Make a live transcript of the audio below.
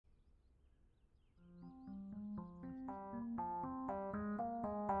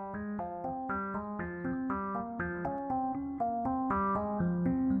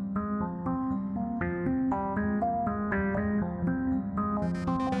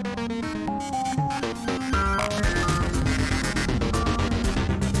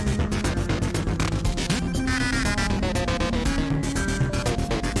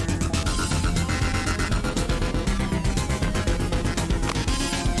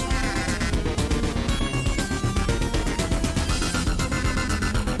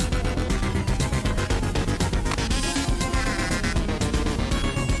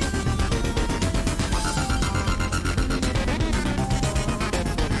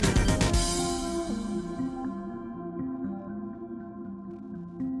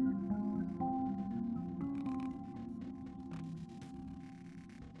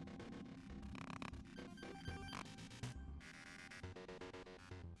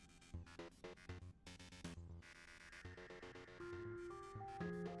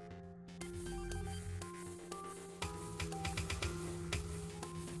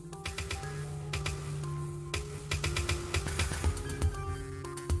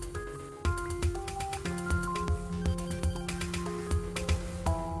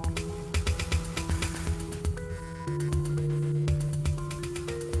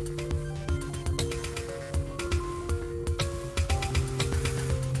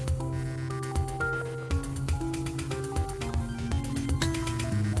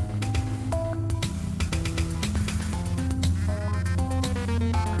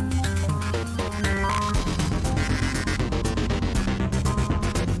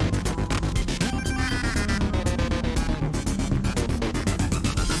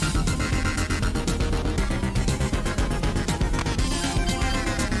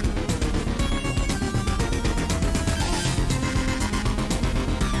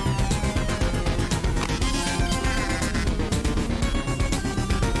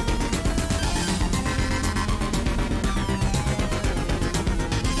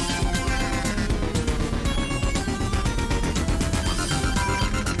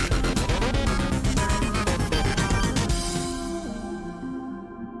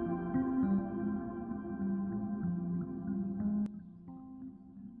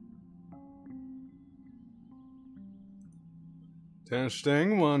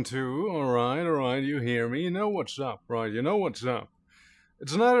Testing, 1, 2, alright, you hear me, you know what's up, right, you know what's up.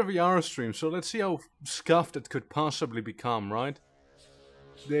 It's another VR stream, so let's see how scuffed it could possibly become, right?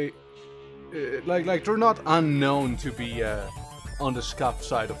 They, like they're not unknown to be on the scuffed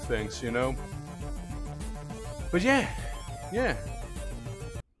side of things, you know? But yeah,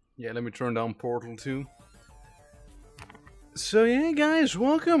 let me turn down Portal 2. So yeah, guys,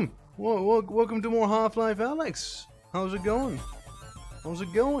 welcome to more Half-Life ALYX. How's it going?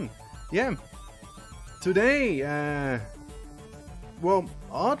 Yeah, today, well,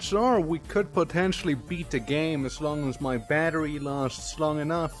 odds are we could potentially beat the game as long as my battery lasts long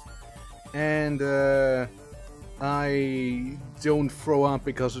enough and I don't throw up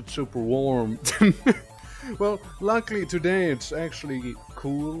because it's super warm. Well, luckily today it's actually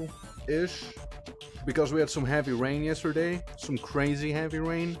cool-ish because we had some heavy rain yesterday, some crazy heavy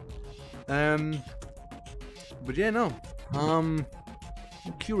rain. But yeah, no, I'm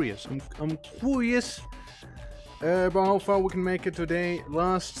curious. I'm curious about how far we can make it today.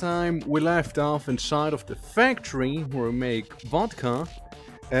 Last time we left off inside of the factory where we make vodka,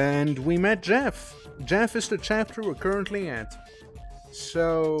 and we met Jeff. Jeff is the chapter we're currently at.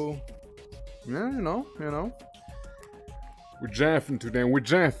 So, yeah, you know. We're Jeffing today. We're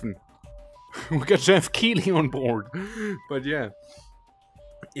Jeffing. We got Jeff Keighley on board. But yeah,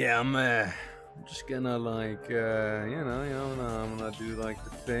 I'm just gonna like, I'm gonna do like the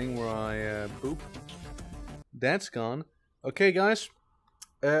thing where I boop. That's gone. Okay, guys,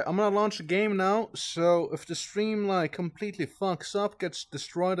 I'm gonna launch the game now. So if the stream like completely fucks up, gets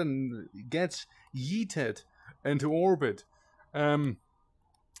destroyed, and gets yeeted into orbit, you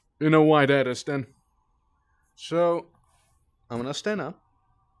know why that is then. So I'm gonna stand up.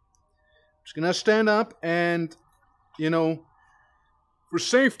 Just gonna stand up and, you know, for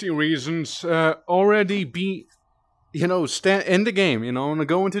safety reasons, already be, stand in the game. I'm gonna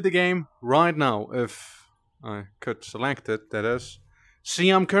go into the game right now. If I could select it, that is. See,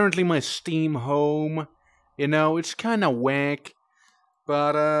 I'm currently my Steam home. It's kind of whack.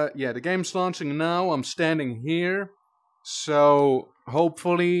 But, yeah, the game's launching now. I'm standing here. So,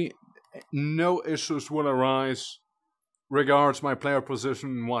 hopefully, no issues will arise regards my player position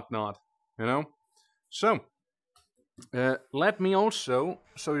and whatnot. So, let me also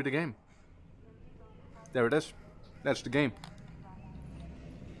show you the game. There it is. That's the game.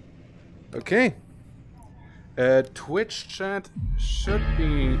 Okay. Twitch chat should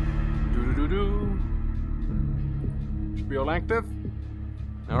be should be all active.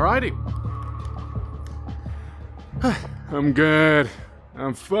 Alrighty. I'm good.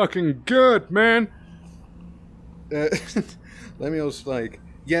 I'm fucking good, man. Let me also like...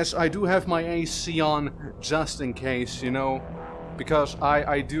 Yes, I do have my AC on, just in case, you know. Because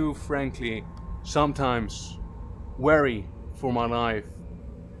I do, frankly, sometimes worry for my life.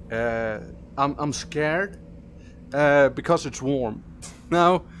 I'm scared. Because it's warm.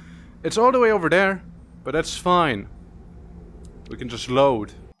 Now, it's all the way over there, but that's fine. We can just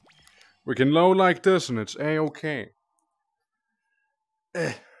load. We can load like this and it's a-okay.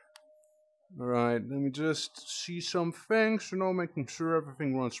 Alright, let me just see some things, you know, making sure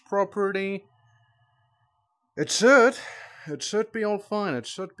everything runs properly. It should be all fine, it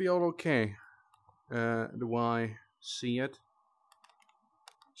should be all okay. Do I see it?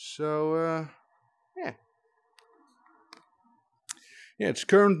 So, yeah. Yeah, it's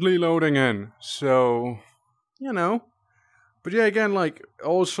currently loading in, so, you know. But yeah, again, like,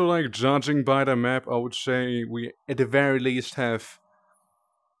 also, like, judging by the map, I would say we, at the very least, have...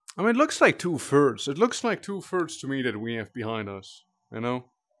 I mean, it looks like 2/3. It looks like 2/3 to me that we have behind us, you know?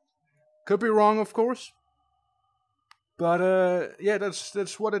 Could be wrong, of course. But, yeah,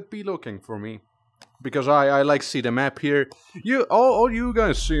 that's what it'd be looking for me. Because I like, see the map here. All you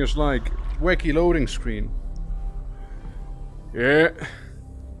guys see is, like, wacky loading screen. Yeah.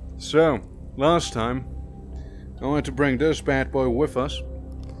 So, last time, I wanted to bring this bad boy with us.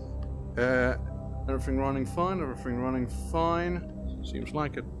 Everything running fine, everything running fine. Seems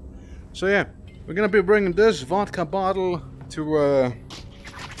like it. So yeah, we're gonna be bringing this vodka bottle to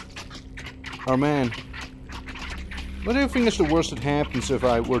our man. What do you think is the worst that happens if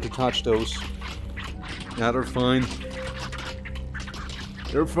I were to touch those? Yeah, they're fine.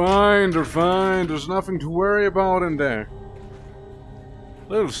 They're fine, they're fine. There's nothing to worry about in there. A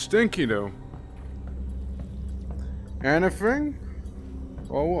little stinky though. Anything?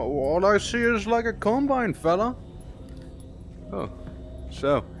 Oh, all I see is like a combine, fella. Oh,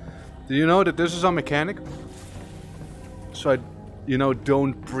 so, do you know that this is a mechanic? So I, you know,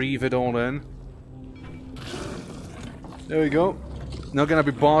 don't breathe it all in. There we go. Not gonna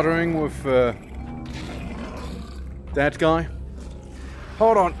be bothering with that guy.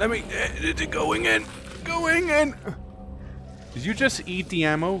 Hold on, let me, going in. Did you just eat the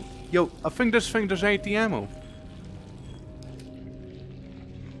ammo? Yo, I think this thing just ate the ammo.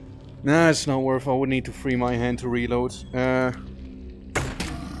 Nah, it's not worth. I would need to free my hand to reload. There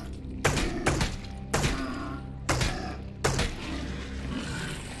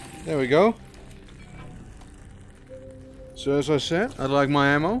we go. So as I said, I like my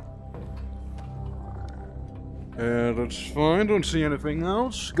ammo. That's fine. Don't see anything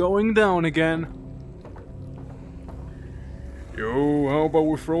else. Going down again. Yo, how about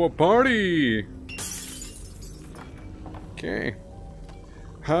we throw a party? Okay.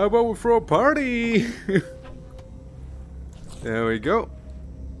 How about we throw a party? There we go.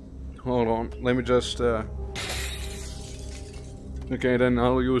 Hold on, let me just... Okay, then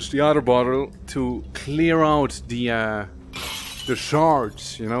I'll use the other bottle to clear out the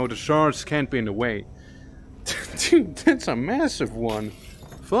shards. You know, the shards can't be in the way. Dude, that's a massive one.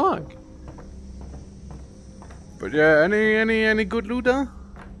 Fuck. But yeah, any good loot there?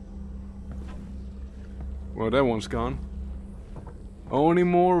 Well, that one's gone. Only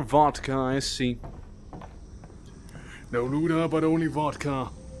more vodka, I see. No looter, but only vodka.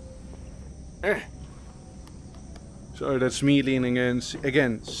 Sorry, that's me leaning in.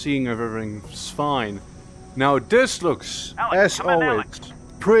 Again, seeing if everything's fine. Now this looks, Alex, as always,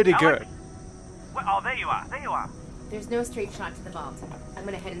 pretty good. Well, oh, there you are. There you are. There's no straight shot to the vault. I'm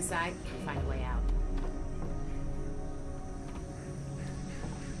gonna head inside and find a way out.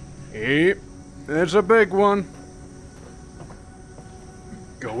 Yep, it's a big one.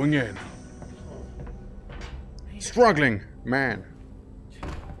 Going in. Struggling, man.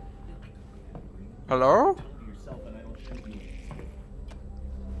 Hello?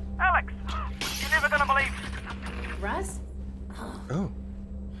 Alex, you're never gonna believe. Russ? Oh.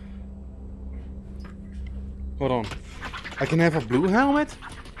 Hold on. I can have a blue helmet?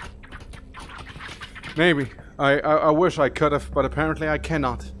 Maybe. I wish I could have, but apparently I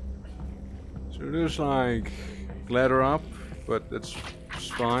cannot. So there's like ladder up, but it's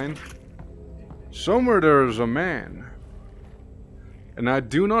fine. Somewhere there's a man. And I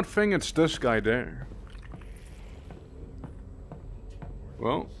do not think it's this guy there.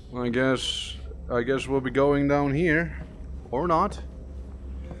 Well, I guess we'll be going down here. Or not.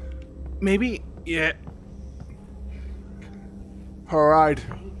 Maybe, yeah. Alright.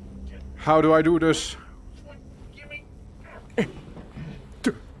 How do I do this?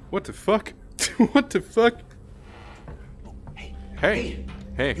 What the fuck? What the fuck? Hey.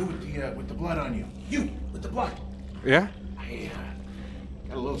 Hey. You with the blood on you. You with the blood. Yeah?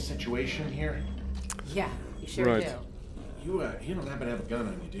 Got a little situation here. Yeah, you sure Right. do. You don't happen to have a gun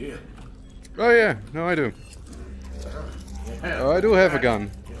on you, do you? Oh yeah, no I do. Yeah. Oh, I do have a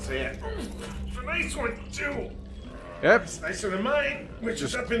gun. It's a nice one too. Yep. It's nicer than mine, which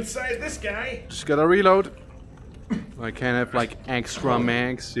is up inside this guy. Just gotta reload. I can't have like extra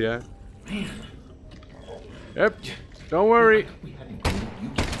mags, yeah. Man. Yep. Don't worry.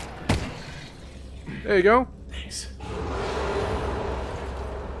 There you go. Thanks.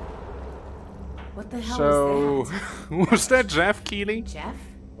 What the hell So, was that? was that Jeff Keighley? Jeff?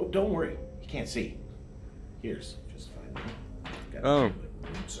 Oh, don't worry. You can't see. Here's just fine. Got Oh.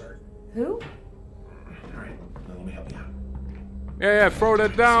 I'm sorry. Who? All right. Now let me help you out. Yeah, throw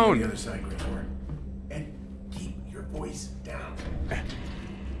that See you on the down. other side, Gregor. And keep your voice down.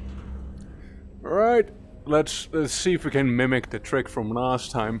 Alright. Let's see if we can mimic the trick from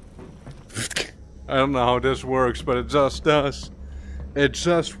last time. I don't know how this works, but it just does. It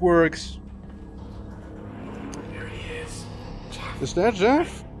just works. There he is. Is that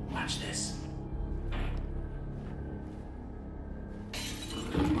Jeff? Watch this.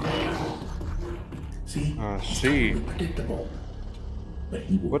 See? See. Totally predictable. But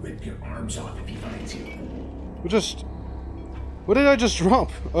he will rip your arms off if he finds you. What did I just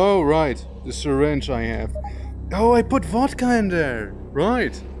drop? Oh, right. The syringe I have. Oh, I put vodka in there.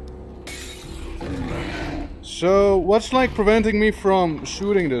 Right. So, what's like preventing me from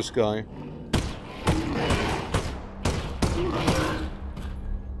shooting this guy?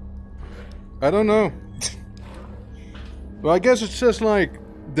 I don't know. Well, I guess it's just like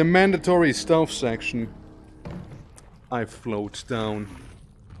the mandatory stealth section. I float down.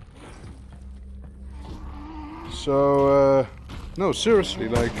 So, no, seriously,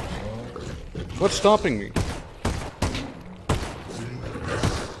 like, what's stopping me?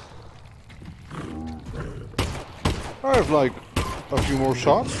 I have like a few more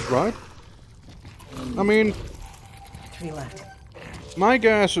shots, right? I mean, 3 left. my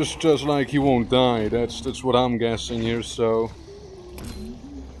guess is just like he won't die. That's what I'm guessing here. So,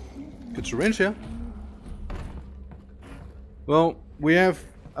 good syringe, yeah. Well, we have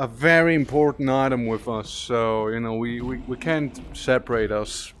a very important item with us, so you know we can't separate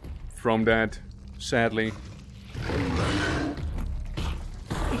us from that, sadly.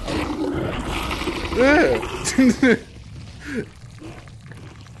 Yeah.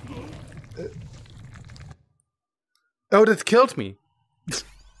 Oh, that killed me.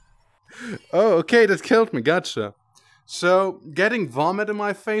 Oh, okay, that killed me. Gotcha. So, getting vomit in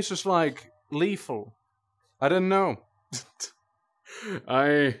my face is like lethal. I didn't know.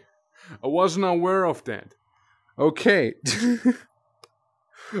 I wasn't aware of that. Okay.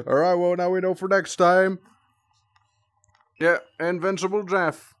 Alright, well now we know for next time. Yeah, Invincible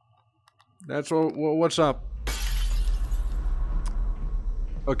Jeff. That's what's up.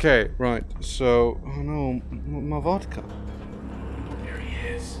 Okay, right, so... Oh no, my vodka. There he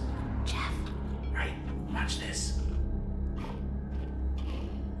is. Jeff. Right, watch this.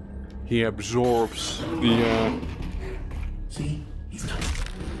 He absorbs the, See? He's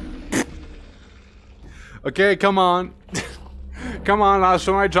done. Okay, come on. Come on, last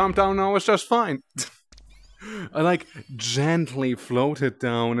time I jumped down, now it's just fine. I like gently floated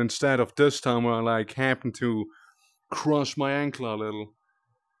down instead of this time where I like happened to crush my ankle a little.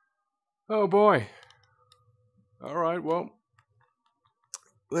 Oh boy. Alright, well.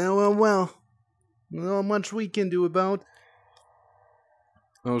 Well. Not much we can do about.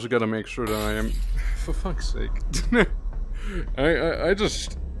 I also gotta make sure that I am... For fuck's sake. I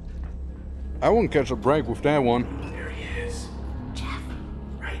just... I won't catch a break with that one. There he is. Jeff.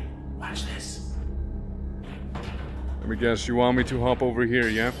 Right, watch this. Let me guess, you want me to hop over here,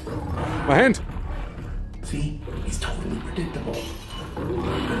 yeah? My hand! See? He's totally predictable. But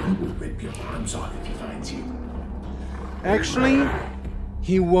he will rip your arms off if he finds you. Actually,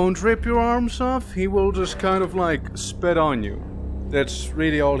 he won't rip your arms off, he will just kind of like spit on you. That's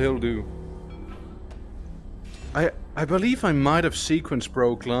really all he'll do. I believe I might have sequence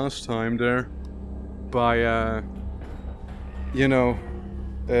broke last time there. By, you know,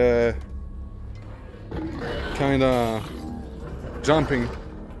 kinda jumping.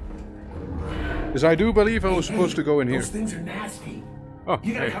 Because I do believe I was supposed to go in here. Those things are nasty. Oh,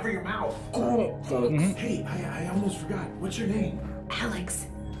 You gotta hey. cover your mouth. Hey, I almost forgot. What's your name? Alex.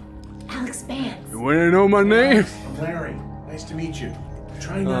 Alex Vance. You wanna know my name? I'm Larry. Nice to meet you.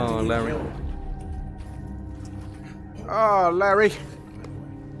 Try not to get Larry. killed. Oh, Larry.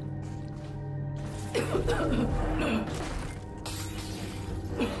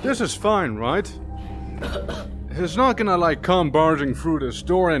 This is fine, right? He's not gonna like come barging through this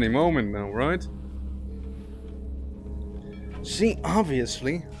door any moment now, right? See,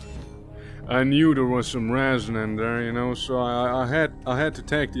 obviously, I knew there was some resin in there, you know, so I had to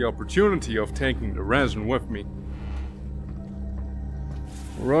take the opportunity of taking the resin with me.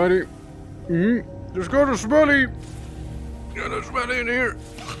 Alrighty. There's got a smelly. Yeah, there's smelly in here.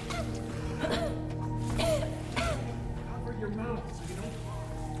 Cover your mouth so you don't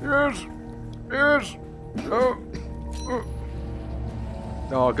Yes. Yes.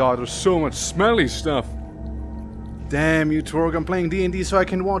 Oh god, there's so much smelly stuff. Damn you, Torg, I'm playing D&D so I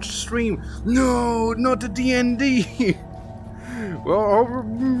can watch the stream. No, not the D&D. Well, I'll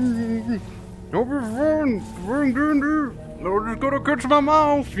be fine. Playing D&D. No, just gotta catch my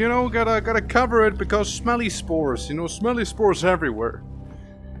mouth, you know, gotta cover it because smelly spores, you know, smelly spores everywhere.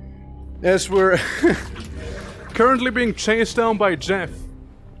 As we're currently being chased down by Jeff,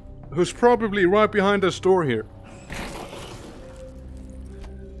 who's probably right behind this door here.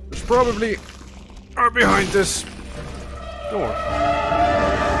 It's probably right behind this door.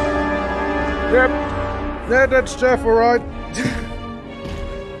 Yep, yeah, that's Jeff, alright.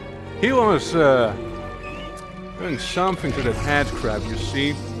 He was, doing something to that head crab, you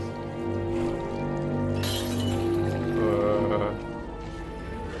see.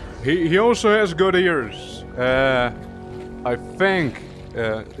 He also has good ears. I think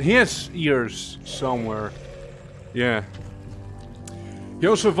he has ears somewhere. Yeah. He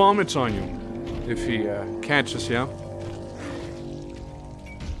also vomits on you if he catches you.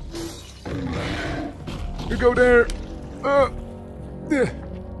 You go there.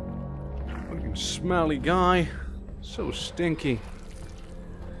 Fucking smelly guy. So stinky.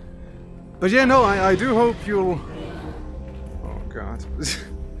 But yeah, no, I do hope you'll... Oh god.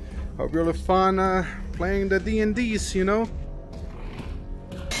 Hope you'll have fun playing the D&Ds, you know?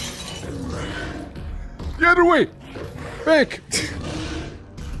 Get away! Back!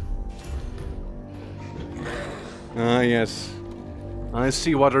 Ah, yes. I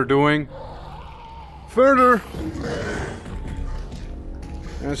see what they're doing. Further!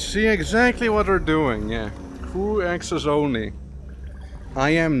 I see exactly what they're doing, yeah. Crew access only. I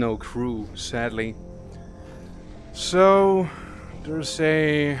am no crew, sadly. So, there's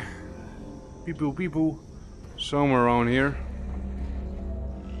a... Beep-boop somewhere around here.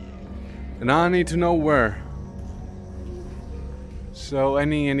 And I need to know where. So,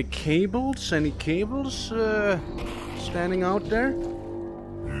 any cables? Any cables standing out there?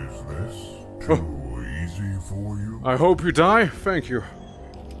 Is this too easy for you? I hope you die. Thank you.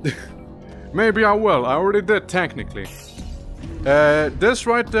 Maybe I will. I already did, technically. This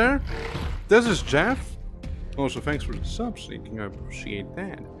right there. This is Jeff. Also, thanks for the sub seeking. I appreciate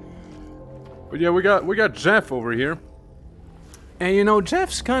that. But yeah, we got Jeff over here. And you know,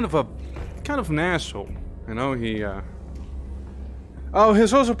 Jeff's kind of an asshole. You know, he oh,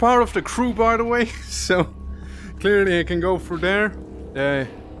 he's also part of the crew, by the way. So clearly he can go through there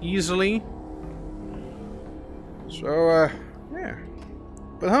easily. So yeah.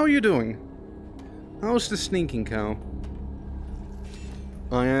 But how are you doing? How's the sneaking cow?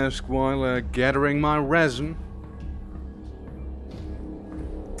 I ask while gathering my resin.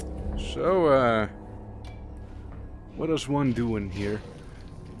 So, what does one do in here?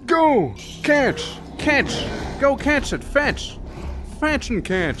 Go! Catch! Catch! Go catch it! Fetch! Fetch and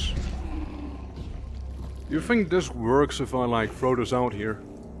catch! You think this works if I, like, throw this out here?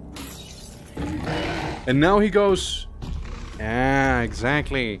 And now he goes... Ah,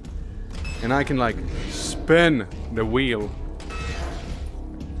 exactly. And I can, like, spin the wheel.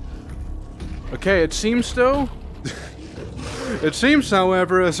 Okay, it seems though... It seems,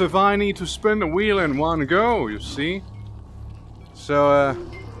 however, as if I need to spin the wheel in one go, you see? So,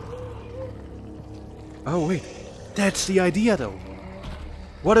 oh, wait. That's the idea, though.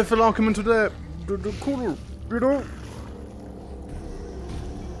 What if I lock him into the cooler, you know?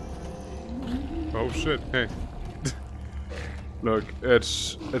 Oh, shit. Hey. Look,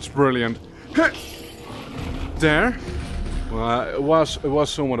 it's brilliant. There. Well, it was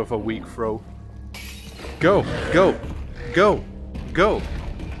somewhat of a weak throw. Go, go, go, go.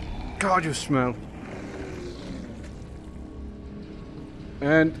 God, you smell.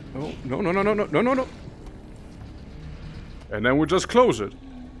 And oh no. And then we just close it.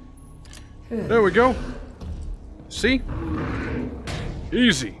 There we go. See?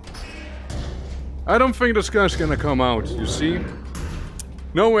 Easy. I don't think this guy's gonna come out, you see?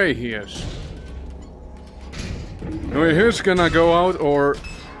 No way he is. No way he's gonna go out, or...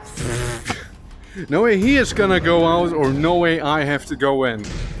 No way he is gonna go out, or no way I have to go in.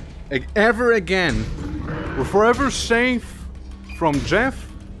 Ever again. We're forever safe from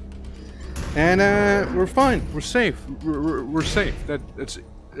Jeff. And we're fine. We're safe. We're safe.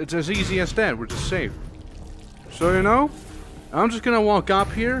 It's as easy as that. We're just safe. So, you know, I'm just gonna walk up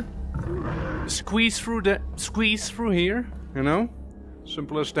here, squeeze through here, you know,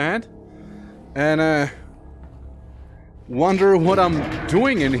 simple as that, and wonder what I'm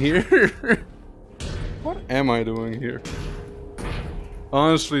doing in here. What am I doing here?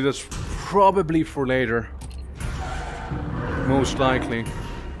 Honestly, that's probably for later. Most likely.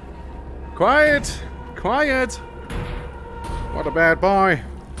 Quiet! Quiet! What a bad boy.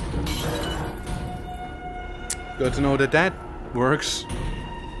 Good to know that that works.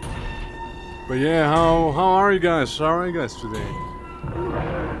 But yeah, how are you guys? How are you guys today?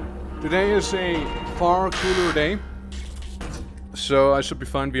 Today is a far cooler day. So I should be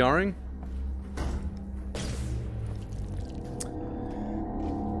fine VRing.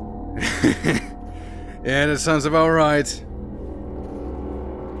 Yeah, that sounds about right.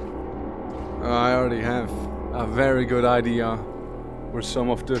 I already have a very good idea where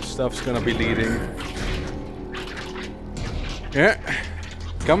some of the stuff's gonna be leading. Yeah.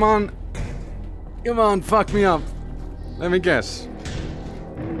 Come on. Come on, fuck me up. Let me guess.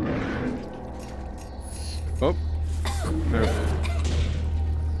 Oh. No.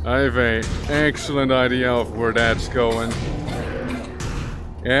 I have an excellent idea of where that's going.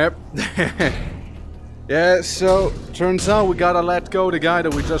 Yep. Yeah, so turns out we gotta let go the guy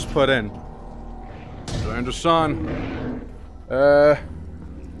that we just put in. Join the sun.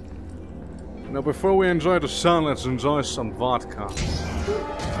 Now before we enjoy the sun, let's enjoy some vodka.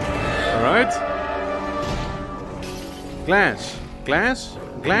 Alright? Glass. Glass?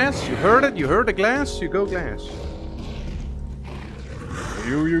 Glass? You heard it? You heard the glass? You go glass.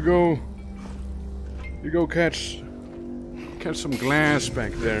 You go. You go catch some glass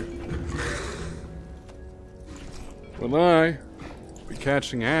back there. Will I be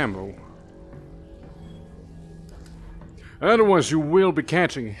catching ammo? Otherwise you will be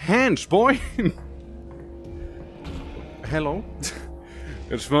catching hands, boy! Hello?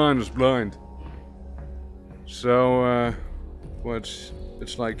 It's fine, it's blind. So,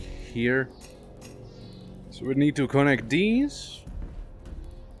 it's like here. So we need to connect these.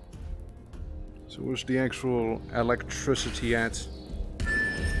 So where's the actual electricity at?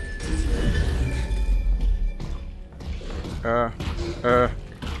 I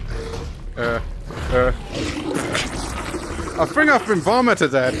think I've been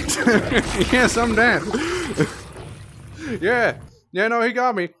vomited at. Yes, I'm dead. Yeah. Yeah, no, he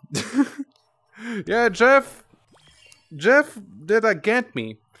got me. Yeah, Jeff did get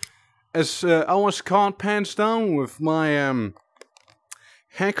me. As I was caught pants down with my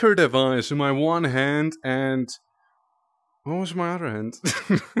hacker device in my one hand and... What was my other hand?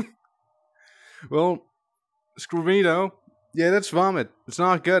 Well, screw me though. Yeah, that's vomit. It's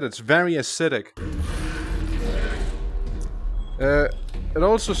not good. It's very acidic. It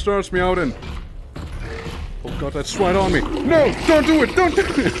also starts me out in... Oh god, that's right on me. No! Don't do it! Don't do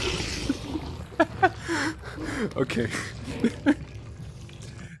it! Okay.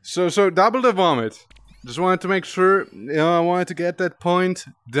 So double the vomit. Just wanted to make sure, you know, I wanted to get that point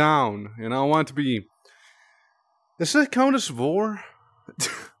down. You know, I want to be... Does that count as war?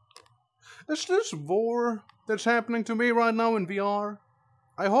 Is this war that's happening to me right now in VR?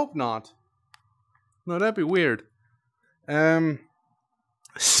 I hope not. No, that'd be weird.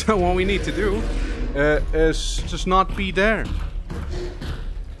 So what we need to do is just not be there.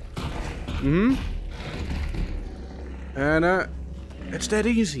 And it's that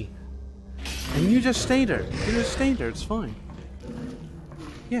easy. And you just stay there. You just stay there, it's fine.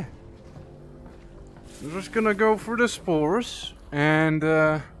 Yeah. I'm just gonna go for the spores and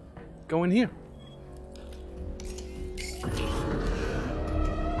go in here.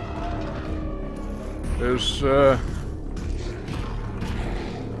 There's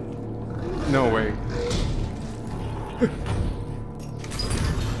no way.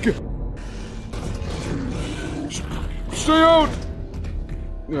 Stay out!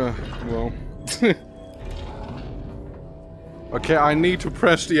 Well. Okay, I need to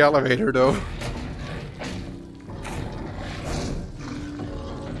press the elevator though.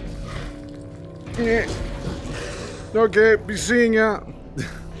 Okay, be seeing ya.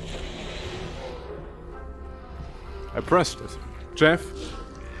 I pressed it. Jeff?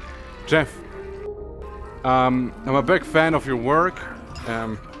 Jeff. I'm a big fan of your work.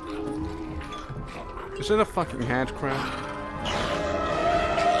 Is it a fucking hand crab?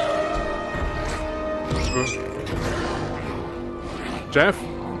 Jeff?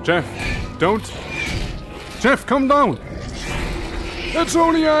 Jeff, don't. Jeff, come down! It's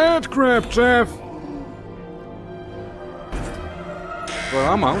only a head crab, Jeff!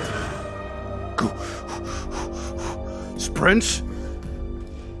 Well, I'm out. Go. Sprints.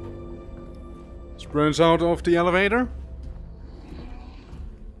 Sprints out of the elevator.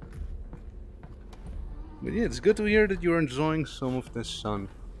 But yeah, it's good to hear that you're enjoying some of the sun.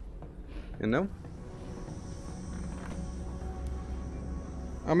 You know?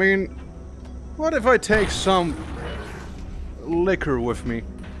 I mean, what if I take some liquor with me?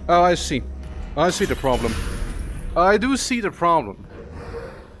 Oh, I see. I see the problem. I do see the problem.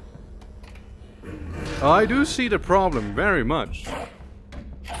 I do see the problem very much.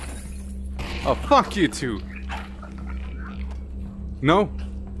 Oh, fuck you two. No,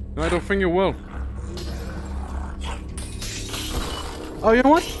 I don't think you will. Oh, you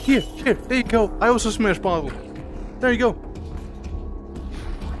know what? Here, there you go. I also smashed bottle. There you go.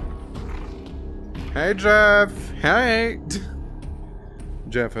 Hey, Jeff. Hey.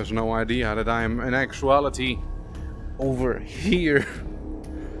 Jeff has no idea that I am in actuality over here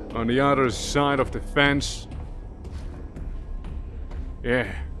on the other side of the fence.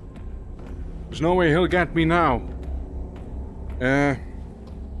 Yeah. There's no way he'll get me now. No,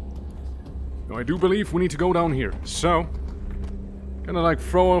 I do believe we need to go down here. So, gonna like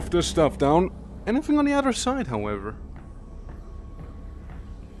throw off this stuff down. Anything on the other side, however?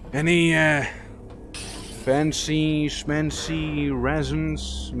 Any fancy, schmancy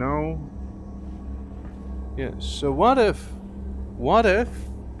resins? No? Yeah, so what if... Well,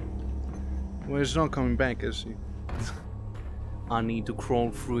 he's not coming back, is he? I need to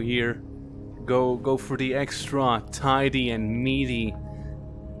crawl through here. Go for the extra tidy and meaty.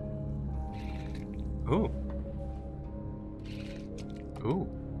 Oh. Ooh.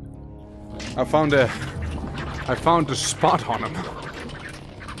 I found a spot on him.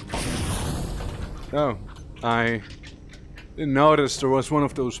 Oh, I didn't notice there was one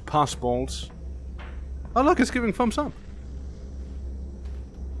of those pus balls. Oh look, it's giving thumbs up.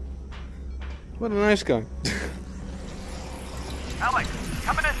 What a nice guy. Alex,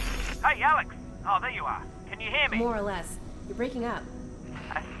 coming in. Hey, Alex. Oh, there you are. Can you hear me? More or less. You're breaking up.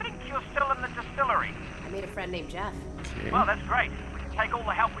 I think you're still in the distillery. I made a friend named Jeff. Well, that's great. We can take all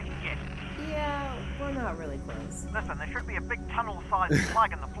the help we can get. Yeah, we're not really close. Listen, there should be a big tunnel-sized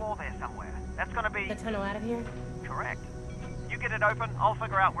plug in the floor there somewhere. That's gonna be... The tunnel out of here? Correct. You get it open, I'll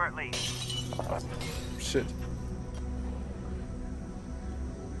figure out where it leads. Shit.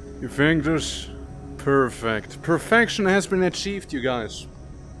 You think this? Perfect. Perfection has been achieved, you guys.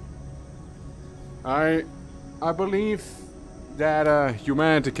 I believe that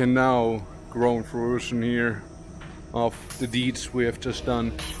humanity can now grow fruition here of the deeds we have just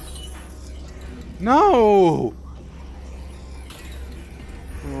done. No!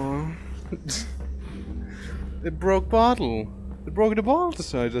 Oh. It broke bottle. It broke the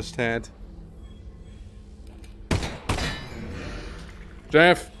bottles I just had.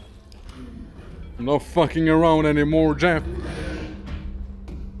 Jeff! I'm not fucking around anymore, Jeff.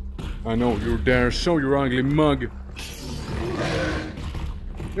 I know you're there, show your ugly mug.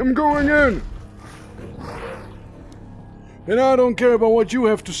 I'm going in! And I don't care about what you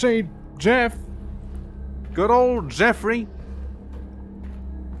have to say, Jeff. Good old Jeffrey.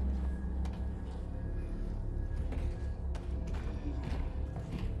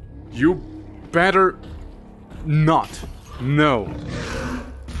 You better not. No.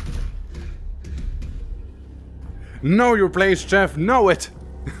 Know your place, Jeff. Know it.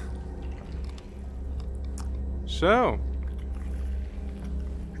 So.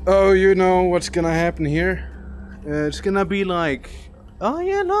 Oh, you know what's gonna happen here? It's gonna be like... Oh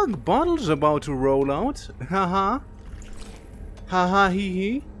yeah, look, bottle's about to roll out. Haha. Haha hee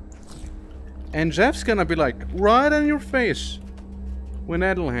hee. And Jeff's gonna be like, right in your face. When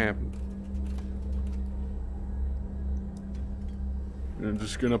that'll happen. I'm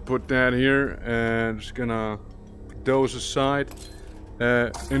just gonna put that here and just gonna put those aside.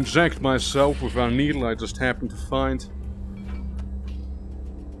 Inject myself with a needle I just happened to find.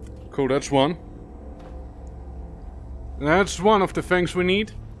 Cool, that's one. That's one of the things we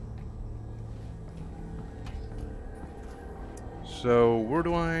need. So where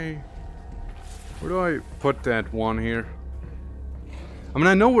do I put that one here? I mean,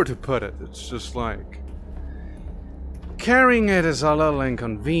 I know where to put it. It's just like carrying it is a little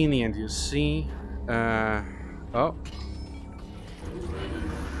inconvenient, you see. Oh.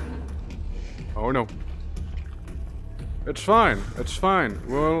 Oh no. It's fine. It's fine.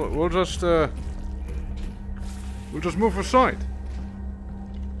 We'll just move aside.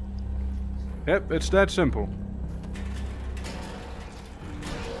 Yep, it's that simple.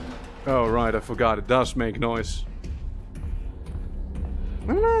 Oh right, I forgot. It does make noise.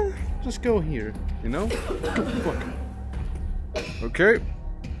 I'm gonna just go here, you know? Fuck. Okay.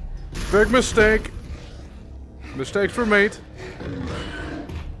 Big mistake. Mistakes were made.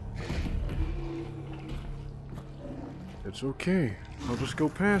 It's okay. I'll just go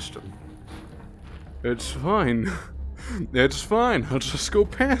past him. It's fine. It's fine. I'll just go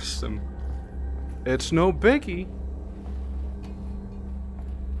past them. It's no biggie.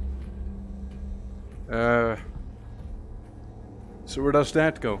 So where does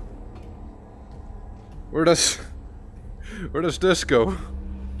that go? Where does this go?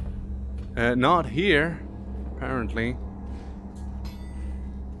 Not here, apparently.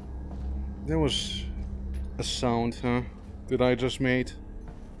 There was a sound, huh? That I just made.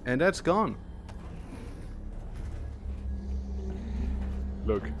 And that's gone.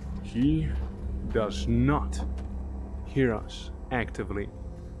 Look, he does not hear us actively.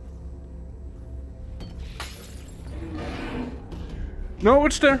 No,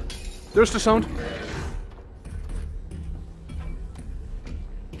 it's there. There's the sound.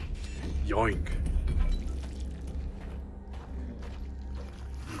 Yoink.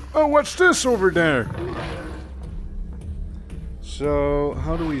 Oh, what's this over there? So,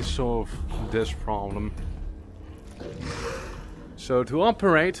 how do we solve this problem? So, to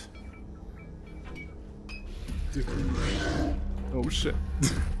operate... Oh shit.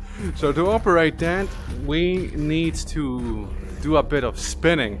 So, to operate that, we need to do a bit of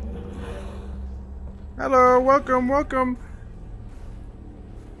spinning. Hello, welcome, welcome.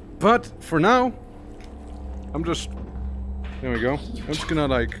 But, for now, I'm just... There we go. I'm just gonna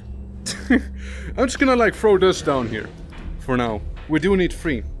like... I'm just gonna like throw this down here. For now. We do need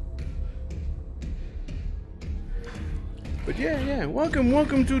 3. But yeah,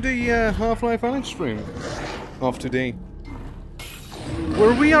 welcome to the Half-Life ALYX stream of today.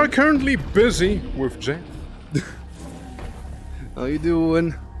 Where we are currently busy with Jeff. How you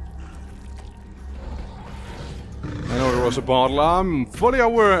doing? I know there was a bottle, I'm fully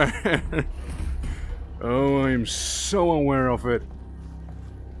aware. Oh, I'm so aware of it.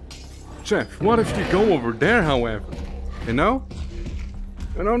 Jeff, what if you go over there, however? You know?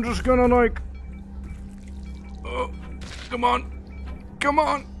 And I'm just gonna like... Oh, come on. Come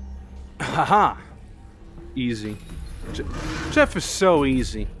on. Haha. Easy. Jeff is so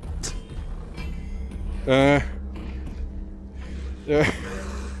easy. Oh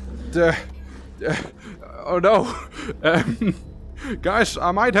no. Guys,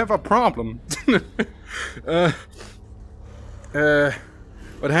 I might have a problem. What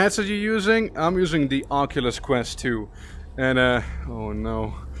headset are you using? I'm using the Oculus Quest 2. And, oh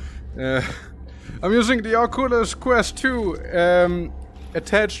no. I'm using the Oculus Quest 2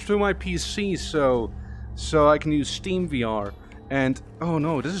 attached to my PC, so I can use Steam VR. And, oh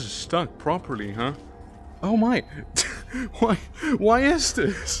no, this is stuck properly, huh? Oh my. Why is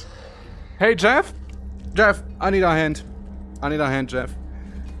this? Hey, Jeff? Jeff, I need a hand. I need a hand, Jeff.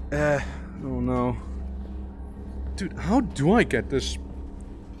 Oh no. Dude, how do I get this?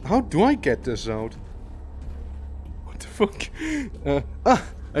 How do I get this out? What the fuck?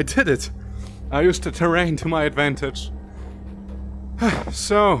 I did it. I used the terrain to my advantage.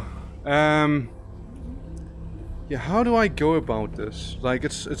 So, yeah, how do I go about this? Like,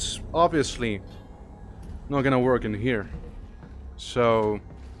 it's obviously not gonna work in here. So,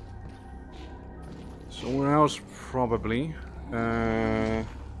 somewhere else probably.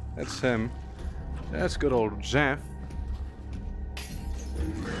 That's him. That's good old Jeff.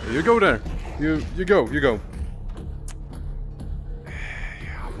 You go there. You go.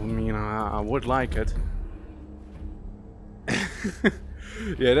 I mean, I would like it.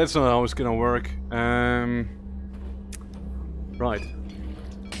 Yeah, that's not how it's gonna work. Right.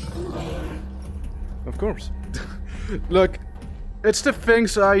 Of course. Look, it's the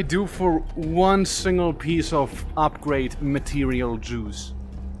things I do for one single piece of upgrade material juice.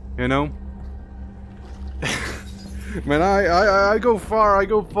 You know? Man, I go far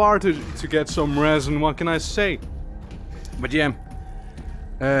to get some resin, what can I say? But yeah.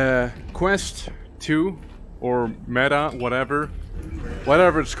 Quest 2 or Meta, whatever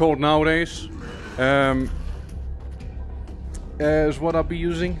it's called nowadays, is what I'll be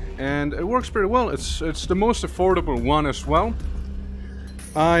using, and it works pretty well. It's the most affordable one as well.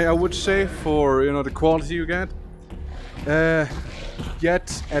 I would say, for the quality you get.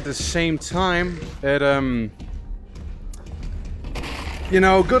 Yet at the same time, it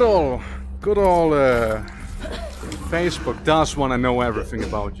good old Facebook does want to know everything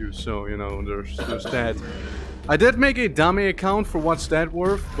about you, so there's that. I did make a dummy account for what's that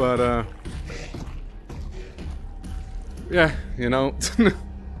worth, but yeah, you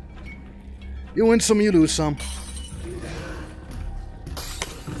win some, you lose some.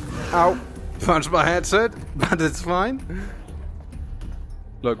 Ow! Punched my headset, but it's fine.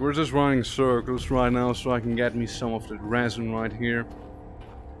 Look, we're just running circles right now, so I can get me some of the resin right here.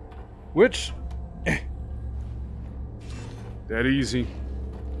 Which that easy.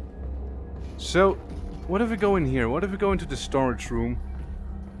 So, what if we go in here? What if we go into the storage room?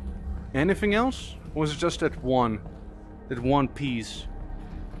 Anything else? Or was it just that one piece?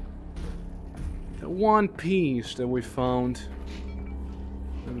 That one piece that we found.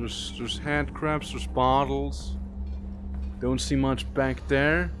 And there's hand crabs, there's bottles. Don't see much back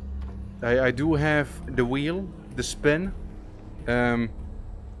there. I do have the wheel, the spin. I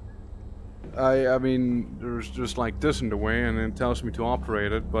mean, there's just like this in the way, and it tells me to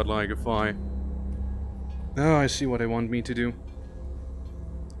operate it. But like, if I, oh, I see what they want me to do.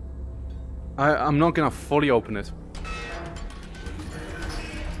 I'm not gonna fully open it.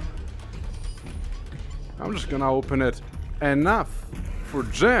 I'm just gonna open it enough for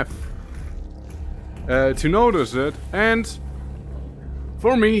Jeff to notice it, and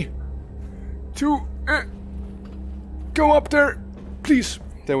for me to go up there, please.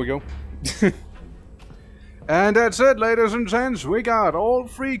 There we go. And that's it, ladies and gents. We got all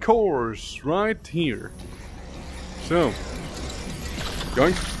 3 cores right here. So,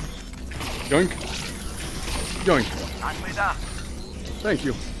 yoink, yoink, yoink. Nicely done. Thank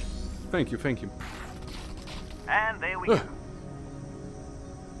you, thank you, thank you. And there we go.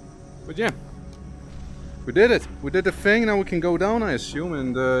 But yeah, we did it. We did the thing. Now we can go down, I assume,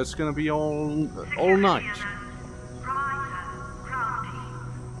 and it's gonna be all night.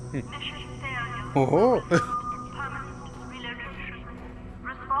 Oh.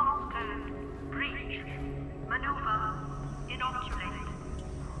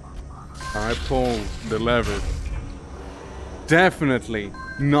 I pull the lever. Definitely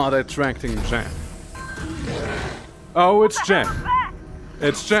not attracting Jeff. Oh, it's Jeff.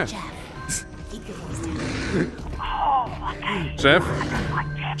 It's Jeff. Jeff?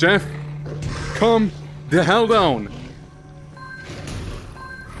 Jeff? Calm the hell down.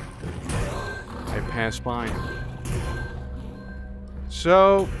 I pass by.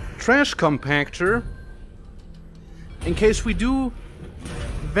 So, trash compactor. In case we do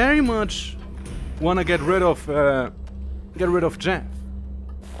very much want to get rid of Jeff.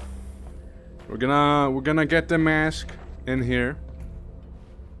 We're gonna get the mask in here.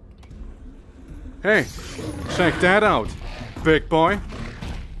 Hey, check that out, big boy.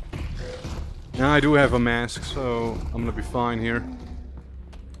 Now I do have a mask, so I'm gonna be fine here.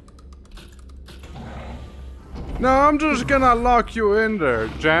 No, I'm just gonna lock you in there,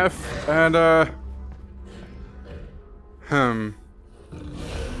 Jeff, and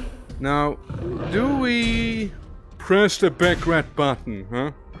Now, do we press the back red button,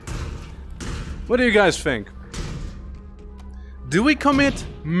 huh? What do you guys think? Do we commit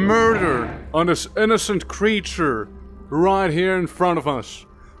murder on this innocent creature right here in front of us?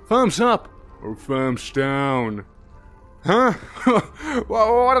 Thumbs up or thumbs down? Huh?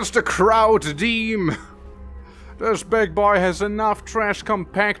 What does the crowd deem? This big boy has enough trash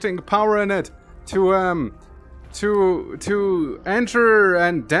compacting power in it to enter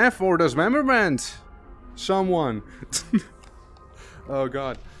and death or dismemberment someone. Oh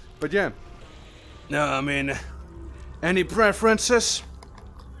god. But yeah. No, I mean, any preferences?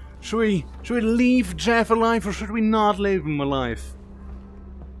 Should we leave Jeff alive or should we not leave him alive?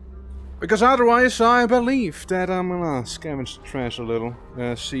 Because otherwise I believe that I'm gonna scavenge the trash a little,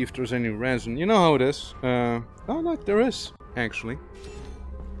 see if there's any resin. You know how it is. Oh look, there is, actually.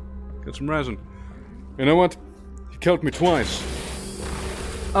 Got some resin. You know what? He killed me twice.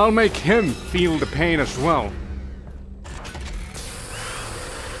 I'll make him feel the pain as well.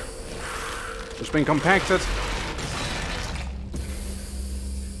 It's been compacted.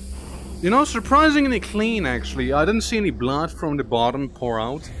 You know, surprisingly clean, actually. I didn't see any blood from the bottom pour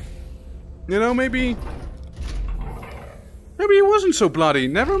out. You know, maybe it wasn't so bloody.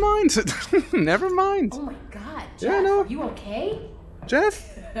 Never mind. Never mind. Oh my god, Jeff, yeah, no. Are you okay?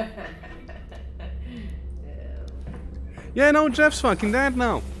 Jeff? Yeah, no, Jeff's fucking dead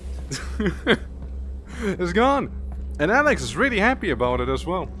now. It's gone. And Alex is really happy about it as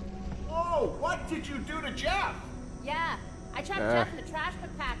well. Oh, what did you do to Jeff? Yeah, I trapped Jeff in the trash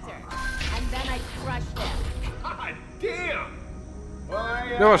compactor, and then I crushed him. God damn!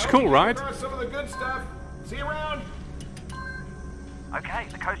 Well, That was cool, right? Some of the good stuff. See you around. Okay,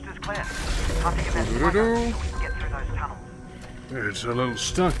 the coast is clear. Time to get that slugger so we can get through those tunnels. It's a little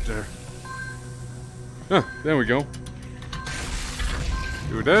stuck there. Ah, there we go.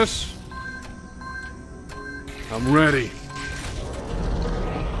 Do this. I'm ready.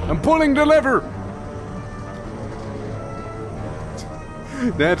 I'm pulling the lever!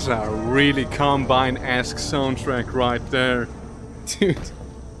 That's a really Combine-esque soundtrack right there. Dude.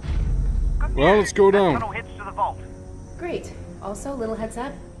 Well, let's go down. Tunnel heads to the vault. Great. Also, little heads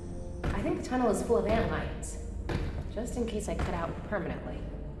up. I think the tunnel is full of ant lions. Just in case I cut out permanently.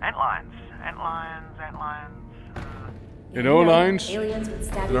 Antlions. Antlions. Antlions. You know, lines? Aliens with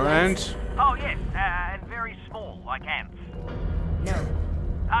stabby There are legs? ants? Oh, yes. And very small, like ants. No.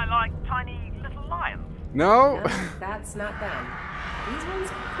 Like tiny little lions. No? No, that's not them. These ones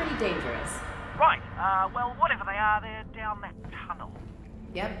are pretty dangerous. Right. Well, whatever they are, they're down that tunnel.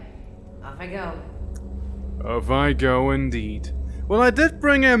 Yep. Off I go. Off I go indeed. Well, I did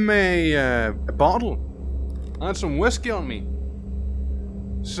bring him a bottle. I had some whiskey on me.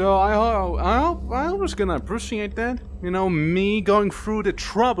 So I was gonna appreciate that. You know, me going through the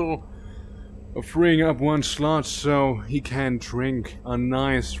trouble of freeing up one slot so he can drink a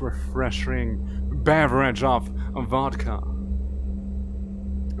nice, refreshing beverage of vodka.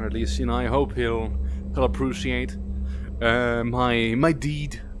 Or at least, you know, I hope he'll appreciate my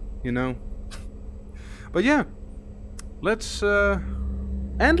deed, you know. But yeah, let's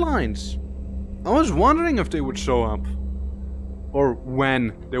end lines. I was wondering if they would show up, or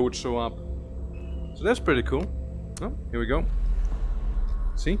when they would show up. So that's pretty cool. Oh, here we go.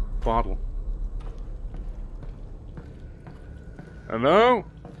 See, bottle. Hello?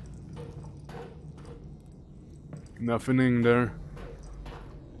 Nothing in there.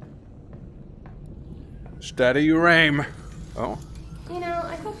 Steady your aim. Oh. You know,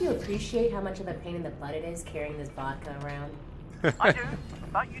 I hope you appreciate how much of a pain in the butt it is carrying this vodka around. I do,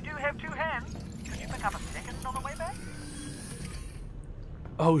 but you do have two hands. Could you pick up a second on the way back?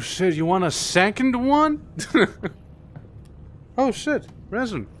 Oh shit, you want a second one? Oh shit,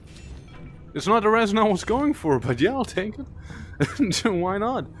 resin. It's not the resin I was going for, but yeah, I'll take it. Why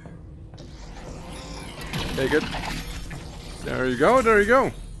not? Take it. There you go, there you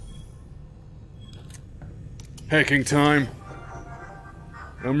go. Hacking time.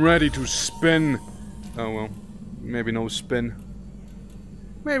 I'm ready to spin. Oh well, maybe no spin.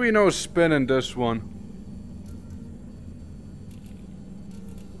 Maybe no spin in this one.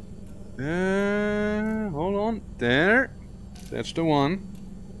 Hold on. There. That's the one.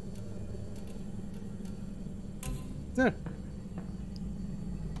 There.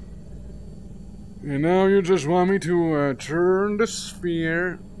 And now you just want me to turn the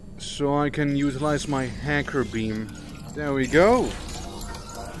sphere so I can utilize my hacker beam. There we go.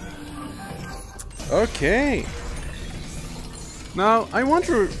 Okay. Now, I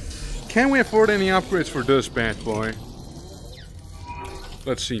wonder, can we afford any upgrades for this bad boy?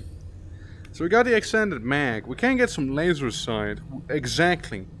 Let's see. So we got the extended mag. We can get some laser sight.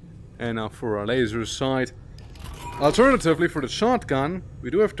 Exactly enough for our laser sight. Alternatively, for the shotgun,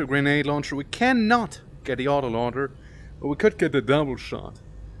 we do have the grenade launcher. We cannot get the auto launcher, but we could get the double shot.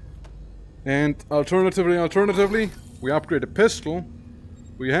 And alternatively, we upgrade the pistol.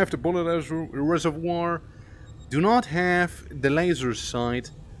 We have the bullet reservoir. Do not have the laser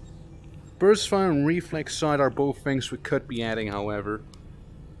sight. Burst fire and reflex sight are both things we could be adding, however.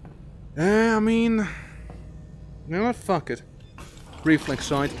 I mean, you know what? Fuck it. Reflex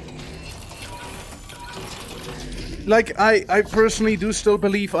sight. Like, I personally do still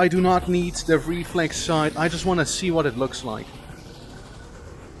believe I do not need the reflex sight. I just want to see what it looks like.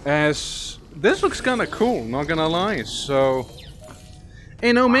 As this looks kind of cool, not gonna lie. So,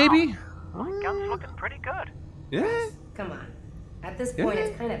 you know, maybe. My gun's looking pretty good. Yeah. Come on. At this point,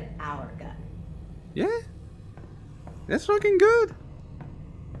 it's kind of our gun. Yeah. That's looking good.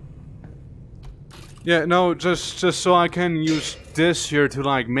 Yeah, no, just so I can use this here to,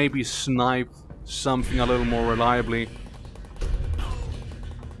 like, maybe snipe something a little more reliably.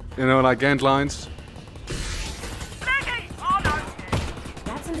 You know, like antlines. Oh no!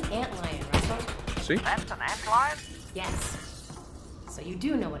 That's an antlion, Russell. See? That's an antlion? Yes. So you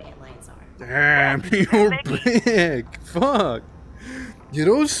do know what antlions are. Damn, you're big. Fuck. Yeah,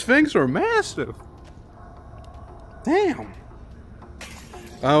 those things are massive. Damn.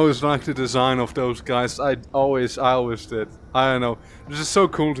 I always liked the design of those guys. I always did. I don't know. It's just so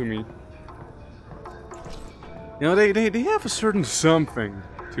cool to me. You know, they have a certain something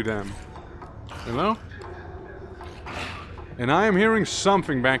to them. You know? And I am hearing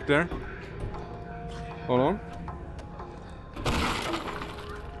something back there. Hold on.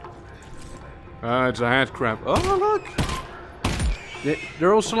 It's a head crab. Oh, look!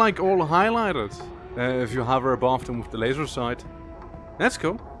 They're also like all highlighted. If you hover above them with the laser sight. That's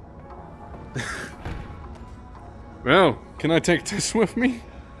cool. Well, can I take this with me?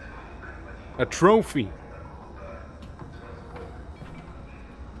 A trophy.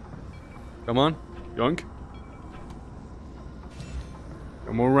 Come on, yoink.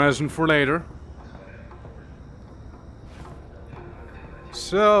 No more resin for later.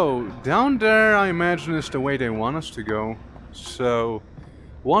 So, down there I imagine is the way they want us to go. So,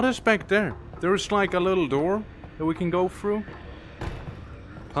 what is back there? There's like a little door that we can go through.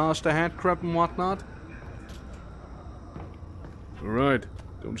 past the head crab and whatnot. Alright,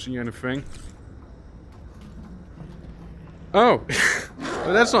 don't see anything. Oh!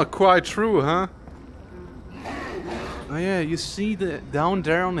 Well, that's not quite true, huh? Oh yeah, you see the down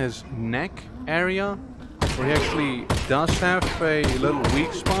there on his neck area? Where he actually does have a little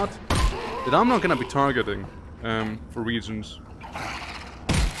weak spot that I'm not gonna be targeting for reasons.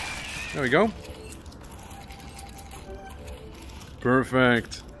 There we go.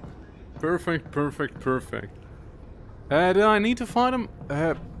 Perfect. Perfect, perfect, perfect. Did I need to fight him?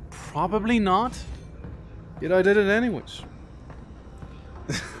 Probably not. Yet I did it anyways.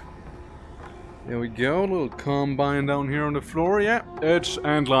 There we go, a little combine down here on the floor. Yeah, it's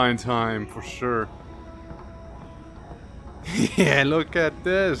antlion time for sure. Yeah, look at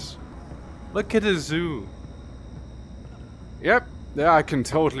this. Look at the zoo. Yep, yeah, I can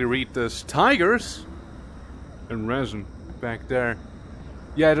totally read this. Tigers and resin back there.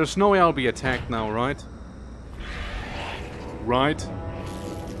 Yeah, there's no way I'll be attacked now, right? Right.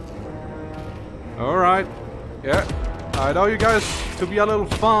 Alright. Yeah. I know you guys to be a little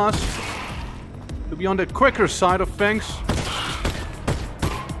fast. To be on the quicker side of things.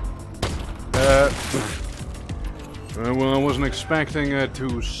 Well, I wasn't expecting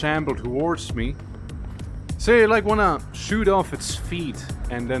to shamble towards me. Say, like, wanna shoot off its feet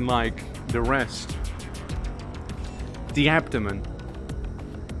and then, like, the rest. The abdomen.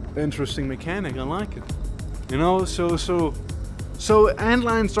 Interesting mechanic, I like it. You know, so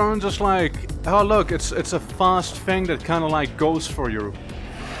antlions aren't just like, oh look, it's a fast thing that kind of like goes for your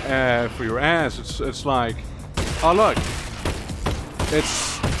ass. It's like, oh look,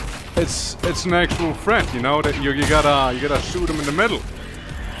 it's an actual threat. You know that you gotta shoot them in the middle.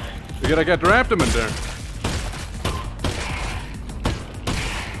 You gotta get their abdomen there.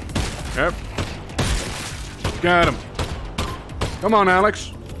 Yep. Got him. Come on,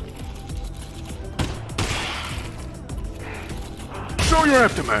 Alex. Show your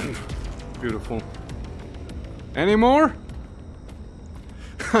abdomen. Beautiful. Any more?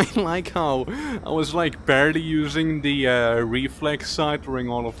 I like how I was like barely using the reflex sight during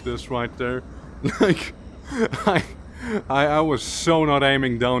all of this right there. Like, I was so not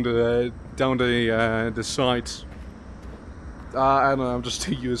aiming down the sights. I don't know. I'm just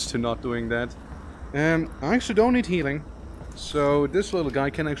too used to not doing that. I actually don't need healing, so this little guy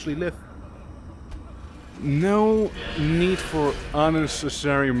can actually live. No need for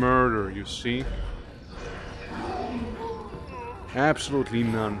unnecessary murder, you see. Absolutely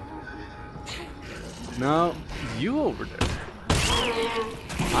none. Now, you over there.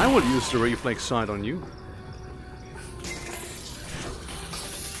 I will use the reflex sight on you.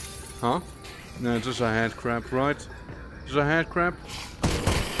 Huh? No, it's just a head crab, right? Just a head crab.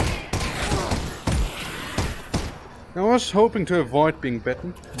 I was hoping to avoid being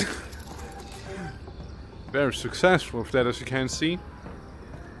bitten. Very successful with that, as you can see.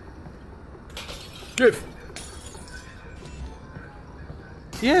 Give!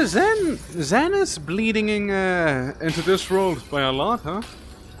 Yeah, Zen is bleeding into this world by a lot, huh?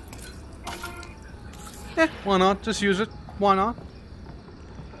 Yeah, why not? Just use it. Why not?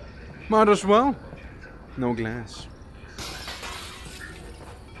 Might as well. No glass.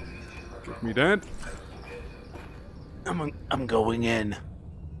 Give me that. I'm going in.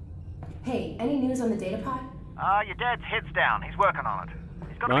 Hey, any news on the data pod? Your dad's head's down. He's working on it.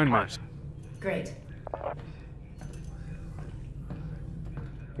 He's got to be 9 close. months. Great.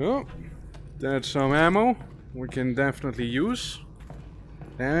 Oh, that's some ammo we can definitely use.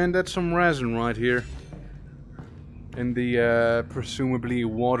 And that's some resin right here. In the presumably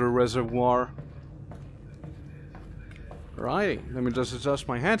water reservoir. Right, let me just adjust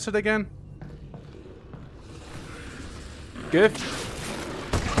my headset again. Good.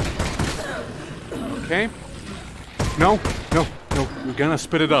 Okay. No, no, no, you're gonna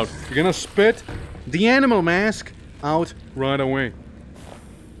spit it out. You're gonna spit the animal mask out right away.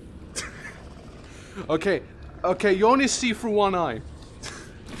 Okay, okay, you only see through one eye.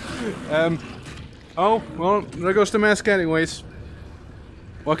 Oh, well, there goes the mask anyways.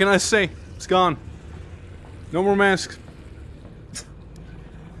 What can I say? It's gone. No more masks.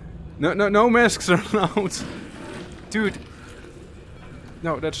 No masks are allowed. Dude.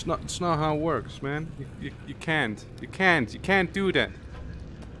 No, that's not how it works, man. You can't do that.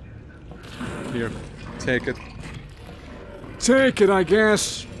 Here, take it. Take it, I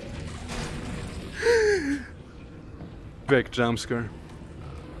guess. Big jump scare.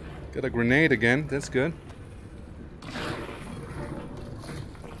 Got a grenade again, that's good.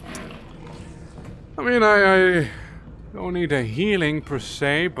 I mean, I don't need a healing per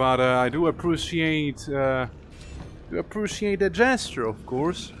se, but I do appreciate Do appreciate that gesture, of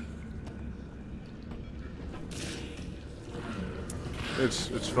course.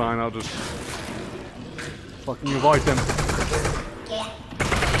 It's fine, I'll just fucking avoid them.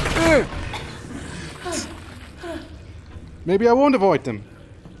 Maybe I won't avoid them.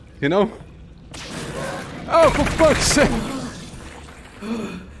 You know? Oh, for fuck's sake!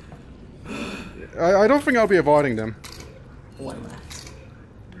 I don't think I'll be avoiding them. One left.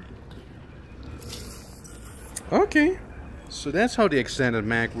 Okay. So that's how the extended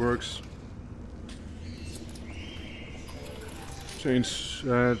mag works. Change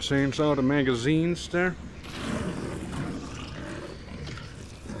out the magazines there.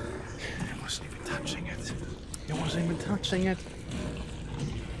 It wasn't even touching it. It wasn't even touching it.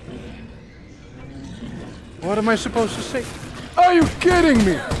 What am I supposed to say? Are you kidding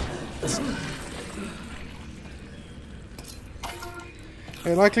me?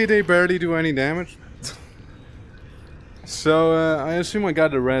 Hey, luckily they barely do any damage. So I assume I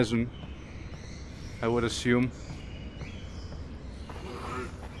got the resin. I would assume.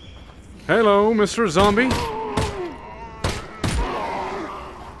 Hello, Mr. Zombie.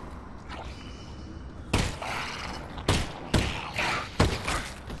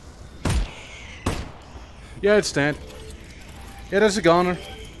 Yeah, it's dead. Yeah, there's a goner.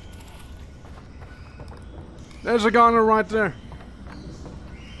 There's a goner right there.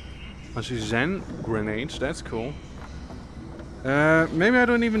 I see Zen grenades, that's cool. Maybe I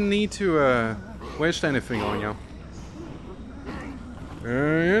don't even need to waste anything on you.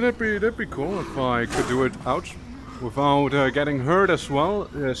 Yeah, that'd be cool if I could do it out without getting hurt as well.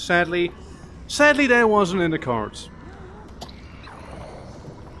 Sadly that wasn't in the cards.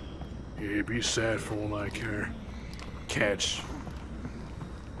 Yeah, be sad for all I care. Catch.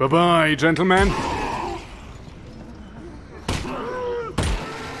 Bye-bye, gentlemen.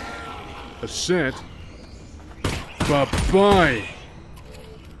 I said, bye-bye.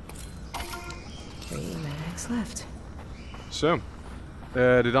 3 mags left. So.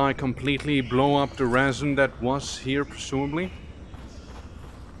 Did I completely blow up the resin that was here, presumably?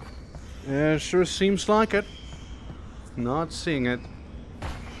 Sure seems like it. Not seeing it.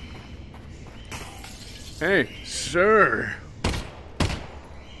 Hey, sir!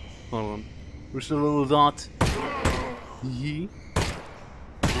 Hold on. Where's the little dot? Yeah.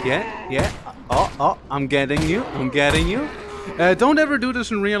 Oh, I'm getting you. Don't ever do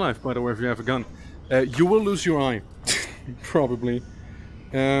this in real life, by the way, if you have a gun. You will lose your eye. Probably.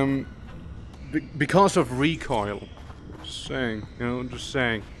 Because of recoil. Just saying, you know, just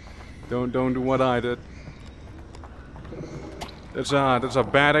saying. Don't do what I did. That's a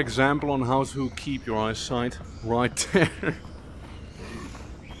bad example on how to keep your eyesight right there.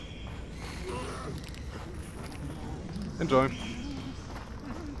 Enjoy.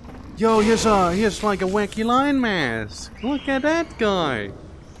 Yo, here's like a wacky line mask. Look at that guy.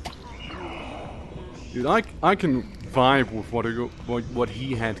 Dude, I can vibe with what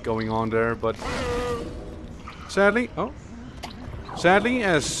he had going on there, but sadly, as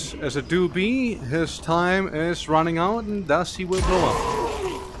a doobie, his time is running out, and thus he will blow up.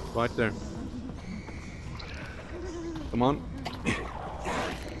 Right there. Come on.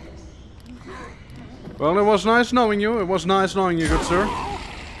 Well, it was nice knowing you. It was nice knowing you, good sir.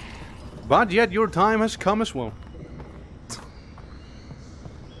 But yet your time has come as well.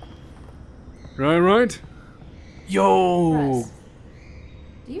 Right. Yo! Russ,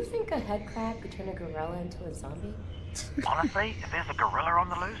 do you think a head crab could turn a gorilla into a zombie? Honestly, if there's a gorilla on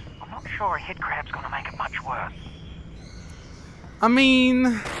the loose, I'm not sure a head crab's gonna make it much worse. I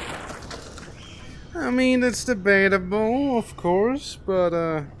mean, it's debatable, of course, but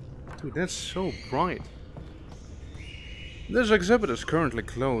dude, that's so bright. This exhibit is currently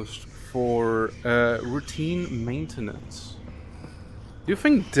closed for routine maintenance. Do you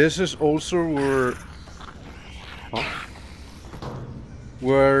think this is also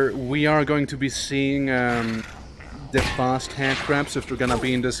where we are going to be seeing the fast hand crabs if they're gonna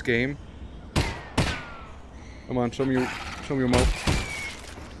be in this game? Come on, show me your mouth.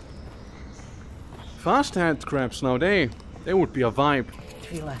 Fast hand crabs now, they would be a vibe.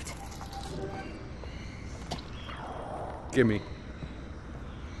 3 left. Gimme.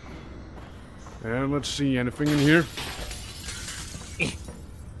 And let's see, anything in here?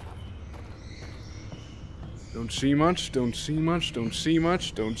 Don't see much, don't see much, don't see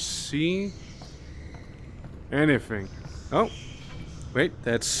much, don't see anything. Oh, wait,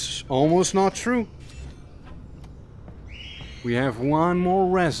 that's almost not true. We have one more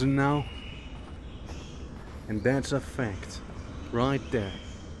resin now. And that's a fact. Right there.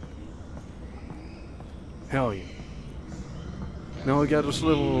 Hell yeah. Now we got this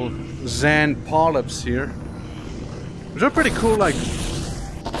little Zan polyps here. Which are pretty cool, like...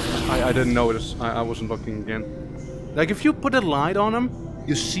 I didn't notice. I wasn't looking again. Like, if you put a light on them,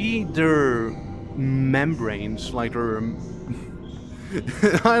 you see their membranes, like their...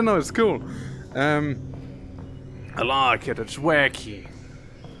 I don't know, it's cool. I like it, it's wacky.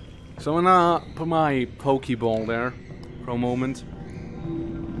 So I'm gonna put my Pokeball there for a moment.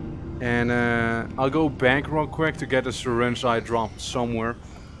 And I'll go back real quick to get the syringe I dropped somewhere.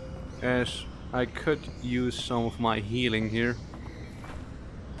 As I could use some of my healing here.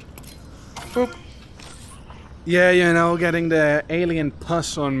 Boop. Yeah, you know, getting the alien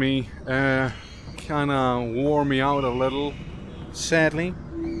pus on me kinda wore me out a little, sadly.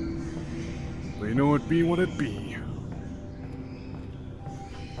 But you know, it be what it be.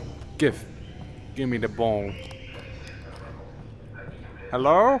 Give me the ball.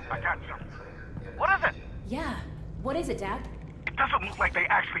 Hello? I got something. What is it? Yeah. What is it, Dad? It doesn't look like they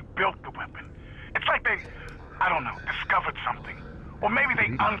actually built the weapon. It's like they, I don't know, discovered something. Or maybe they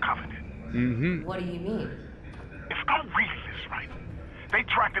uncovered it. Mm-hmm. What do you mean? If I'm reading this right, they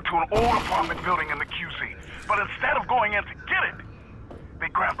tracked it to an old apartment building in the QC. But instead of going in to get it, they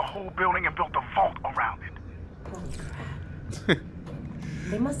grabbed the whole building and built a vault around it. Holy crap.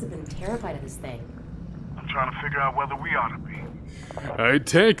 They must have been terrified of this thing. I'm trying to figure out whether we ought to be. I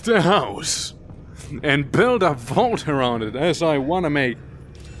take the house and build a vault around it as I want to make.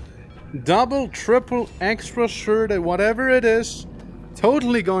 Double, triple, extra sure that whatever it is,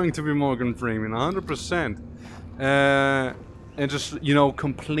 totally going to be Morgan Freeman, 100%. And just, you know,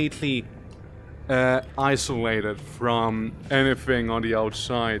 completely isolated from anything on the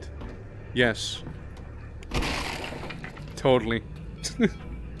outside. Yes. Totally.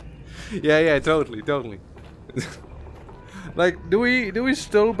 yeah, totally. Like, do we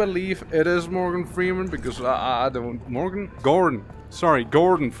still believe it is Morgan Freeman? Because I don't...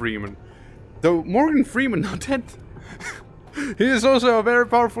 Gordon Freeman. Though Morgan Freeman, not that... he is also a very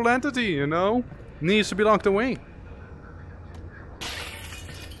powerful entity, you know? Needs to be locked away.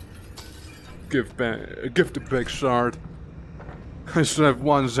 Give the big shard. I still have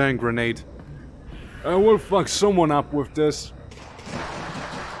one Zen grenade. I will fuck someone up with this.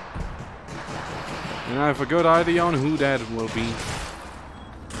 And I have a good idea on who that will be.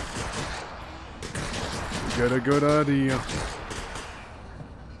 Got a good idea.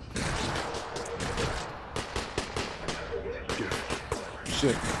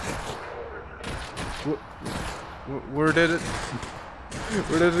 Shit. Where did it?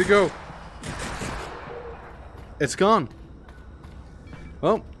 Where did it go? It's gone.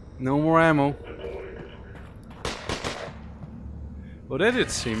 Well, no more ammo. Well, they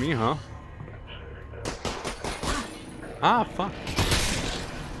did see me, huh? Ah, fuck.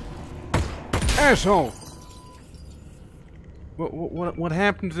 Asshole! What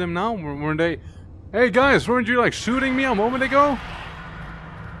happened to them now? Were they... Hey guys, weren't you like shooting me a moment ago?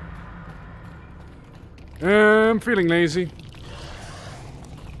 I'm feeling lazy.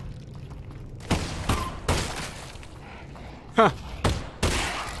 Ha!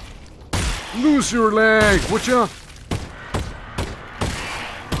 Lose your leg, would ya?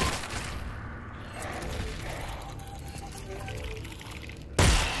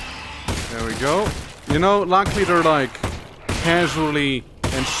 There we go. You know, luckily they're like casually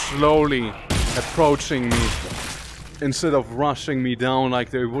and slowly approaching me instead of rushing me down like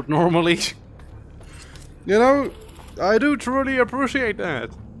they would normally. You know, I do truly appreciate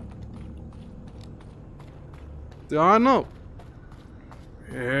that. I know.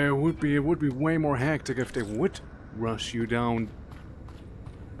 Yeah, it would be way more hectic if they would rush you down.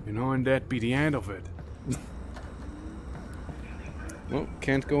 You know, and that'd be the end of it. Well,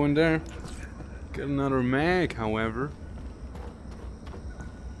 can't go in there. Get another mag, however.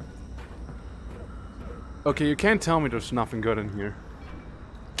 Okay, you can't tell me there's nothing good in here.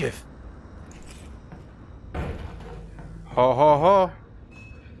 Give. Ha ha ha.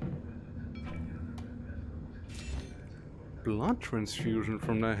 Blood transfusion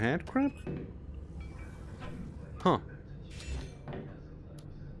from the head crab? Huh.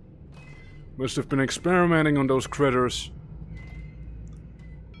 Must have been experimenting on those critters.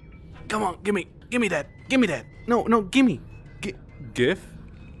 Come on, gimme that, gimme that. No, gimme. Give?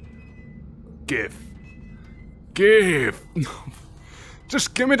 Give.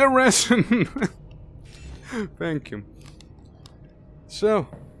 Just gimme the resin. Thank you. So,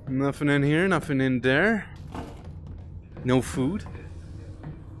 nothing in here, nothing in there. No food.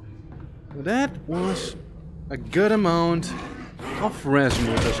 That was a good amount of resin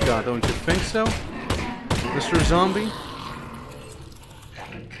we just got, don't you think so, Mr. Zombie?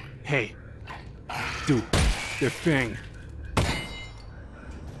 Hey, do the thing.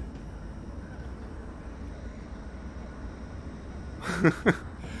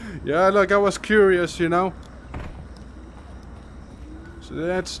 Yeah, look, I was curious, you know. So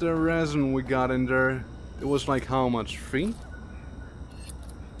that's the resin we got in there. It was like how much? 3?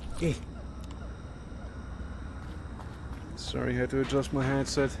 Sorry, I had to adjust my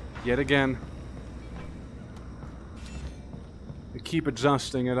headset yet again. I keep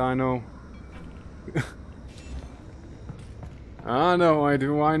adjusting it, I know. I know I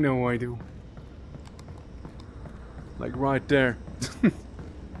do, I know I do. Like right there.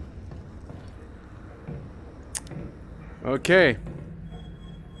 Okay.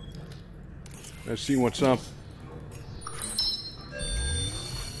 Let's see what's up.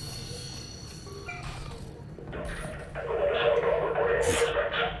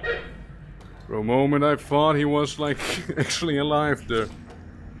 For a moment I thought he was like actually alive there.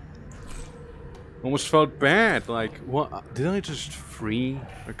 Almost felt bad, like what, did I just free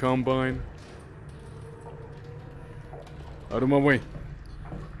a combine? Out of my way.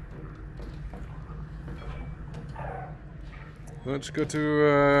 It's good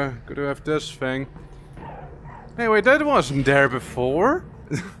to have this thing. Hey, wait, that wasn't there before.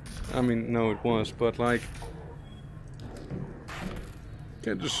 I mean, no, it was, but like,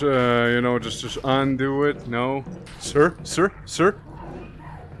 can't just you know, just undo it. No, sir.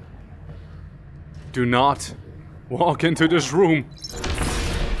 Do not walk into this room.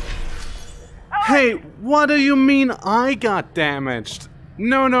 Hey, what do you mean I got damaged?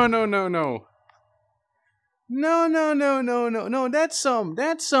 No. No, that's some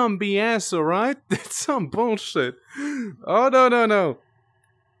BS, alright? That's some bullshit. Oh, no.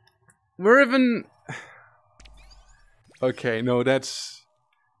 We're even... Okay, no, that's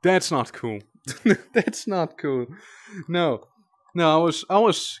not cool. That's not cool. No, I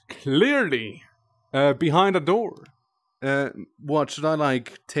was clearly behind a door. What, should I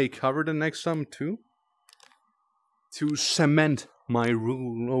like take cover the next time too? To cement my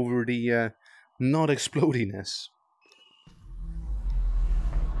rule over the not explodiness.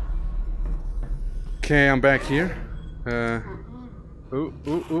 Okay, I'm back here. Ooh.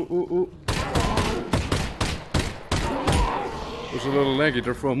 Was a little laggy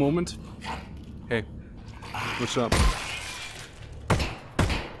there for a moment. Hey, what's up?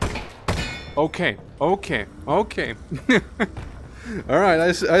 Okay. Alright,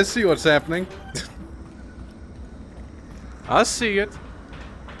 I see what's happening. I see it.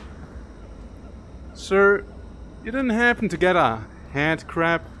 Sir, you didn't happen to get a hand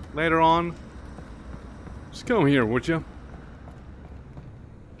crab later on? Just come here, would you?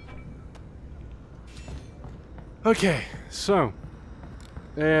 Okay, so...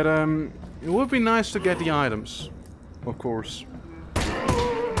 it would be nice to get the items, of course.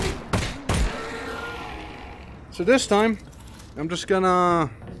 So this time, I'm just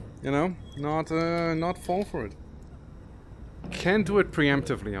gonna, you know, not fall for it. Can't do it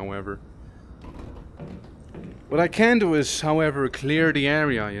preemptively, however. What I can do is, however, clear the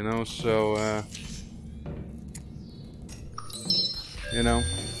area, you know, so, you know.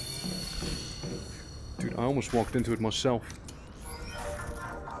 Dude, I almost walked into it myself.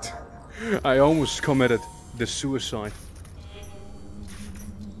 I almost committed the suicide.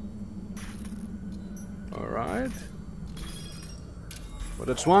 Alright. But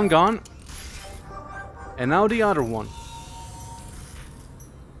it's one gone. And now the other one.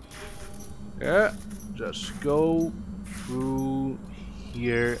 Yeah. Just go through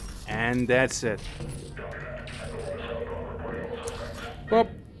here and that's it. Up.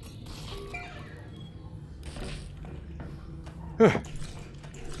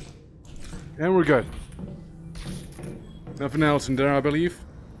 And we're good. Nothing else in there, I believe.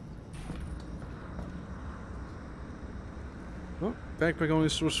 Oh, backpack only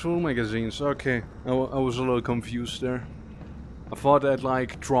stores full magazines. Okay, I was a little confused there. I thought that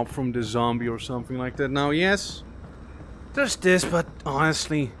like dropped from the zombie or something like that. Now, yes, there's this, but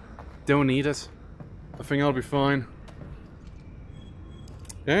honestly, don't need it. I think I'll be fine.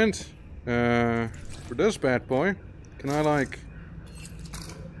 And for this bad boy, can I like?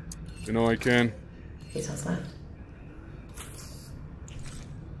 You know I can. He's all left.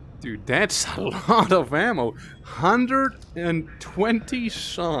 Dude, that's a lot of ammo. 120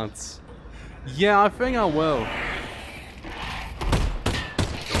 shots. Yeah, I think I will.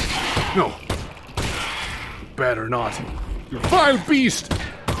 No. Better not. You vile beast!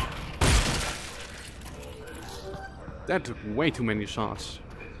 That took way too many shots.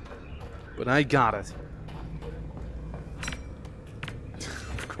 But I got it.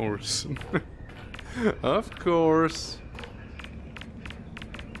 Of course. Of course.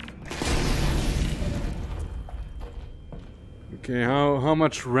 Okay, how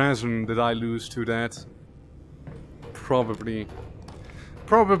much resin did I lose to that? Probably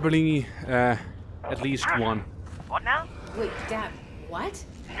Probably at least one. What now? Wait, Dad, what?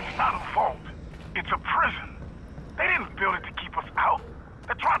 It's not a vault. It's a prison. They didn't build it to keep us out.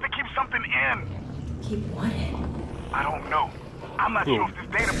 They're trying to keep something in. Keep what in? I don't know. I'm not sure if this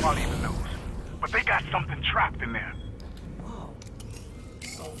data part even knows. But they got something trapped in there. Whoa.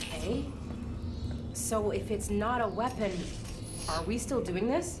 Okay. So if it's not a weapon, are we still doing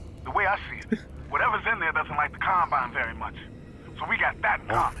this? The way I see it, whatever's in there doesn't like the Combine very much. So we got that in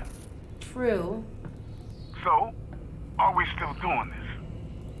common. True. So, are we still doing this?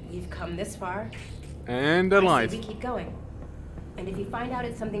 We've come this far. And a I say light. we keep going. And if you find out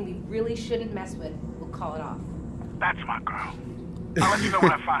it's something we really shouldn't mess with, we'll call it off. That's my girl. I'll let you know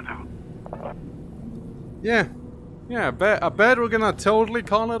when I find out. Yeah. Yeah, I bet we're gonna totally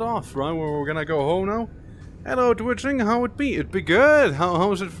call it off, right? We're gonna go home now. Hello, Twitching. How it be? It be good.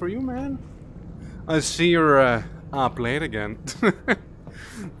 How's it for you, man? I see you're up late again.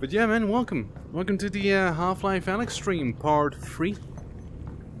 But yeah, man, welcome. Welcome to the Half-Life ALYX stream, part 3.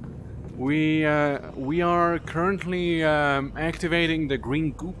 We are currently activating the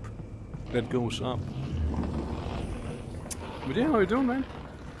green goop that goes up. But yeah, how you doing, man?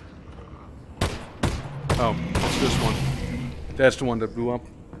 Oh, it's this one. That's the one that blew up.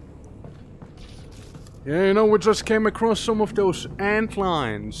 Yeah, you know, we just came across some of those ant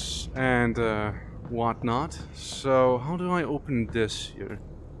lines and whatnot. So, how do I open this here?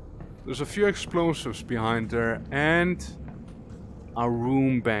 There's a few explosives behind there and a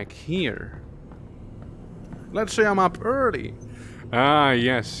room back here. Let's say I'm up early. Ah,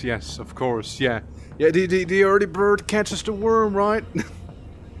 yes, yes, of course, yeah. Yeah, the early bird catches the worm, right?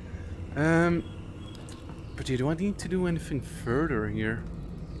 But do I need to do anything further here?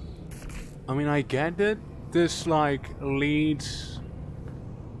 I mean, I get it. This, like, leads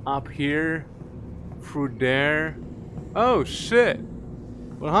up here, through there. Oh, shit!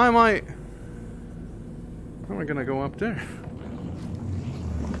 Well, how am I gonna go up there?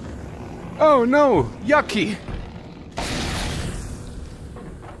 Oh, no! Yucky!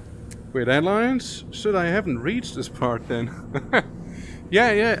 Wait, airlines? Shit, I haven't reached this part then.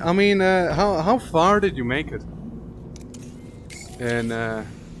 Yeah, I mean, how far did you make it? In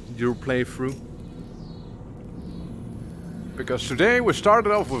your playthrough? Because today we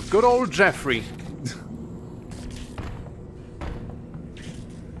started off with good old Jeffrey.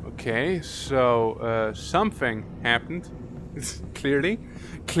 Okay, so something happened. Clearly.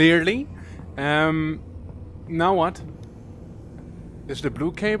 Now what? Is the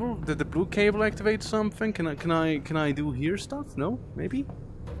blue cable? Did the blue cable activate something? Can I do here stuff? No? Maybe?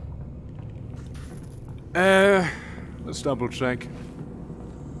 Let's double check.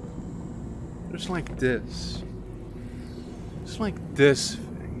 There's like this. It's like this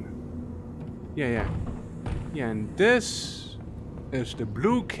thing. Yeah, and this is the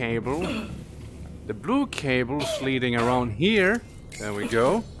blue cable. The blue cable's leading around here. There we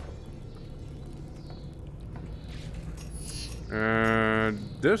go.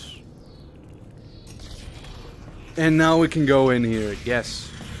 This. And now we can go in here,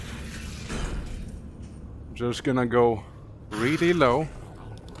 yes. Just gonna go really low.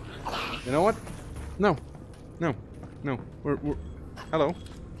 You know what? No. We're hello.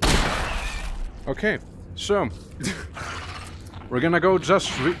 Okay, so we're gonna go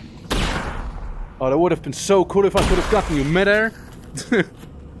just oh, that would have been so cool if I could have gotten you midair.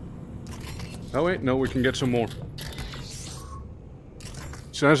 Oh wait, no, we can get some more.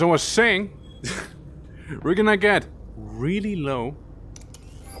 So as I was saying, we're gonna get really low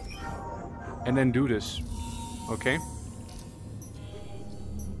and then do this, okay?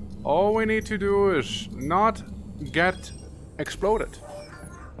 All we need to do is not get exploded.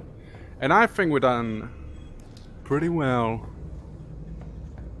 And I think we're done pretty well.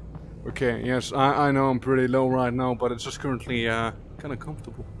 Okay, yes, I know I'm pretty low right now, but it's just currently kind of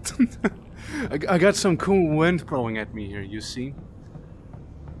comfortable. I got some cool wind blowing at me here, you see?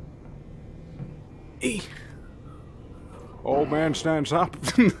 Old man stands up.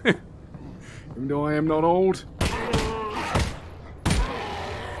 Even though I am not old.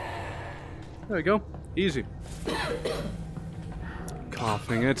 There we go. Easy.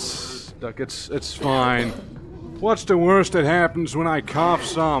 Coughing, it's fine. What's the worst that happens when I cough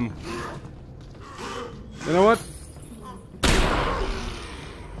some? You know what?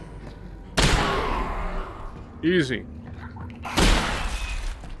 Easy.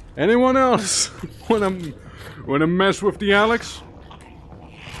 Anyone else wanna mess with the ALYX?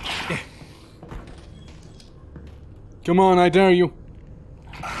 Come on, I dare you.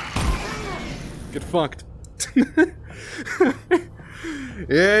 Get fucked.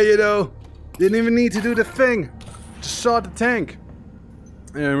 Yeah, you know, didn't even need to do the thing. Just saw the tank.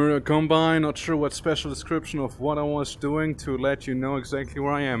 Combine, not sure what special description of what I was doing to let you know exactly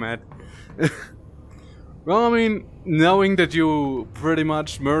where I am at. Well, I mean, knowing that you pretty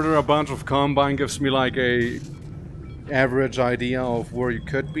much murder a bunch of Combine gives me like a average idea of where you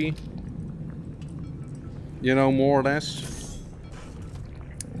could be. You know, more or less.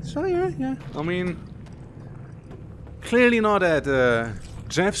 So yeah. I mean, clearly not at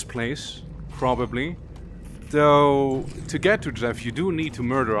Jeff's place, probably. Though, to get to Jeff, you do need to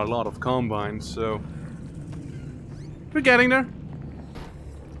murder a lot of Combines, so... We're getting there.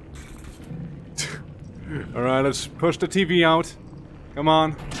 Alright, let's push the TV out. Come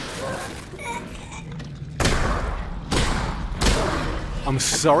on. I'm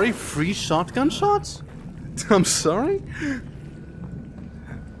sorry, 3 shotgun shots? I'm sorry?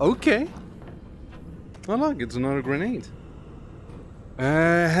 Okay. Oh look, it's another grenade.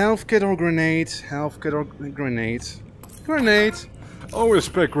 Health kit or grenade? Health kit or grenade? Grenade! Always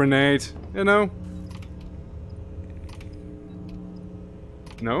pick grenade, you know?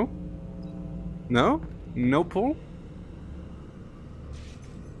 No? No? No pull?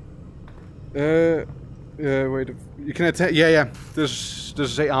 Wait, you can attach, yeah, this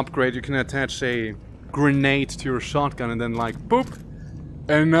is a upgrade, you can attach a grenade to your shotgun and then like, boop!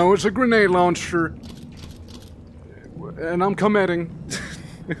 And now it's a grenade launcher! And I'm committing.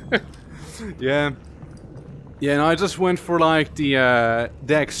 Yeah. Yeah, no, I just went for like the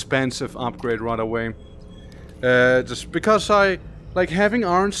expensive upgrade right away. Just because I like having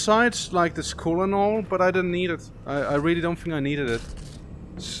orange sights, like this cool and all, but I didn't need it. I really don't think I needed it.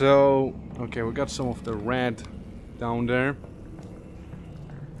 So, okay, we got some of the red down there.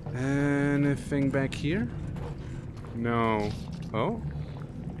 Anything back here? No. Oh?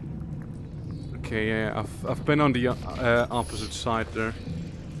 Okay, yeah, I've been on the opposite side there.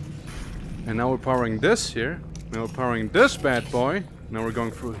 And now we're powering this here. Now we're powering this bad boy. Now we're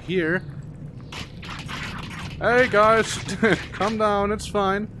going through here. Hey guys, calm down, it's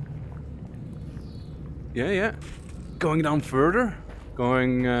fine. Yeah. Going down further.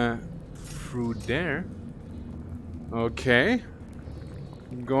 Going through there. Okay.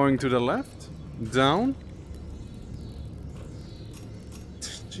 Going to the left. Down.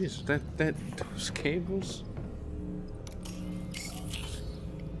 Jeez, those cables.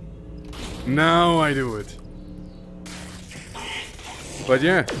 Now I do it. But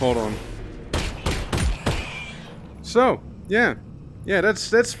yeah, hold on. So, yeah,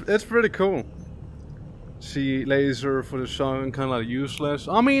 that's pretty cool. See, laser for the shotgun, kind of like useless.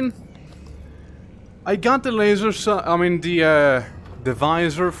 I mean, I got the laser. The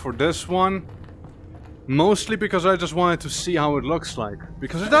visor for this one. Mostly because I just wanted to see how it looks like.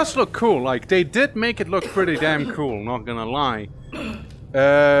 Because it does look cool. Like, they did make it look pretty damn cool, not gonna lie.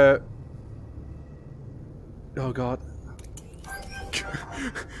 Oh god.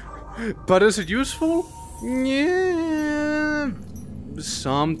 But is it useful? Yeah.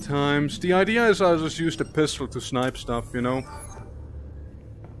 Sometimes. The idea is I just use the pistol to snipe stuff, you know?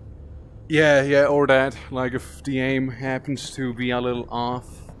 Yeah, or that. Like, if the aim happens to be a little off,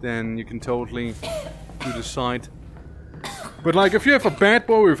 then you can totally do the side. But like, if you have a bad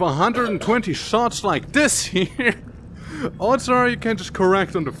boy with 120 shots like this here, odds are you can just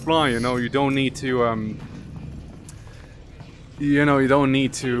correct on the fly, you know? You don't need to, you don't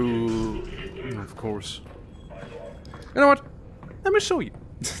need to... Of course. You know what? Let me show you.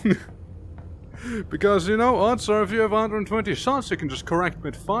 Because, you know, odds are if you have 120 shots, you can just correct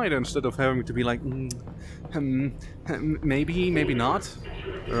mid-fight instead of having to be like, maybe, maybe not.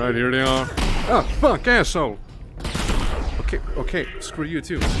 Alright, here they are. Oh, fuck, asshole. Okay, screw you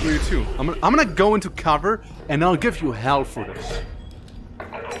too, I'm gonna go into cover, and I'll give you hell for this.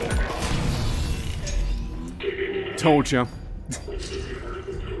 Told ya.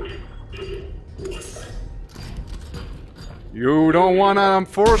 You don't wanna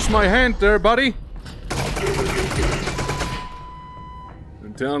force my hand there, buddy.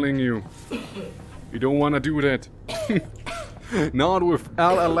 I'm telling you. You don't wanna do that. Not with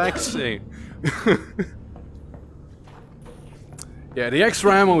ALYX. Yeah, the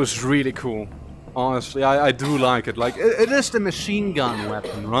extra ammo is really cool. Honestly, I do like it. Like, it is the machine gun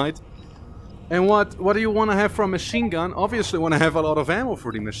weapon, right? And what do you want to have for a machine gun? Obviously, want to have a lot of ammo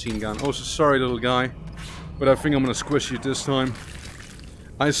for the machine gun. Oh, so sorry, little guy. But I think I'm gonna squish you this time.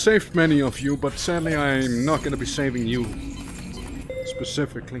 I saved many of you, but sadly I'm not gonna be saving you.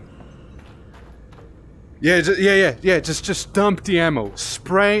 Specifically. Yeah, just dump the ammo.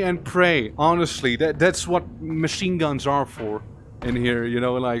 Spray and pray. Honestly, that's what machine guns are for in here, you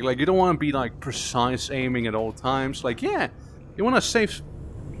know, like you don't want to be like precise aiming at all times. Like, yeah, you want to save...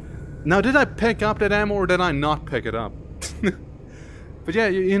 Now, did I pick up that ammo or did I not pick it up? But yeah,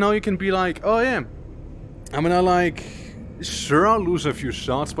 you know, you can be like, oh yeah, I'm gonna like, sure, I'll lose a few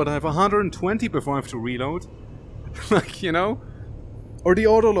shots, but I have 120 before I have to reload. Like, you know? Or the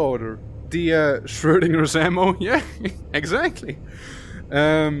autoloader. The Schrodinger's ammo. Yeah, exactly.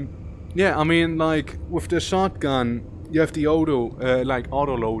 Yeah, I mean, like, with the shotgun, you have the like,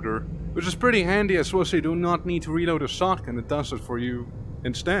 autoloader, which is pretty handy as well, so you do not need to reload a shotgun. It does it for you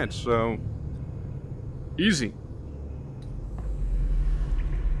instead, so... easy.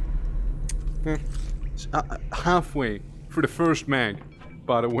 It's, halfway for the first mag,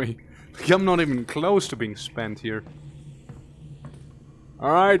 by the way. I'm not even close to being spent here.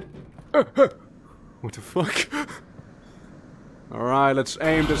 Alright. What the fuck? Alright, let's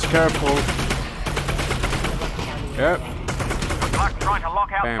aim this careful. Yep. Like trying to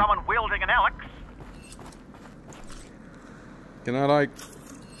lock out Bam. someone wielding an ALYX. Can I like...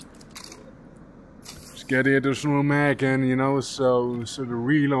 just get the additional mag in, you know, so the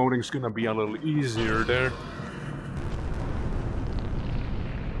reloading's gonna be a little easier there.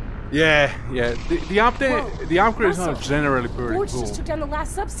 Yeah. The update, Whoa. the upgrades Russell, are generally pretty Forge cool. just took down the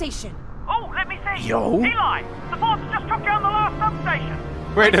last substation. Oh, let me see. Yo. Eli, the Forge just took down the last substation.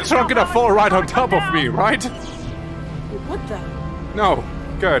 Wait, it's not gonna fall right on top of me, right? What the? No.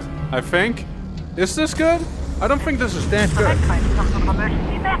 Good. I think. Is this good? I don't think this is that They've good. activated some sort of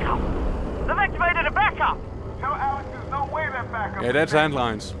emergency backup. They've activated a backup. Tell Alex there's no way that backup. Yeah, that's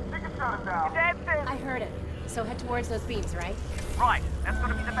handlines. She can shut it down. Dad says. I heard it. So head towards those beams, right? Right, that's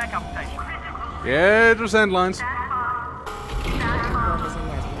going to be the backup station. Yeah, there's handlines. Whoever's in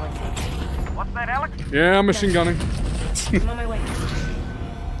there is worth it. What's that, Alex? Yeah, I'm machine gunning. I'm on my way.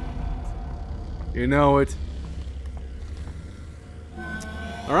 You know it.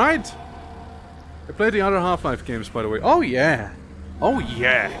 Alright. I played the other Half-Life games, by the way. Oh yeah. Oh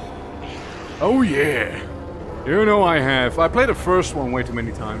yeah. Oh yeah. You know I have. I played the first one way too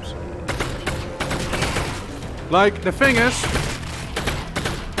many times. Like, the thing is...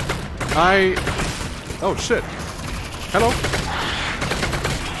 oh shit. Hello.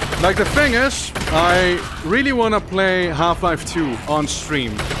 Like, the thing is, I really want to play Half-Life 2 on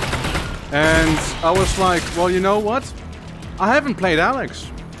stream. And I was like, well, you know what? I haven't played ALYX.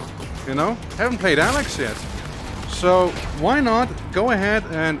 You know? I haven't played ALYX yet. So, why not go ahead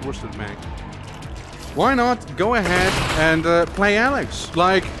and... where's the mag? Why not go ahead and play ALYX?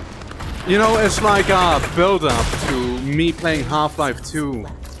 Like, you know, it's like a build-up to me playing Half-Life 2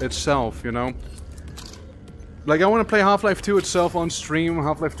 itself, you know? Like, I want to play Half-Life 2 itself on stream,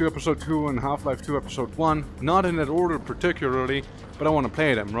 Half-Life 2 Episode 2 and Half-Life 2 Episode 1. Not in that order particularly, but I want to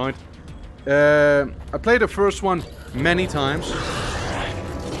play them, right? I played the first one many times.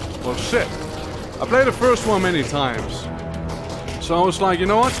 Well, shit. I played the first one many times. So I was like, you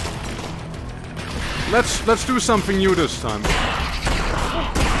know what? Let's do something new this time.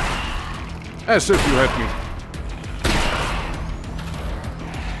 As if you hit me.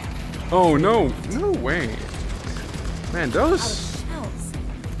 Oh no, no way. Man, those...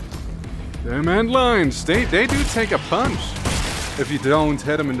 them end lines, they do take a punch. If you don't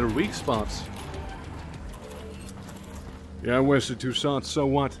hit them in their weak spots. Yeah, I wasted 2 shots, so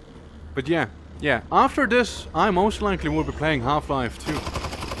what? But yeah, after this, I most likely will be playing Half-Life 2.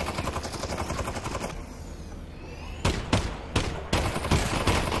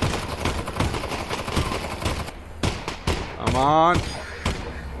 Come on.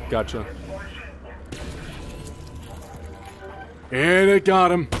 Gotcha. And it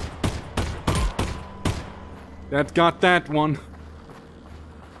got him. That got that one.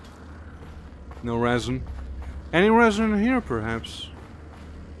 No resin. Any resin in here, perhaps?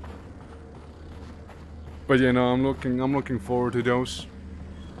 But you know, I'm looking forward to those.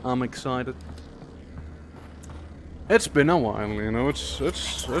 I'm excited. It's been a while, you know. It's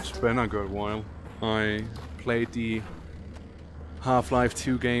been a good while. I played the Half-Life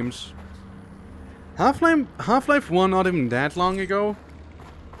 2 games. Half-Life 1 not even that long ago.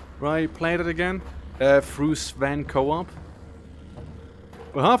 Right, played it again. Through Sven co-op.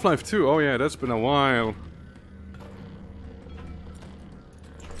 But Half-Life 2, oh yeah, that's been a while.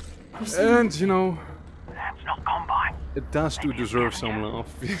 And, you know... That's not gone by. it does deserve some love.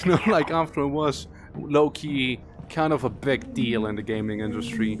 You know, like after it was low-key kind of a big deal in the gaming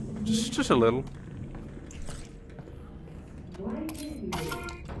industry. Just a little.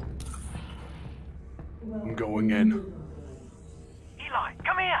 I'm going in. Eli,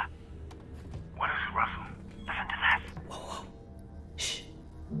 come here. What is it, Russell? Listen to this.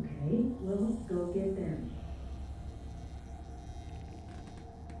 Okay, well, go get them.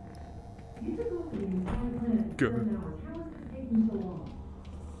 You took over the entire planet Good. for an hour. How is it taking so long?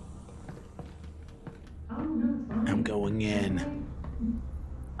 Oh, no, it's fine. I'm going in.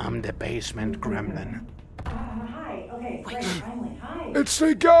 I'm the basement gremlin. Hi. Okay. Great. Finally. Hi. It's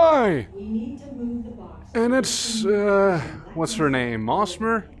the guy! We need to move the box. And it's, what's her name?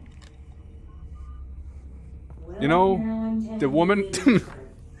 Mosmer? You know, the woman?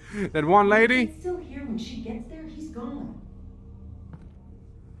 That one lady? He's still here when she gets there. He's gone.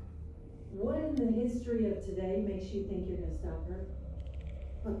 What in the history of today makes you think you're gonna stop her?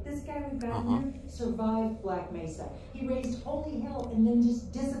 Look, this guy we've got here survived Black Mesa. He raised holy hell and then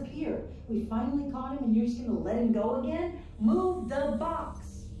just disappeared. We finally caught him and you're just gonna let him go again? Move the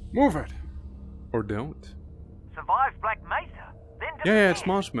box. Move it. Or don't. Survived Black Mesa, then Yeah, it's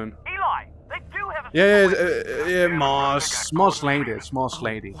disappeared. Mossman. Eli, they do have a Yeah, Moss Lady. It's Moss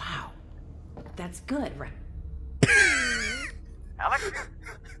Lady. Wow. That's good, right? Alex?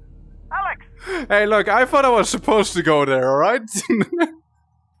 Alex! Hey, look, I thought I was supposed to go there, alright?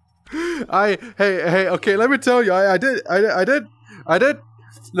 Hey, okay, let me tell you, I did.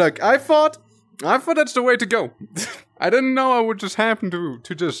 Look, I thought that's the way to go. I didn't know I would just happen to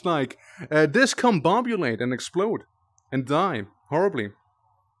just, like, discombobulate and explode. And die. Horribly.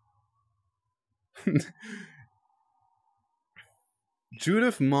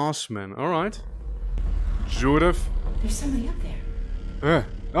 Judith Mossman, alright. Judith. There's somebody up there.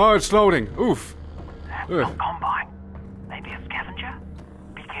 Oh, it's loading. Oof. That's not Combine. Maybe a scavenger?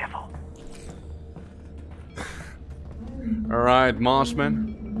 Be careful. Alright,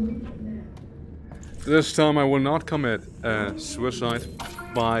 Mossman. This time I will not commit suicide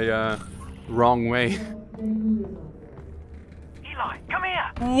by wrong way. Eli, come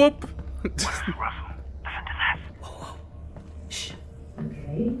here! Whoop! Russell, listen to this. Shh.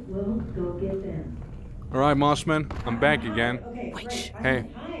 Okay, well, go get them. Alright, Mossman, I'm back again. Okay, Wait, great. shh. Hey,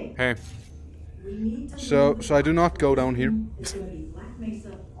 Hi. hey. We need to So move I do not go down here. It's gonna be Black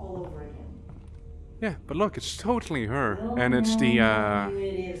Mesa all over again. Yeah, but look, it's totally her. Well, And it's the, now it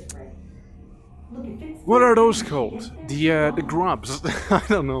is, Fred. Look, if it's what are those she called? gets there, The grubs. I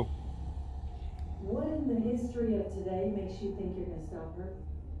don't know. What in the history of today makes you think you're gonna stop her?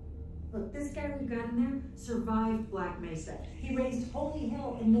 Look, this guy we've got in there survived Black Mesa. He raised holy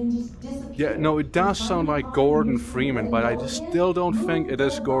hell and then just disappeared. Yeah, no, it does We sound finally like caught him and Gordon you're just gonna Freeman, let but him I go just again? still don't think Move it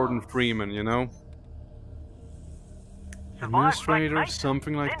is the Gordon box. Freeman, you know? Survived Administrator, Black Mesa,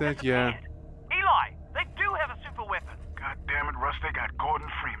 something like then that, yeah. disappeared. Eli, they do have a super weapon. God damn it, Russ, they got Gordon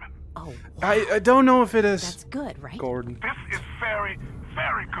Freeman. Oh, I don't know if it is that's good, right? Gordon. This is very,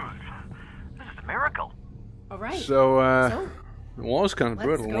 very good. This is a miracle. All right. So, So, it was kind of let's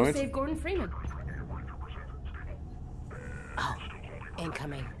brutal, go right? save Gordon Freeman. Oh,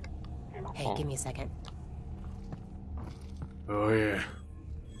 incoming. Hey, give me a second. Oh, yeah.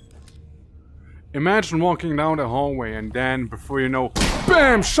 Imagine walking down the hallway and then, before you know,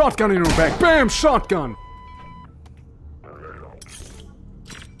 BAM! Shotgun in your back! BAM! Shotgun!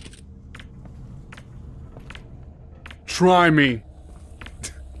 Try me.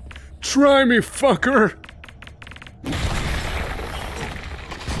 Try me, fucker!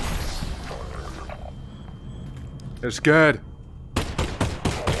 It's good.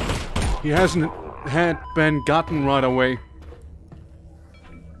 He hasn't been gotten right away.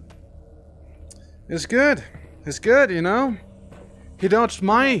 It's good. It's good, you know? He dodged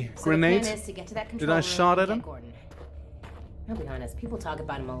my So grenade. the plan is to get to that Did control I room shot and at get him? Gordon. I'll be honest, people talk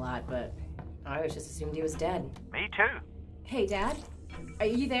about him a lot, but I always just assumed he was dead. Me too. Hey, Dad, are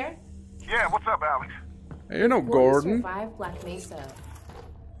you there? Yeah, what's up, Alex? Hey, you know Gordon. survived Black Mesa.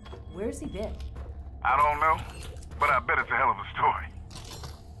 Where's he been? I don't know, but I bet it's a hell of a story.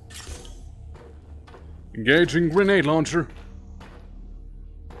 Engaging grenade launcher.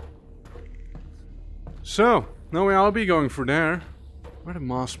 So, now I'll be going for there. Where did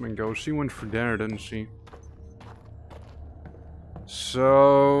Mossman go? She went for there, didn't she?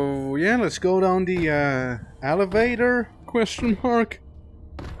 So, yeah, let's go down the elevator? Question mark.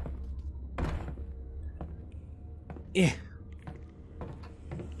 Yeah.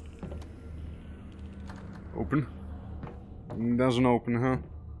 Open. Doesn't open, huh?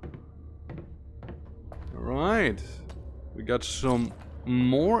 Alright. We got some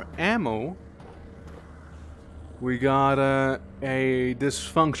more ammo. We got a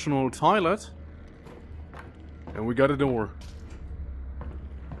dysfunctional toilet. And we got a door.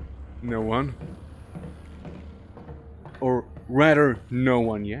 No one. Or rather, no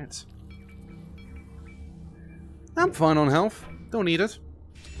one yet. I'm fine on health. Don't need it.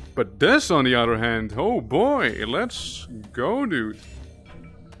 But this, on the other hand, oh boy, let's go, dude.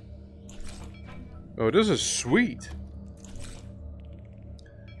 Oh, this is sweet.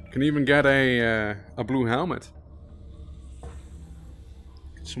 Can even get a blue helmet.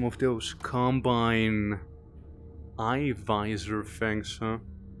 Some of those combine eye visor things, huh?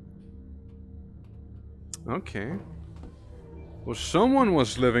 Okay. Well, someone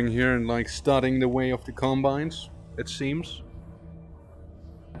was living here and like studying the way of the Combines, it seems.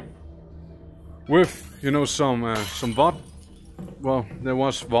 With, you know, some vodka. Well, there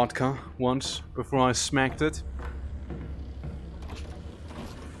was vodka once before I smacked it.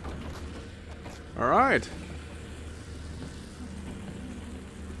 Alright.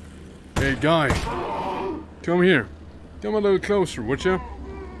 Hey, guy. Come here. Come a little closer, would you?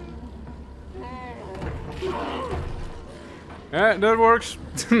 Yeah, that works.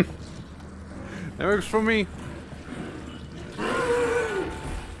 That works for me.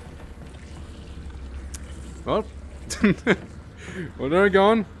 Well, well, they're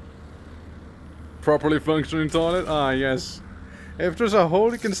gone. Properly functioning toilet. Ah, yes. If there's a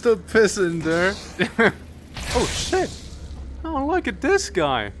hole, you can still piss in there. Oh shit! Oh, look at this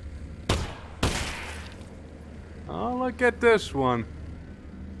guy. Oh, look at this one.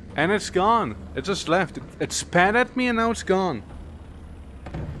 And it's gone. It just left. It spat at me and now it's gone.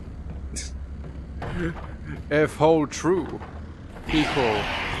 If hold true, equal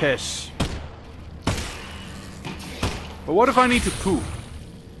piss. But what if I need to poop?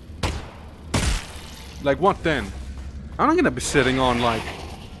 Like what then? I'm not gonna be sitting on like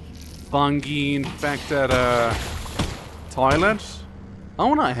fungi infected toilets. I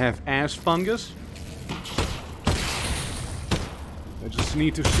wanna have ass fungus. I just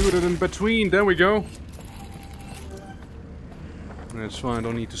need to shoot it in between. There we go. That's fine. I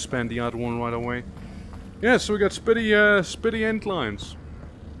don't need to spend the other one right away. Yeah, so we got spitty end lines.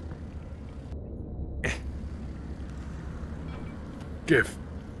 Give.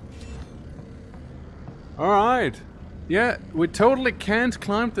 Alright. Yeah, we totally can't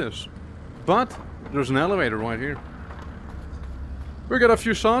climb this. But there's an elevator right here. We got a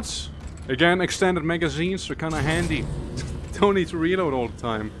few shots. Again, extended magazines are kinda handy. Don't need to reload all the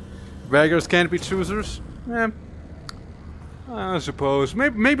time. Beggars can't be choosers. Eh, I suppose.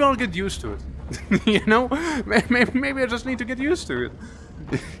 Maybe I'll get used to it. You know, maybe I just need to get used to it.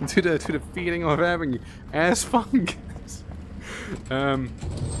 to the feeling of having ass fungus.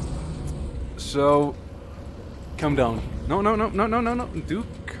 So calm down. No. Dude,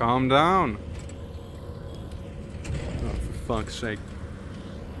 calm down. Oh, for fuck's sake.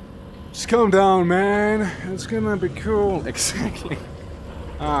 Just calm down, man. It's gonna be cool. Exactly.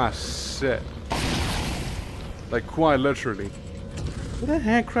 Ah, shit. Like, quite literally. Did that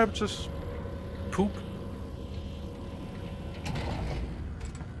hand crab just poop?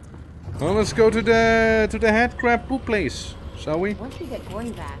 Well, let's go to the head crab poop place, shall we? Once we get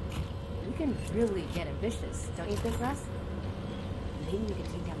going back, we can really get ambitious, don't you think, Russ? Maybe we can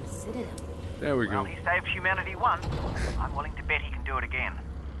take down the Citadel. There we go. Well, he saved humanity once. I'm willing to bet he can do it again.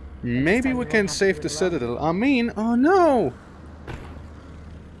 Maybe we can save the Citadel. I mean, oh no!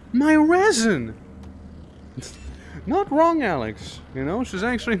 My resin! Not wrong, Alex. You know, she's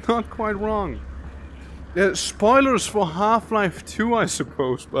actually not quite wrong. Yeah, spoilers for Half-Life 2, I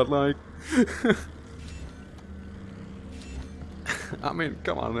suppose, but like... I mean,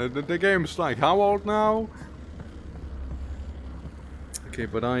 come on, the game's like, how old now? Okay,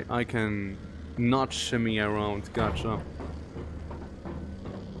 but I can not shimmy around, gotcha.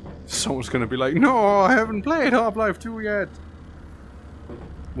 Someone's gonna be like, no, I haven't played Half-Life 2 yet.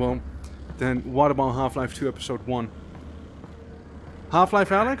 Well, then what about Half-Life 2 Episode 1?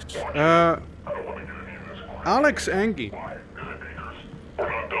 Half-Life Alex? Alex Engi.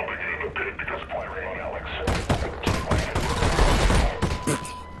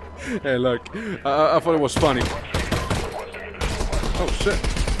 Hey, look, I thought it was funny. Oh, shit.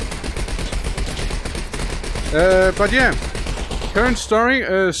 But yeah. Current story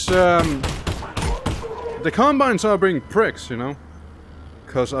is, the Combines are being pricks, you know?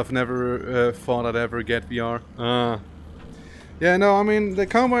 Because I've never thought I'd ever get VR. Yeah, no, I mean, the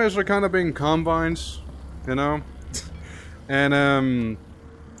Combines are kind of being Combines, you know? And,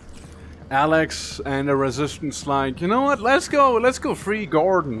 Alex and the Resistance like, you know what, let's go free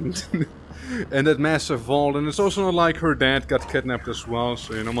Gordon. And that massive vault, and it's also not like her dad got kidnapped as well,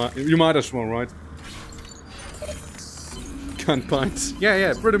 so you know, you might as well, right? Gunpoints.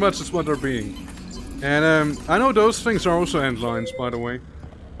 Yeah, pretty much that's what they're being. And I know those things are also endlines, by the way.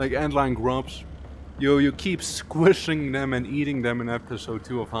 Like endline grubs. You keep squishing them and eating them in episode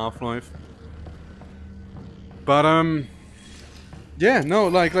 2 of Half-Life. But yeah, no,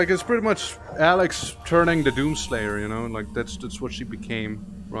 like it's pretty much Alex turning the Doomslayer, you know, like that's what she became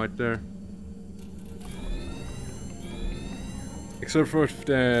right there. Except for if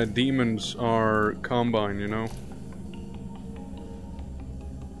the demons are Combine, you know.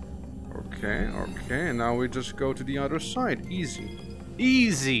 Okay, and now we just go to the other side. Easy.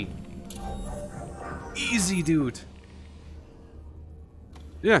 Easy! Easy, dude.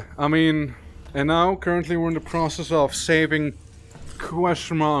 Yeah, I mean, and now currently we're in the process of saving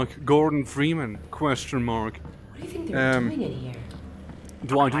Gordon Freeman ? What do you think they're doing in here?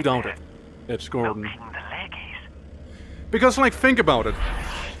 Do I do doubt it? It's Gordon. Milking the leggies. Because, like, think about it.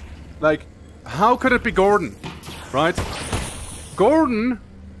 Like, how could it be Gordon? Right? Gordon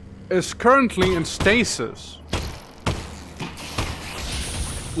is currently in stasis.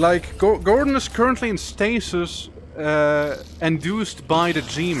 Like, Gordon is currently in stasis, induced by the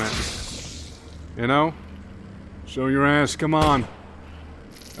G-Man. You know? Show your ass, come on.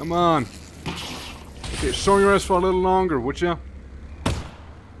 Come on. Okay, show your ass for a little longer, would ya?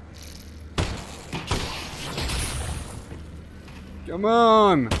 Come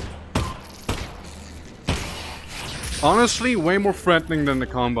on! Honestly, way more threatening than the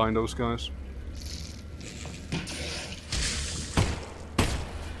Combine, those guys.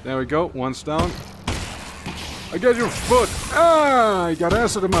 There we go, one's down. I got your foot! Ah! I got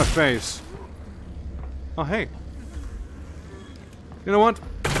acid in my face. Oh, hey. You know what?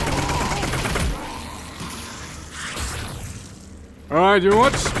 Alright, you know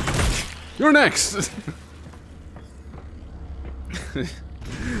what? You're next!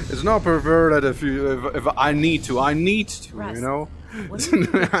 It's not perverted if I need to. I need to, Russ, you know? what do you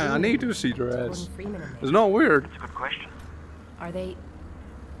think I need to see your ass. Gordon Freeman in there? It's not weird. That's a good question. Are they,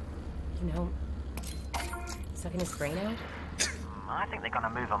 you know, sucking his brain out? I think they're gonna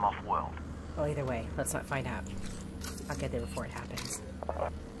move him off-world. Well, either way, let's not find out. I'll get there before it happens.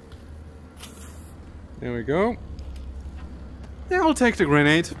 There we go. Yeah, I'll take the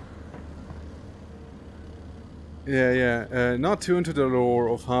grenade. Yeah, not too into the lore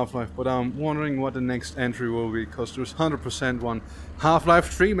of Half-Life, but I'm wondering what the next entry will be, because there's 100% one. Half-Life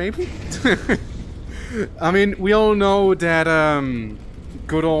 3, maybe? I mean, we all know that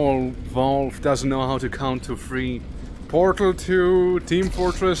good old Valve doesn't know how to count to 3. Portal 2, Team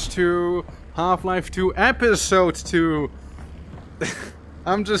Fortress 2, Half-Life 2, Episode 2.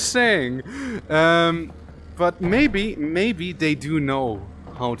 I'm just saying. But maybe they do know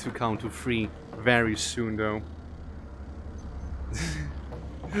how to count to 3 very soon, though.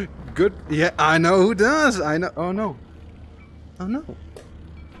 Good. Yeah, I know who does. I know. Oh no. Oh no.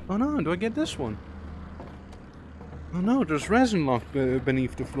 Oh no. Do I get this one? Oh no. There's resin locked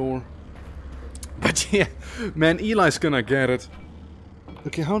beneath the floor. But yeah, man, Eli's gonna get it.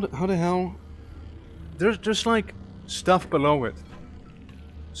 Okay, how the hell? There's just like stuff below it.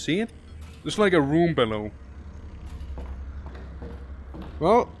 See it? There's like a room below.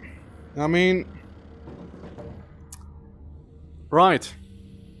 Well, I mean. Right.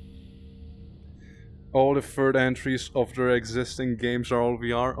 All the third entries of their existing games are all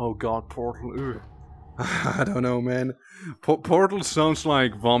VR. Oh god, Portal. Ugh. I don't know, man. Portal sounds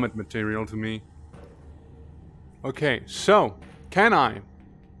like vomit material to me. Okay, so, can I?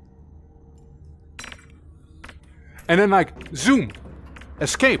 And then like, zoom,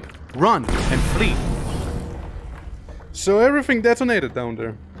 escape, run, and flee. So everything detonated down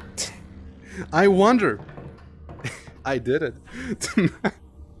there. I wonder. I did it.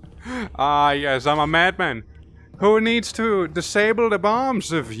 Ah, yes, I'm a madman. Who needs to disable the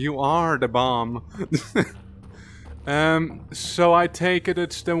bombs if you are the bomb? So I take it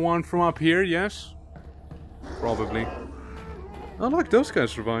it's the one from up here, yes? Probably. Oh, look, those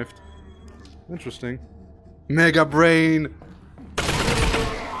guys survived. Interesting. Mega Brain!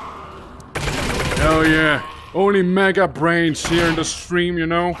 Oh yeah, only Mega Brains here in the stream, you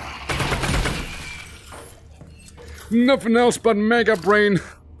know? Nothing else but Mega Brain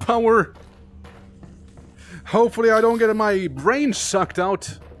power. Hopefully I don't get my brain sucked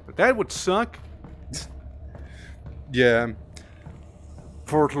out. That would suck. Yeah.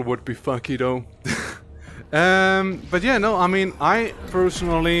 Portal would be fucky though. But yeah, no, I mean, I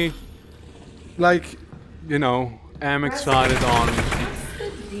personally, like, you know, am excited on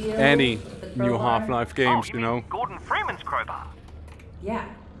any new Half-Life games, you know? Gordon Freeman's crowbar. Yeah.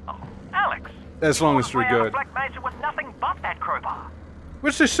 Oh, ALYX. As long as they're good. Black Mesa was nothing but that crowbar.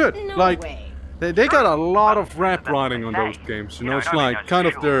 Which they should. No like, way. they got a lot of rap writing on those games. You know, it's like kind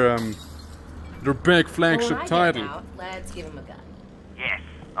of their big flagship Well, when I title. get out, let's give him a gun. Yes,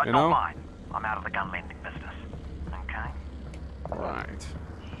 You not know? mine. I'm out of the gun lending business. Okay. Right.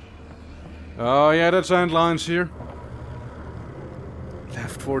 Oh yeah, that's Endlines here.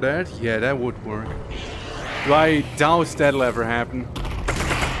 Left 4 Dead? Yeah, that would work. Do I doubt that'll ever happen?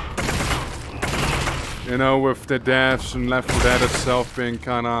 You know, with the devs and Left 4 Dead itself being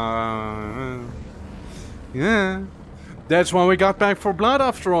kinda... yeah. That's why we got Back 4 Blood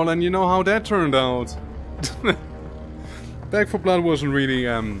after all, and you know how that turned out. Back 4 Blood wasn't really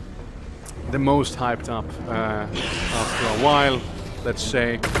the most hyped up after a while, let's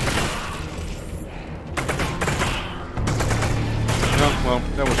say. Oh, well,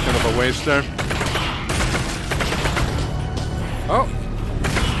 that was kind of a waste there. Oh,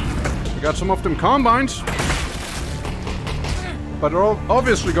 we got some of them combines, but they're all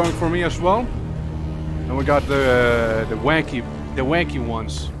obviously going for me as well. And we got the wacky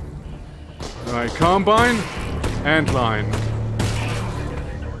ones. All right, combine, antline,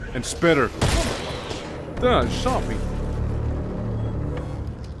 and spitter. Duh, shot me.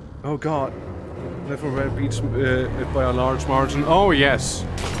 Oh god. Left or right beats it by a large margin. Oh yes.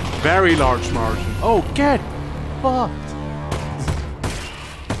 Very large margin. Oh, get fucked.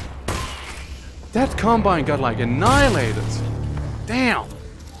 That combine got like annihilated. Damn.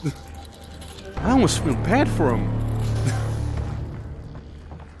 I almost feel bad for him.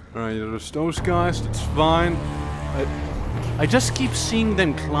 Alright, there's those guys, that's fine. I just keep seeing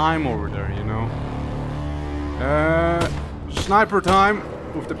them climb over there, you know. Sniper time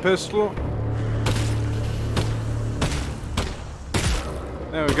with the pistol.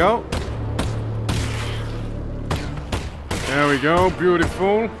 There we go. There we go,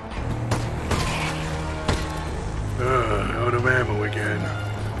 beautiful. Out of ammo again.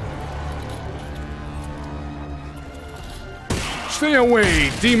 Stay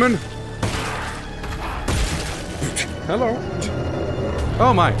away, demon! Hello.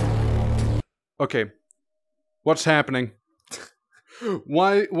 Oh my. Okay. What's happening?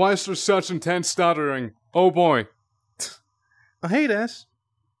 Why is there such intense stuttering? Oh boy. I hate this.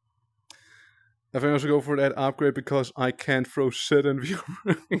 I think I should go for that upgrade because I can't throw shit in view.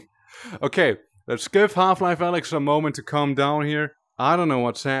 Okay, let's give Half-Life ALYX a moment to calm down here. I don't know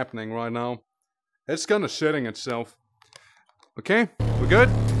what's happening right now. It's kinda shitting itself. Okay, we're good?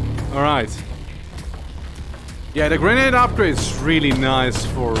 Alright. Yeah, the grenade upgrade is really nice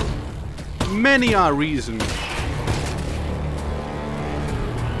for many a reason.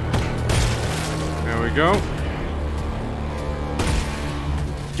 There we go.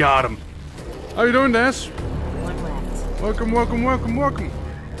 Got him. How you doing, Des? One left. Welcome, welcome, welcome, welcome.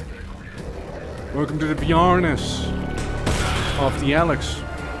 Welcome to the BRness of the ALYX.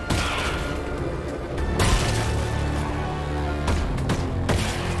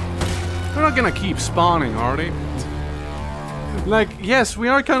 They're not gonna keep spawning, are they? Like, yes, we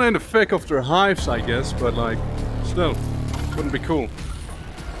are kinda in the thick of their hives, I guess, but like, still, wouldn't be cool.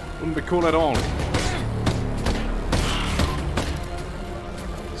 Wouldn't be cool at all.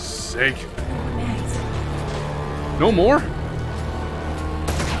 Sick. No more?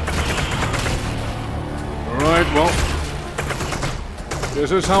 Alright, well,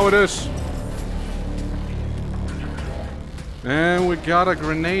 this is how it is. And we got a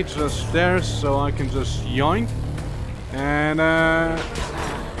grenade just there, so I can just yoink. And,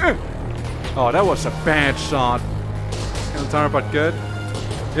 oh, that was a bad shot. Kind of tired, but good.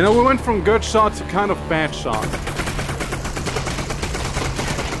 You know, we went from good shot to kind of bad shot.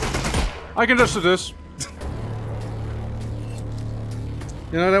 I can just do this.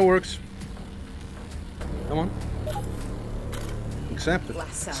 You know, that works. Come on. Accept it.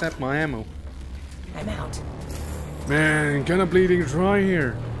 Accept my ammo. I'm out. Man, kinda bleeding dry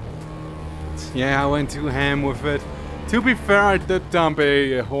here. Yeah, I went too ham with it. To be fair, I did dump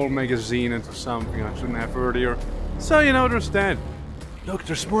a whole magazine into something I shouldn't have earlier. So, you know, there's that. Look,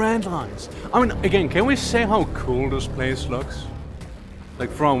 there's more landlines. I mean, again, can we say how cool this place looks? Like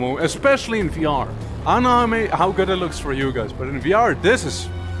from, especially in VR. I don't know how good it looks for you guys, but in VR, this is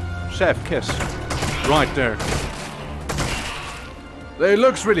chef kiss. Right there. It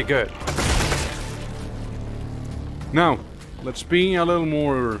looks really good. Now, let's be a little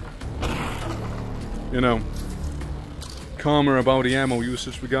more, you know, calmer about the ammo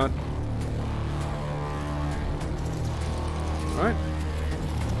usage we got. Alright.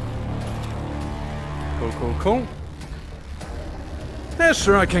 Cool, cool, cool. Yeah,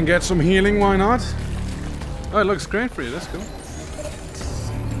 sure, I can get some healing, why not? Oh, it looks great for you, that's cool.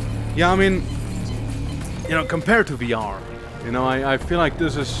 Yeah, I mean, you know, compared to VR, you know, I feel like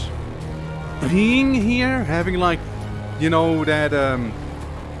this is being here, having like, you know, that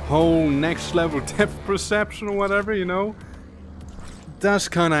whole next level depth perception or whatever, you know, does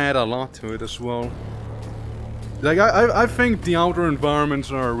kind of add a lot to it as well. Like, I think the outer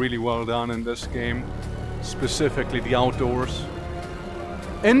environments are really well done in this game, specifically the outdoors.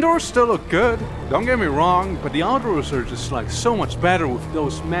 Indoors still look good, don't get me wrong, but the outdoors are just like so much better with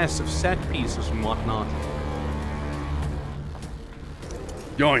those massive set pieces and whatnot.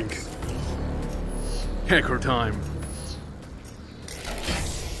 Yoink! Hacker time.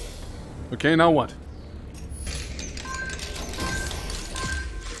 Okay, now what?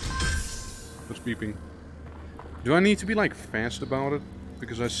 What's beeping? Do I need to be like fast about it?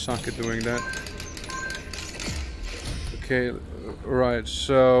 Because I suck at doing that. Okay, right,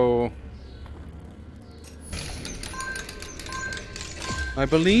 so... I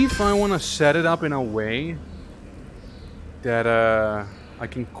believe I want to set it up in a way that I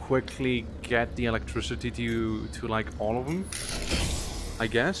can quickly get the electricity to like all of them, I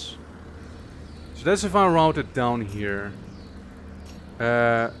guess. So that's if I route it down here.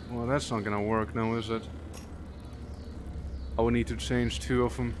 Well, that's not gonna work now, is it? I would need to change 2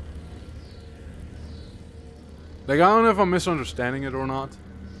 of them. Like, I don't know if I'm misunderstanding it or not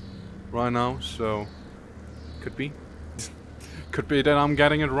right now, so could be. Could be that I'm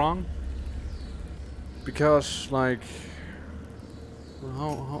getting it wrong. Because, like,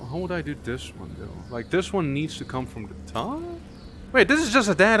 how would I do this one though? Like, this one needs to come from the top? Wait, this is just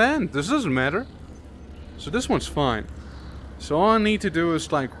a dead end. This doesn't matter. So this one's fine. So all I need to do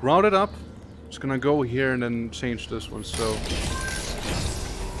is like route it up. It's gonna go here and then change this one. So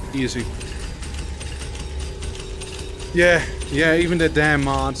easy. Yeah, even the damn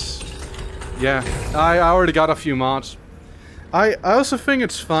mods. Yeah, I already got a few mods. I also think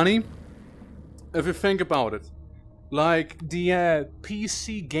it's funny if you think about it. Like the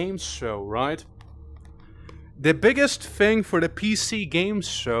PC Games Show, right? The biggest thing for the PC Games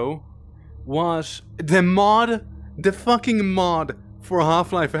Show was the fucking mod for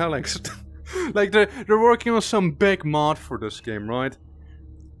Half-Life ALYX. Like they're working on some big mod for this game, right?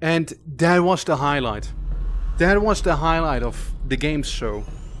 And that was the highlight. That was the highlight of the games show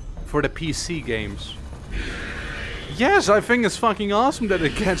for the PC games. Yes, I think it's fucking awesome that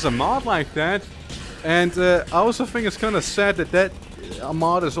it gets a mod like that. And I also think it's kind of sad that a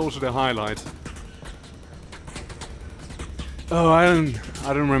mod is also the highlight. Oh, I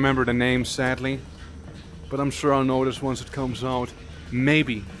don't remember the name, sadly. But I'm sure I'll notice once it comes out.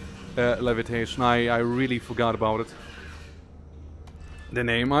 Maybe Levitation. I really forgot about it. The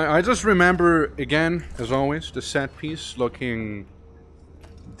name. I just remember, again, as always, the set piece looking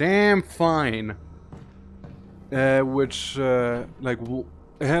damn fine. Which, like,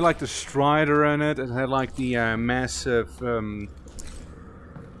 it had like the Strider in it. It had like the massive,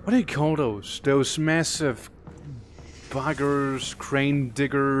 what do you call those? Those massive buggers, crane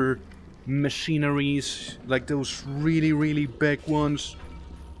digger machineries. Like those really, really big ones.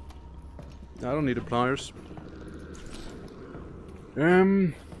 I don't need the pliers.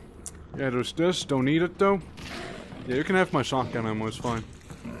 Yeah, there's this. Don't need it though. Yeah, you can have my shotgun ammo. It's fine.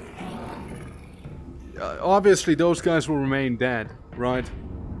 Obviously, those guys will remain dead, right?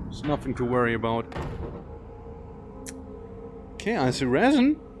 There's nothing to worry about. Okay, I see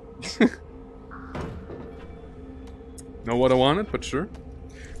resin. Not what I wanted, but sure.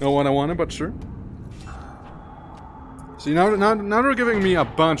 Not what I wanted, but sure. See, now they're giving me a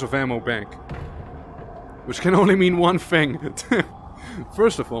bunch of ammo back. Which can only mean one thing.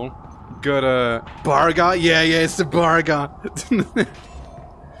 First of all, got a Barga. Yeah, it's the Barga.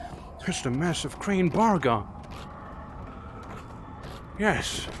 There's the massive crane Barga.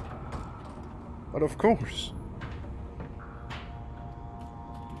 Yes. But of course.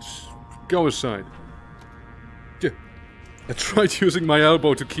 Let's go aside. Yeah. I tried using my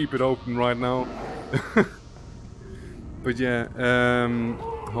elbow to keep it open right now. But yeah,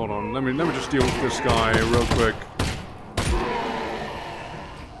 hold on, let me just deal with this guy real quick.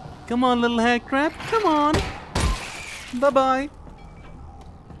 Come on, little head crab, come on. Bye-bye.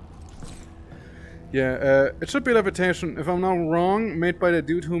 Yeah, it should be Levitation, if I'm not wrong, made by the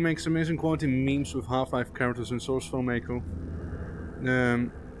dude who makes amazing quality memes with Half-Life characters in Source Filmmaker.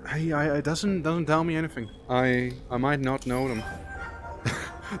 It doesn't tell me anything. I might not know them.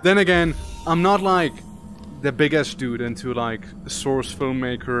 Then again, I'm not like the biggest dude into like Source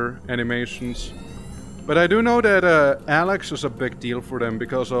Filmmaker animations. But I do know that ALYX is a big deal for them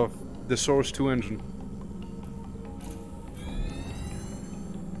because of the Source 2 engine.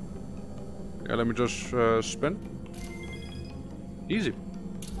 Yeah, let me just spin. Easy.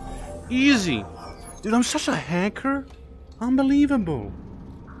 Easy! Dude, I'm such a hacker. Unbelievable.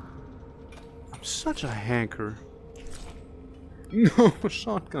 I'm such a hacker. No,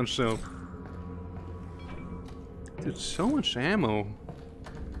 shotgun shell. Dude, so much ammo.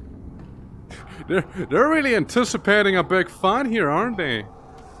 They're really anticipating a big fight here, aren't they?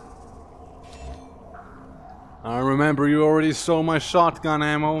 I remember you already stole my shotgun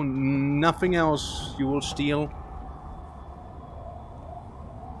ammo. Nothing else you will steal.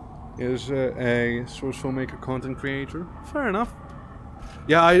 Is a Source Filmmaker content creator. Fair enough.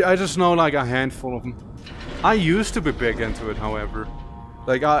 Yeah, I just know like a handful of them. I used to be big into it, however.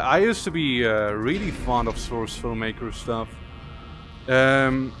 Like, I used to be really fond of Source Filmmaker stuff.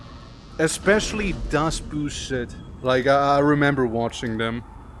 especially Das Boost shit. Like, I remember watching them.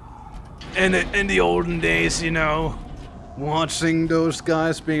 In the olden days, you know. Watching those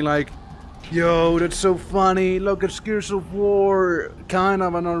guys being like, yo, that's so funny, look at Gears of War, kind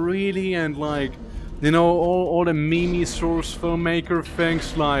of, and not really, and like, you know, all the meme source filmmaker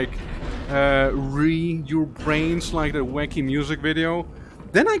things like, your brains, like the wacky music video.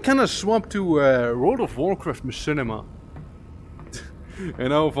 Then I kind of swapped to World of Warcraft Machinima. You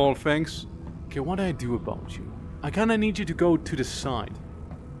know, of all things. Okay, what do I do about you? I kind of need you to go to the side.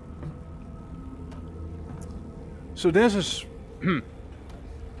 So this is...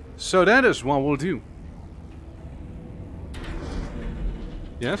 So that is what we'll do.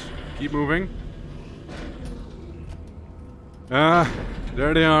 Yes, keep moving.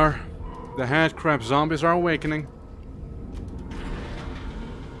 There they are. The headcrab zombies are awakening.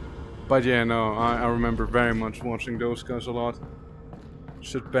 But yeah, no, I remember very much watching those guys a lot.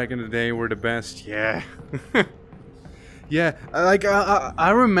 Shit back in the day were the best, yeah. Yeah, like,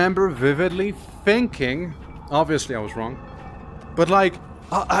 I remember vividly thinking, obviously I was wrong, but like,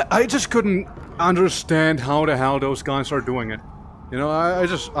 I just couldn't understand how the hell those guys are doing it. You know,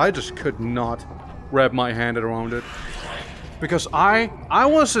 I just could not wrap my hand around it. Because I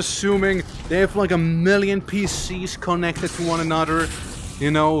was assuming they have like a million PCs connected to one another,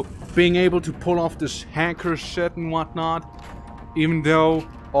 you know, being able to pull off this hacker shit and whatnot. Even though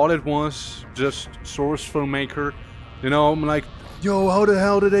all it was just source filmmaker. You know, I'm like, yo, how the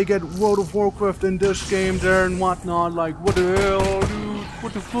hell did they get World of Warcraft in this game there and whatnot? Like, what the hell, dude?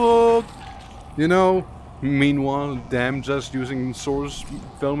 What the fuck? You know? Meanwhile, them just using source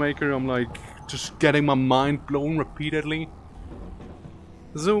filmmaker, I'm like, just getting my mind blown repeatedly.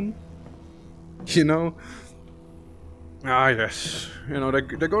 Zoom. You know? Ah, yes. You know, the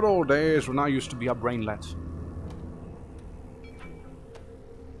good old days when I used to be a brainlet.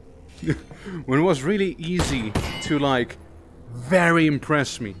 When it was really easy to, like, very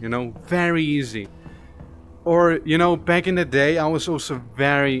impress me, you know? Very easy. Or, you know, back in the day, I was also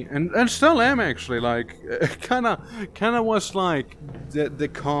very, and still am actually, like, kinda was like the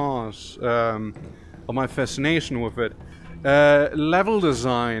cause of my fascination with it. Level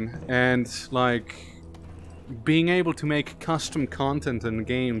design and, like, being able to make custom content in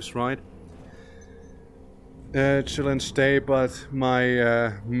games, right? Chill and stay, but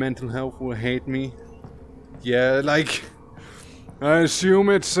my mental health will hate me. Yeah, like, I assume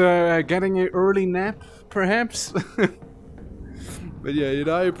it's getting an early nap, perhaps? But yeah, you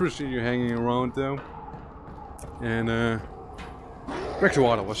know, I appreciate you hanging around though. And back to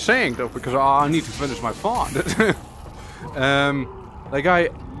what I was saying though, because I need to finish my thought. Like, I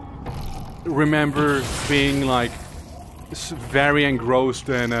remember being like very engrossed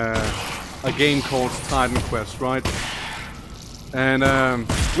in a game called Titan Quest, right? And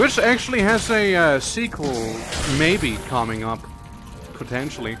which actually has a sequel maybe coming up,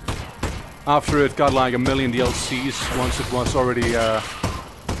 potentially, after it got like a million DLCs once it was already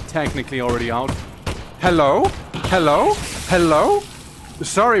technically already out. Hello? Hello? Hello?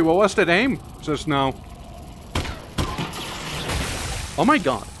 Sorry, what was that aim just now? Oh my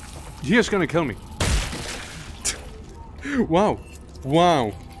god. He is gonna kill me. Wow.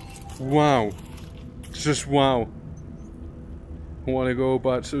 Wow. Wow. Just wow. I wanna go,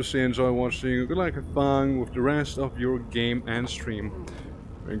 but seriously enjoy watching you. Good luck and fun with the rest of your game and stream.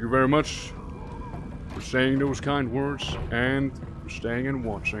 Thank you very much for saying those kind words and for staying and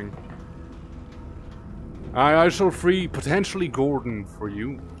watching. I shall free potentially Gordon for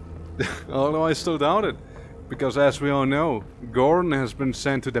you. Although I still doubt it. Because as we all know, Gordon has been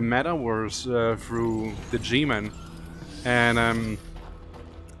sent to the metaverse through the G-Men. And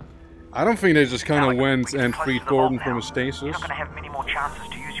I don't think they just kind of went and freed Gordon from his stasis. You're not gonna have many more chances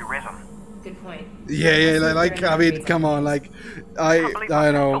to use your resin. Good point. Yeah, like, I mean, come on, like, I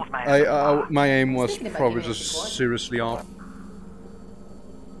know, my aim was probably just seriously off.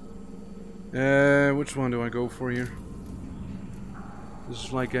 Which one do I go for here? This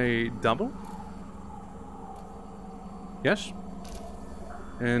is like a double? Yes?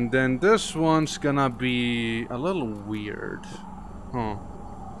 And then this one's gonna be a little weird. Huh.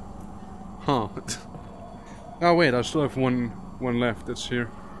 Huh. Oh wait, I still have one left that's here.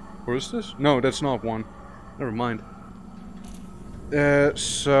 Or is this? No, that's not one. Never mind.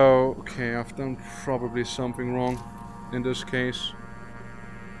 So, okay, I've done probably something wrong in this case.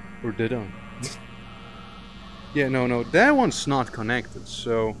 Or did I? Yeah, no, that one's not connected,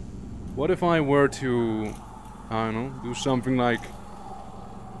 so... What if I were to... I don't know, do something like...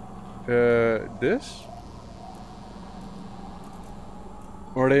 this?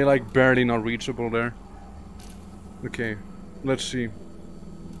 Or are they like barely not reachable there? Okay, let's see.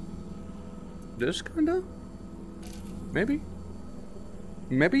 this, kinda? Maybe?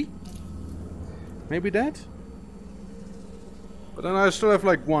 Maybe? Maybe that? But then I still have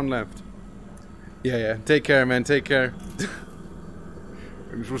like one left. Yeah, take care, man, take care.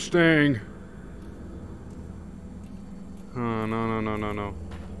 Thanks for staying. Oh, no.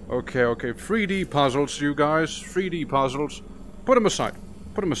 Okay, 3D puzzles, you guys. 3D puzzles. Put them aside.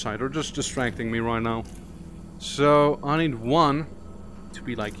 Put them aside. They're just distracting me right now. So, I need one to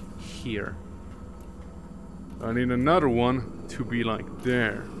be like here. I need another one to be like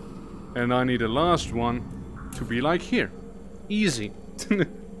there. And I need a last one to be like here. Easy.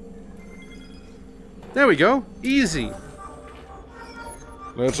 There we go. Easy.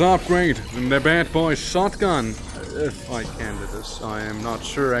 Let's upgrade the bad boy shotgun. If I can do this, I am not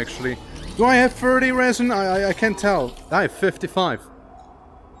sure actually. Do I have 30 resin? I can't tell. I have 55.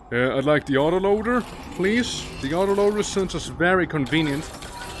 I'd like the autoloader, please. The autoloader sounds just very convenient.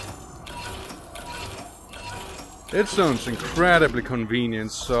 It sounds incredibly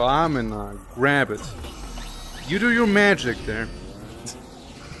convenient, so I'm gonna grab it. You do your magic there.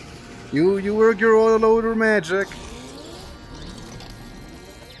 You work your autoloader magic.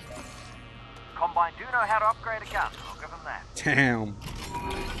 Combine do know how to upgrade a gun. I'll give them that. Damn.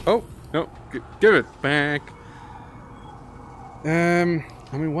 Oh, no. Give it back.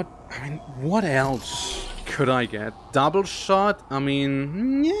 I mean, what else could I get? Double shot? I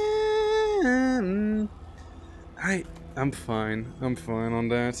mean, yeah. I'm fine. I'm fine on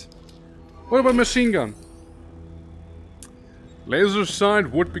that. What about machine gun? Laser sight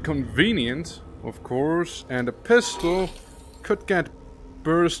would be convenient, of course, and a pistol could get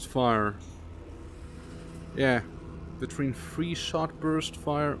burst fire. Yeah, between 3-shot burst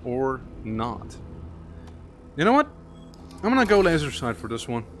fire or not. You know what? I'm gonna go laser sight for this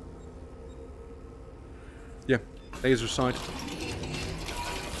one. Yeah, laser sight.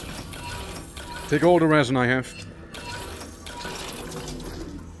 Take all the resin I have.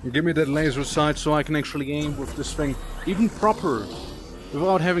 And give me that laser sight so I can actually aim with this thing even proper.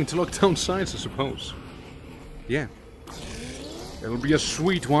 Without having to look down sights, I suppose. Yeah. It'll be a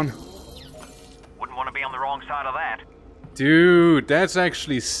sweet one. Wouldn't want to be on the wrong side of that. Dude, that's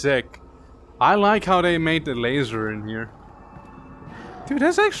actually sick. I like how they made the laser in here. Dude,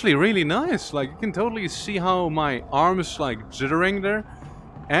 that's actually really nice. Like, you can totally see how my arm is like jittering there.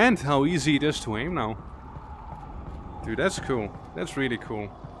 And how easy it is to aim now. Dude, that's cool. That's really cool.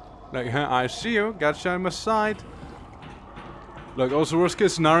 Like, I see you. Got you on my side. Look, also worst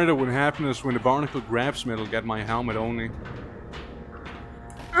case scenario that would happen is when the barnacle grabs me, it'll get my helmet only.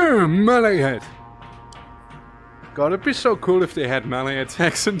 Melee hit. God, it'd be so cool if they had melee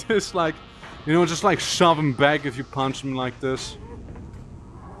attacks in this, like, you know, just like shove them back if you punch them like this.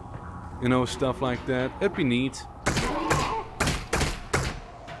 You know, stuff like that. It'd be neat.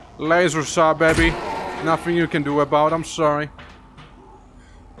 Laser saw, baby. Nothing you can do about, I'm sorry.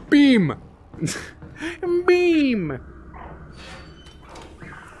 Beam! Beam!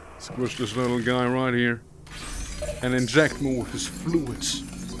 Squish this little guy right here. And inject me with his fluids.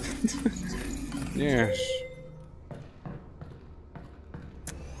 Yes.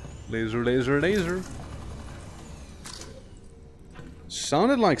 Laser, laser, laser.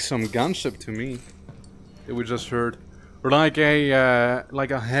 Sounded like some gunship to me. That we just heard. Or like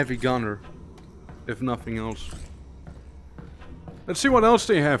a heavy gunner. If nothing else. Let's see what else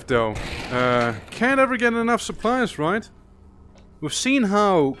they have though. Can't ever get enough supplies, right? We've seen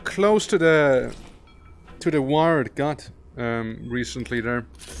how close to the wire it got recently there.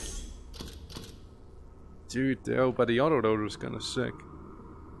 Dude, oh, but the autoloader is kinda sick.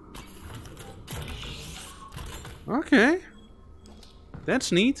 Okay.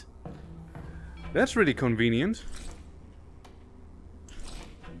 That's neat. That's really convenient.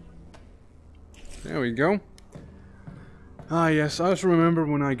 There we go. Ah yes, I just remember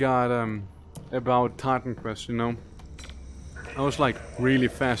when I got about Titan Quest, you know. I was like really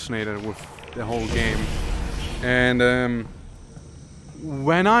fascinated with the whole game. And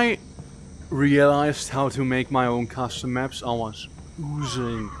when I realized how to make my own custom maps, I was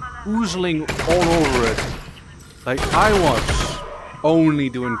oozling all over it. Like, I was only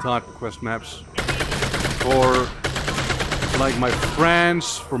doing Titan Quest maps for like my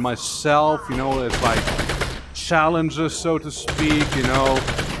friends, for myself, you know. It's like challenges, so to speak, you know,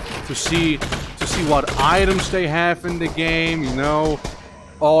 to see what items they have in the game, you know,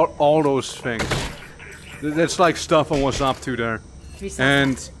 all those things. That's like stuff I was up to there.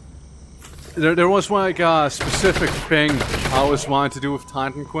 And there was like a specific thing I always wanted to do with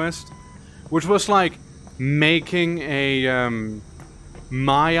Titan Quest, which was like making a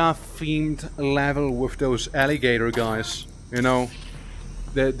Maya themed level with those alligator guys, you know.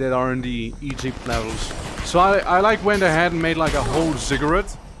 that are in the Egypt levels. So I like went ahead and made like a whole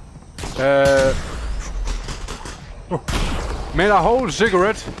ziggurat. Made a whole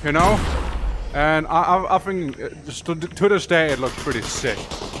ziggurat, you know, and I think just to this day it looks pretty sick.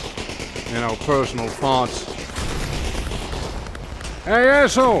 You know, personal thoughts. Hey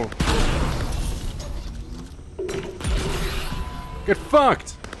asshole! Get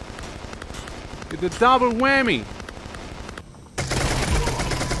fucked! Get the double whammy!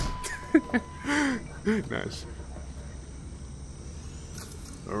 Nice.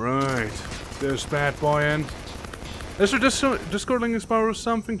 Alright. This bad boy in. Is there Discord link inspired or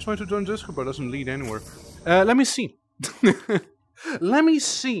something? Try to join Discord, but it doesn't lead anywhere. Let me see. Let me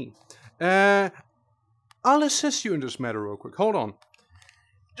see. I'll assist you in this matter real quick. Hold on.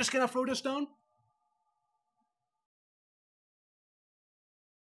 Just gonna throw this down.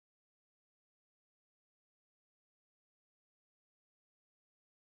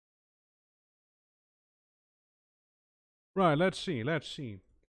 Right, let's see.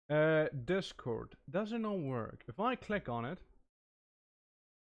 Discord. Does it not work? If I click on it,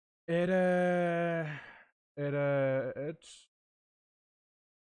 it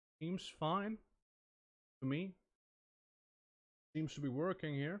seems fine to me. Seems to be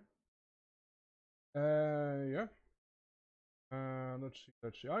working here. Yeah. Let's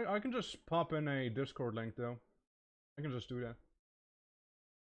see. I can just pop in a Discord link though. I can just do that.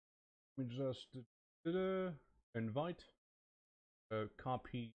 Let me just invite.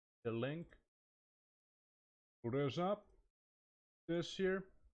 Copy the link. Pull this up. This here.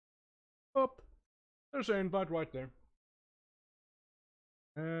 Up. There's an invite right there.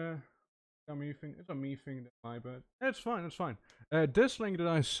 It's a me thing, my bad. It's fine, it's fine. This link that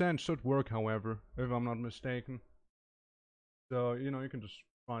I sent should work, however, if I'm not mistaken. So, you know, you can just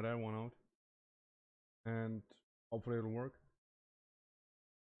try that one out. And hopefully it'll work.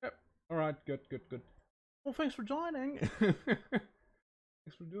 Yep. Alright, good. Well, thanks for joining.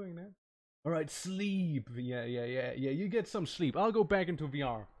 Thanks for doing that. Alright, sleep. Yeah, you get some sleep. I'll go back into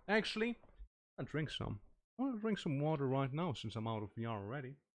VR. Actually, I'll drink some. I want to drink some water right now since I'm out of VR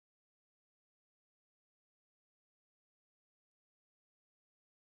already.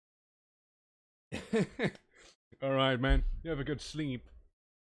 Alright, man. You have a good sleep.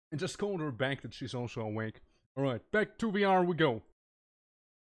 And just call her back that she's also awake. Alright, back to VR we go.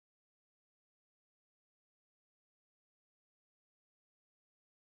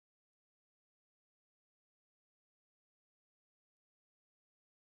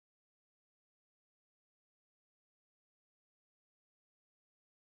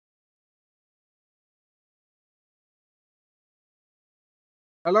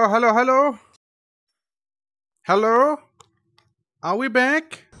 Hello? Hello? Are we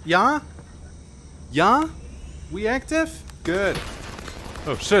back? Yeah? Yeah? We active? Good.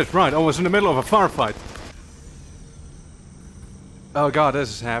 Oh shit, right, I was in the middle of a firefight. Oh god, this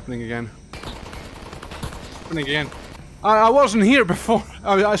is happening again. I wasn't here before,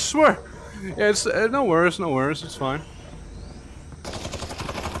 I swear. It's, no worries, it's fine.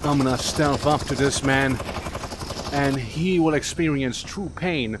 I'm gonna stealth up to this man. And he will experience true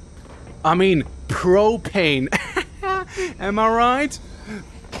pain. I mean, pro-pain. Am I right?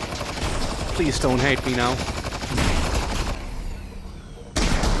 Please don't hate me now.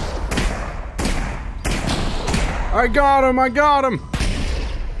 I got him!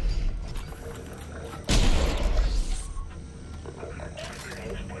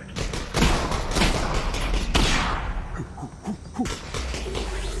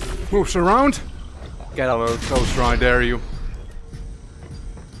 Moves around. Get a little closer, I dare you.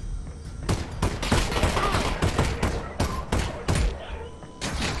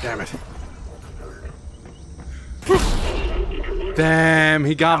 Damn it. Damn,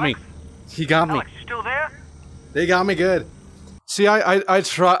 he got me. ALYX, you still there? They got me good. See, I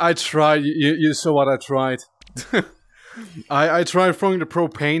tried. You saw what I tried. I tried throwing the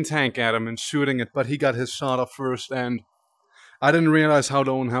propane tank at him and shooting it, but he got his shot off first, and I didn't realize how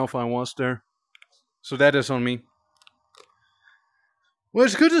low in health I was there. So that is on me. Well,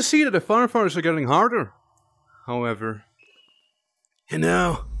 it's good to see that the firefighters are getting harder. However, you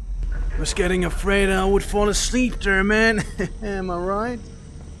know, I was getting afraid I would fall asleep there, man. Am I right?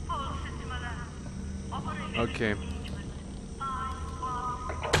 Okay.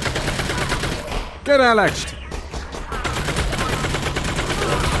 Get ALYX'd.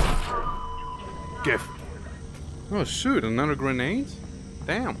 Give. Oh shoot, another grenade?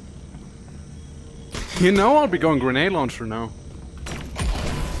 Damn. You know I'll be going grenade launcher now.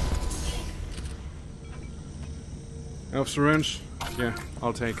 Elf syringe? Yeah,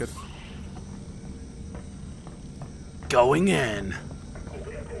 I'll take it. Going in.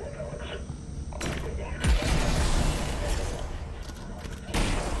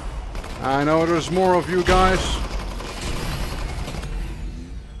 I know there's more of you guys.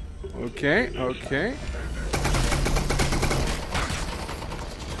 Okay, okay.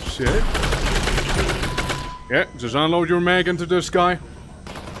 Shit. Yeah, just unload your mag into this guy.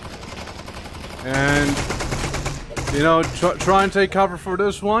 And, you know, try and take cover for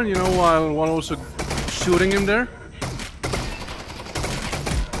this one, you know, while also shooting him there.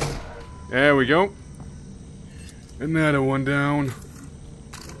 There we go. Another one down.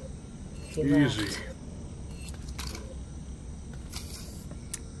 Easy.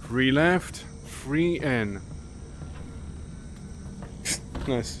 3 left, 3 in.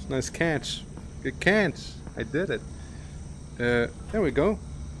 Nice catch. Good catch. I did it. There we go.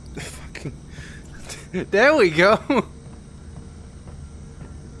 Fucking. There we go.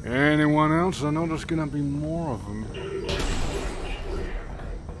 Anyone else? I know there's gonna be more of them.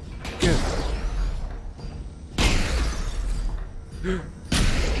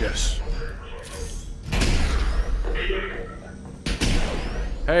 Yes.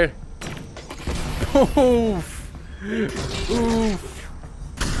 Hey. Oof. Oof.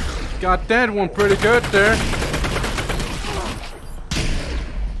 Got that one pretty good there.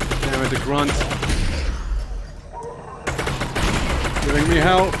 Damn it, the grunt. Giving me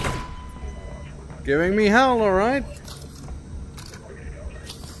hell. Giving me hell, alright.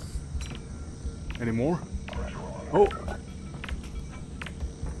 Any more? Oh.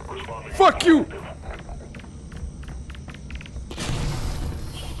 Fuck you!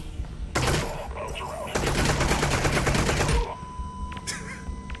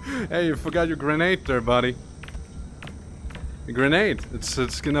 Hey, you forgot your grenade there, buddy. A grenade.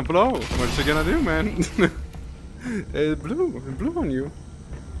 It's gonna blow. What's it gonna do, man? It blew on you.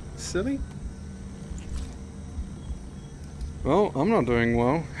 Silly. Well, I'm not doing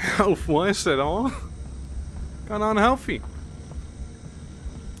well. Health-wise at all. Kinda unhealthy.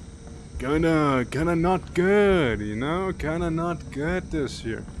 Kinda not good, you know? Kinda not good this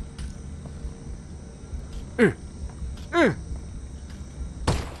year.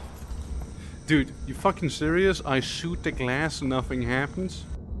 Dude, you fucking serious? I shoot the glass and nothing happens?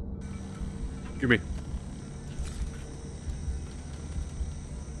 Give me.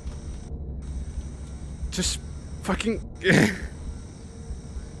 Just fucking...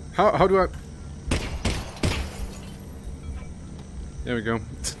 How do I... There we go.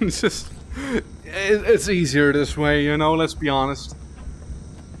 It's easier this way, you know, let's be honest.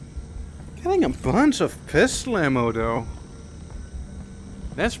 Getting a bunch of pistol ammo, though.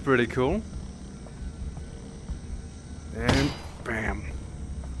 That's pretty cool. And bam.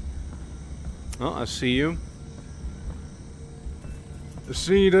 Oh, I see you. I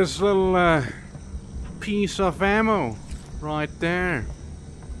see this little piece of ammo right there.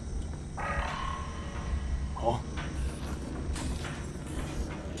 Oh.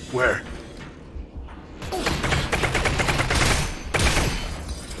 Where?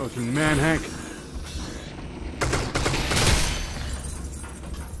 Fucking manhack.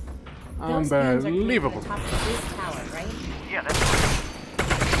 Unbelievable. Top of this tower, right? Yeah, that's right.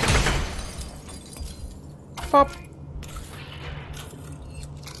 Pop.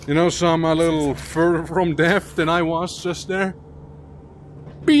 You know, so I'm a little further from death than I was just there.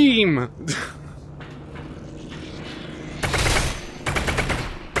 Beam!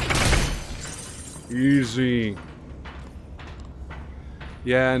 Easy.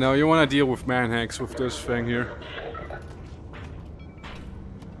 Yeah, no, you want to deal with manhacks with this thing here.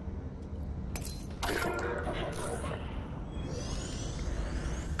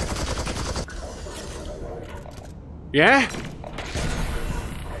 Yeah?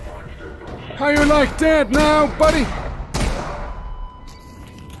 How you like that now, buddy?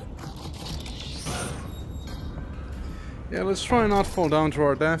 Yeah, let's try not fall down to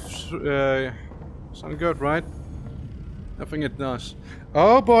our deaths. Sound good, right? I think it does.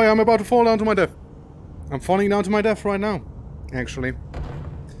 Oh boy, I'm about to fall down to my death. I'm falling down to my death right now, actually.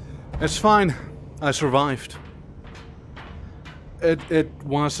 It's fine. I survived. It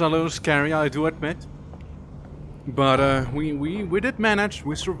was a little scary, I do admit. But we did manage.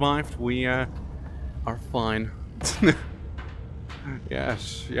 We survived. We are fine.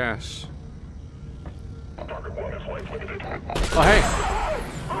 Yes, yes. Oh hey!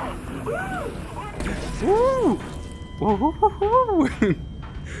 Woo! Woo!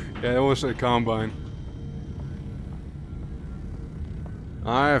 Yeah, it was a combine.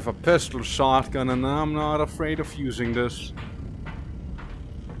 I have a pistol shotgun and I'm not afraid of using this.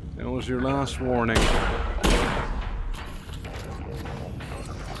 That was your last warning.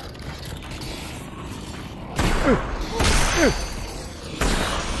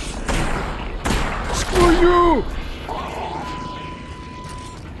 Screw you!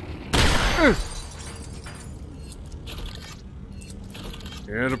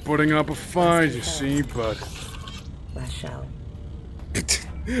 Yeah, they're putting up a fight, you see, but... Last shell.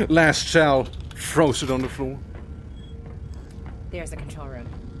 Last shell. Throws it on the floor. There's the control room.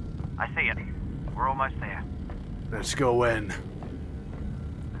 I see it. We're almost there. Let's go in.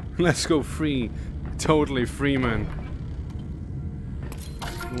 Let's go free. Totally free, man.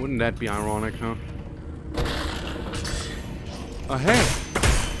 Wouldn't that be ironic, huh? Oh, hey.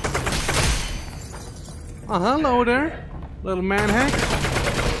 Oh, hello there. Little man hack.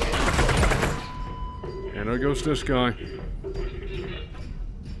 And there goes this guy.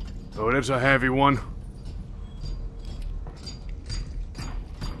 Oh, that's a heavy one.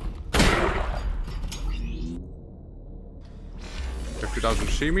 If he doesn't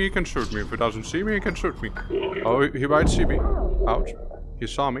see me, he can shoot me. If he doesn't see me, he can shoot me. Oh, he might see me. Ouch. He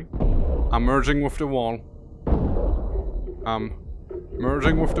saw me. I'm merging with the wall. I'm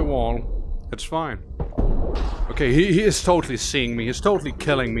merging with the wall. It's fine. Okay, he is totally seeing me. He's totally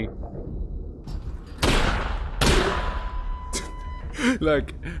killing me.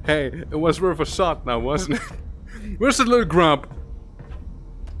 Like, hey, it was worth a shot now, wasn't it? Where's the little grump?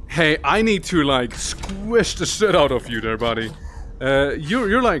 Hey, I need to, like, squish the shit out of you there, buddy.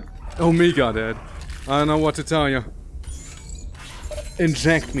 You're like Omega, Dad. I don't know what to tell you.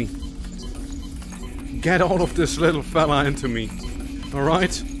 Inject me. Get all of this little fella into me.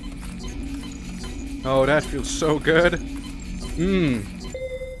 Alright? Oh, that feels so good.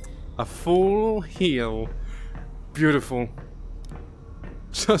 A full heal. Beautiful.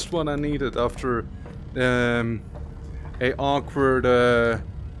 Just what I needed after a awkward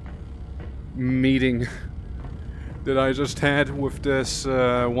meeting that I just had with this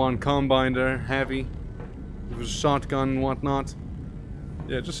one combine there, heavy. With a shotgun and whatnot.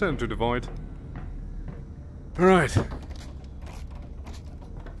 Yeah, just send him to the void. Alright.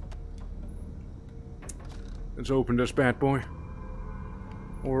 Let's open this bad boy.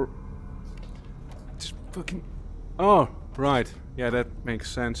 Or... just fucking... oh, right. Yeah, that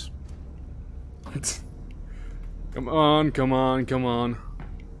makes sense. Come on, come on, come on.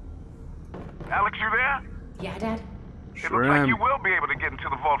 Alex, you there? Yeah, Dad? It looks like you will be able to get into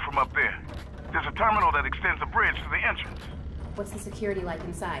the vault from up there. There's a terminal that extends a bridge to the entrance. What's the security like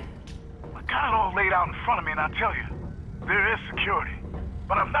inside? I got it all laid out in front of me, and I tell you, there is security.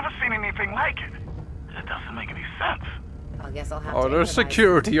 But I've never seen anything like it. It doesn't make any sense. I guess I'll have oh, to there's improvise.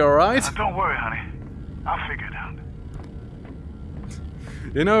 security, alright? Don't worry, honey. I'll figure it out.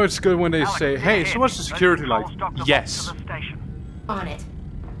 You know, it's good when they Alex, say, hey, so what's the security like? Yes. To the station. On it.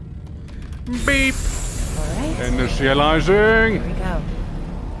 Beep. Alright. Initializing. Here we go.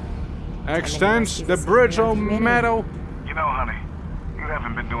 Extends the bridge on metal. You know, honey, you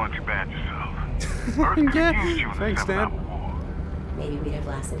haven't been doing too bad yourself. Earth could Yeah, use you in the thanks, 7 Dad. Hour War. Maybe we'd have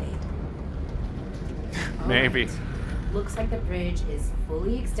lasted 8. Maybe. Alright. Looks like the bridge is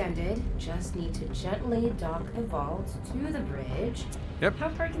fully extended. Just need to gently dock the vault to the bridge. Yep. How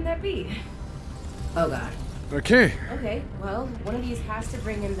far can that be? Oh god. Okay. Okay, well, one of these has to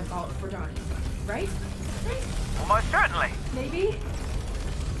bring in the vault for docking, right? Right? Almost certainly. Maybe?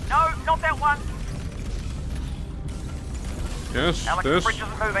 No, not that one. Yes, Alex, this. the bridge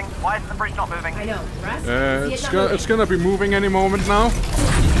isn't moving. Why isn't the bridge not moving? I know. Russ? See it not moving. It's gonna be moving any moment now.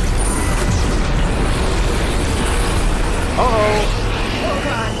 Uh-oh. Oh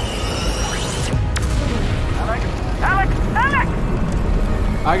god. Alex! Alex!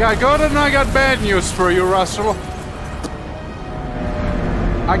 I got good and I got bad news for you, Russell.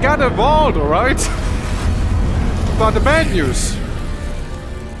 I got a vault, alright? But the bad news.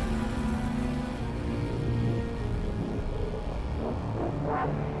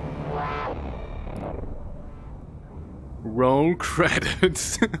 Roll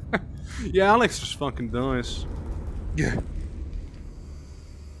credits. Yeah, Alex just fucking dies. Yeah.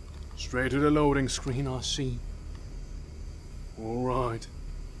 Straight to the loading screen, I see. Alright.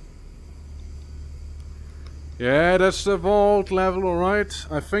 Yeah, that's the vault level, alright.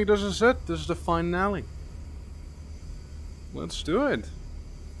 I think this is it. This is the finale. Let's do it.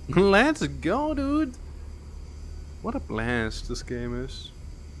 Let's go, dude. What a blast this game is.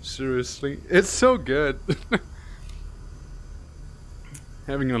 Seriously. It's so good.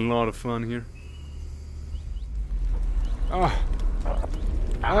 Having a lot of fun here.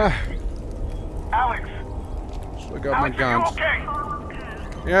 Alex! So I got my Alex, guns. are you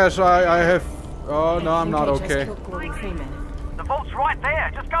okay? Yes, I have... oh, no, I'm not Just okay. killed Gordon Freeman. The vault's right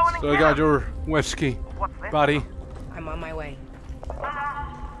there. Just go in and So I get got it. your whiskey, What's this? buddy. I'm on my way.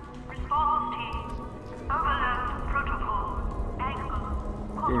 Response team. Overload protocol.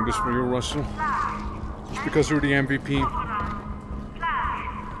 Angle. Doing this for you, Russell. Just because you're the MVP. Flash.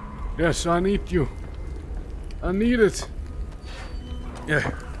 Yes, I need you. I need it.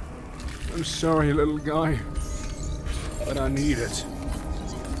 Yeah. I'm sorry, little guy. But I need it.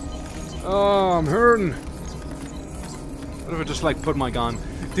 Oh, I'm hurting. What if I just like put my gun?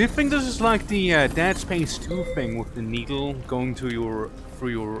 Do you think this is like the Dead Space 2 thing with the needle going to through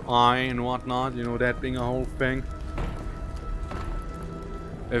your eye and whatnot? You know, that being a whole thing.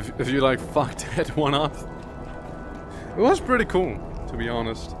 If you like fucked that one up. It was pretty cool, to be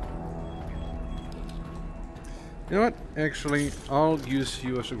honest. You know what? Actually, I'll use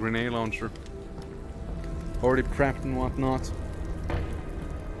you as a grenade launcher. Already prepped and whatnot.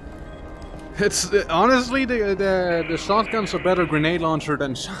 It's honestly the shotgun's a better grenade launcher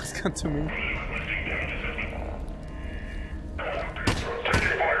than shotgun to me.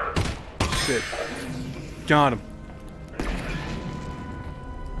 Shit. Got him.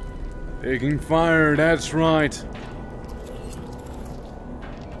 Taking fire, that's right.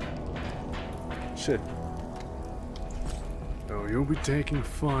 Shit. Oh, you'll be taking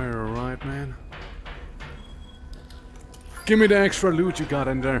fire, alright, man? Give me the extra loot you got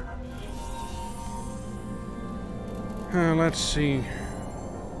in there. Let's see.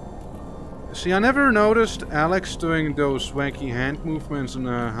 See, I never noticed ALYX doing those wacky hand movements in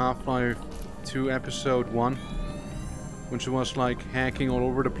Half-Life 2 Episode 1. When she was like hacking all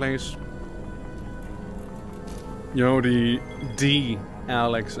over the place. You know, the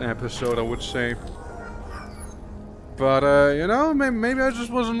ALYX episode, I would say. But, you know, maybe I just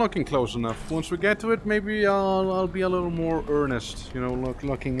wasn't looking close enough. Once we get to it, maybe I'll be a little more earnest. You know,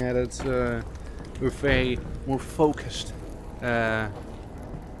 looking at it with a more focused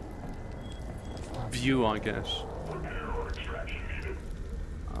view, I guess.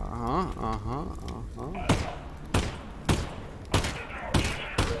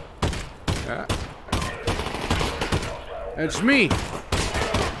 Yeah. It's me,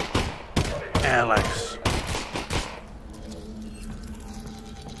 ALYX.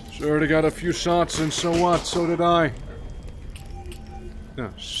 Sure, they got a few shots, and so what? So did I. Oh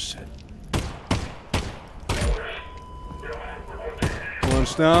shit.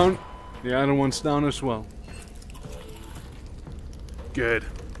 One's down. The other one's down as well. Good.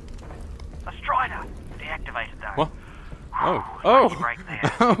 A Strider. Deactivated though. What? Oh. Break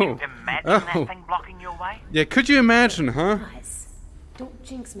there. Oh. Can you imagine that thing blocking your way? Yeah, could you imagine, huh? Guys, don't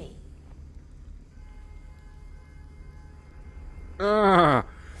jinx me.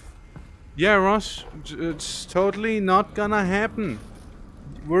 Yeah, Ross, it's totally not gonna happen.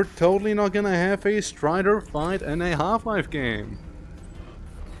 We're totally not gonna have a Strider fight in a Half-Life game.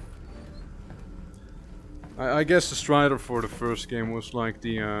 I guess the Strider for the first game was like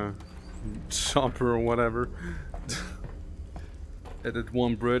the chopper or whatever at that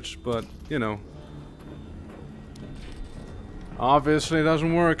one bridge, but you know, obviously it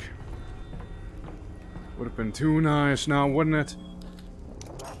doesn't work. Would have been too nice now, wouldn't it?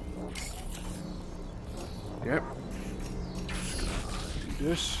 Yep. Do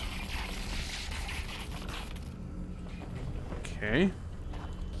this. Okay.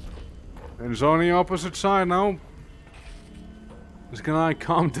 And it's on the opposite side now. Just can I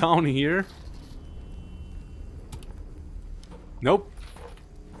calm down here? Nope.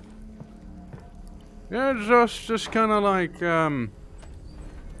 Yeah, just kind of like,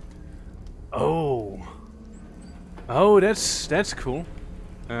 Oh, that's cool.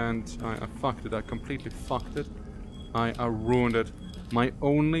 And I fucked it. I completely fucked it. I ruined it. My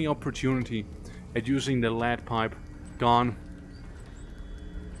only opportunity at using the lead pipe. Gone.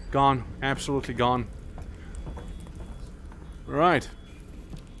 Gone. Absolutely gone. Right.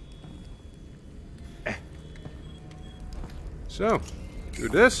 So, do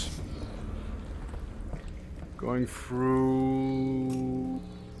this. Going through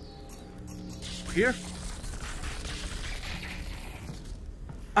here.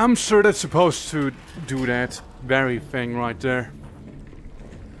 I'm sure that's supposed to do that very thing right there.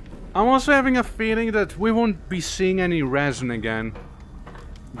 I'm also having a feeling that we won't be seeing any resin again.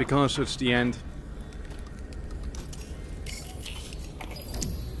 Because it's the end.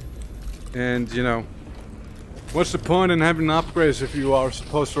 And, you know, what's the point in having upgrades if you are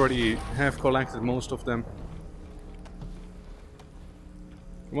supposed to already have collected most of them?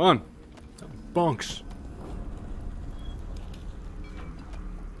 Come on. Bonks.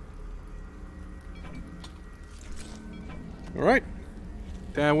 Alright.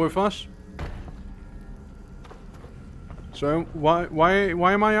 There with us. So,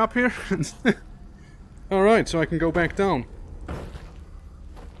 why am I up here? Alright, so I can go back down.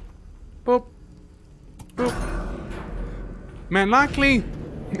 Boop. Boop. Man, luckily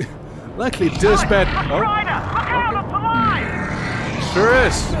this bad. Oh. Okay. Sure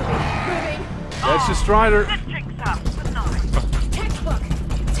is. That's the Strider. Textbook.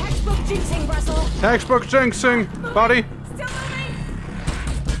 Jinxing, Russell. Textbook jinxing, buddy. Still moving.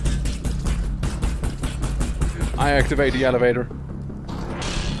 I activate the elevator.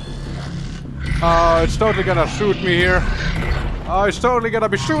 It's totally gonna shoot me here. It's totally gonna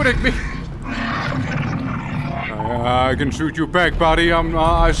be shooting me. I can shoot you back, buddy.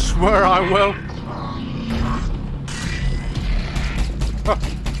 I swear I will.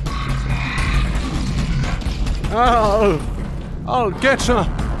 I'll get ya.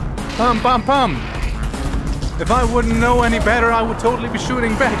 Pum pum pum. If I wouldn't know any better, I would totally be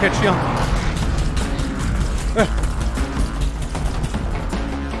shooting back at you.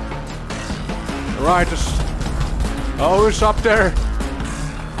 Right, it's up there.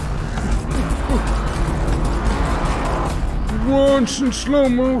 Once in slow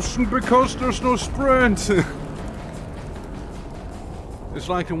motion because there's no sprint. It's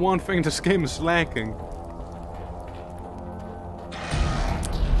like the one thing this game is lacking.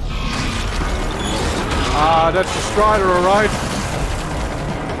 That's the Strider, alright.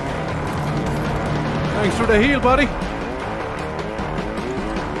 Thanks for the heal, buddy.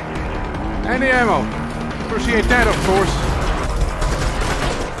 And the ammo. Appreciate that, of course.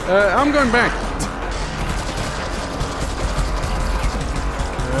 I'm going back.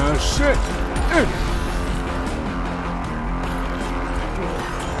 Shit.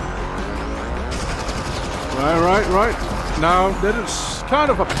 Right. Now, that is kind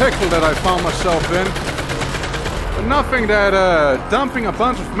of a pickle that I found myself in. But nothing that dumping a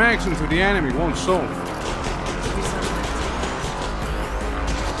bunch of mags into the enemy won't solve.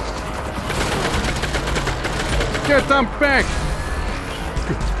 Get them back!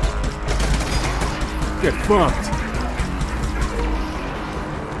 Get fucked.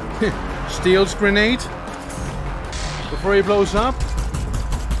 Steals grenade before he blows up.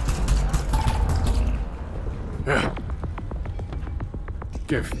 Yeah.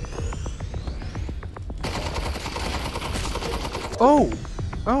 Give. Oh,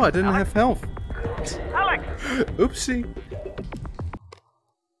 I didn't have health. Alex! Oopsie.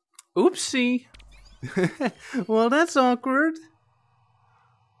 Oopsie. Well, that's awkward.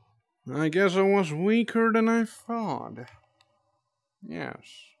 I guess I was weaker than I thought.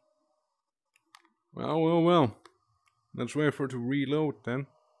 Yes. Well. Let's wait for it to reload then.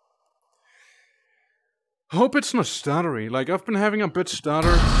 Hope it's not stuttery. Like, I've been having a bit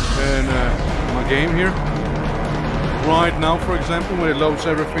stutter in my game here. Right now, for example, when it loads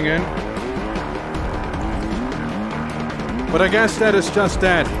everything in. But I guess that is just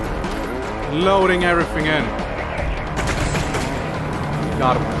that. Loading everything in.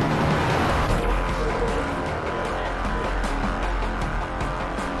 Got him.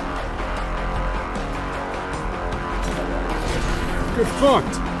 Get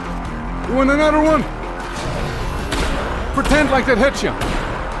fucked. You want another one? Pretend like that hit you.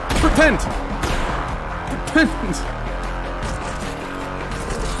 Pretend.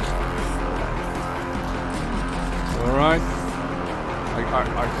 Alright.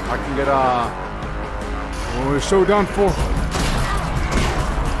 I can get oh, we're so done for.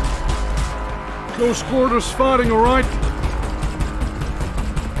 Close quarters fighting, alright?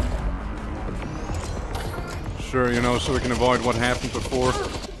 Sure, you know, so we can avoid what happened before.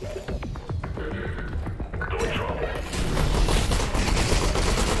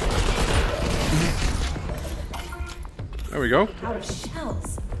 There we go. Out of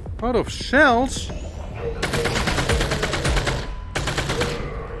shells. Out of shells?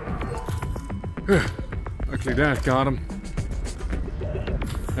 Luckily that got him.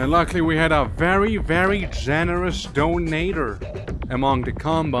 And luckily we had a very, very generous donator among the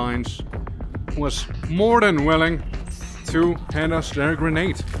Combines who was more than willing to hand us their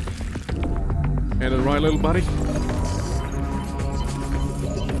grenade. Had it right, little buddy?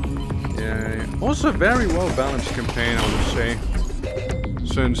 Yeah. Also a very well balanced campaign, I would say.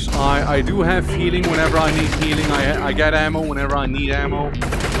 Since I do have healing whenever I need healing, I get ammo whenever I need ammo.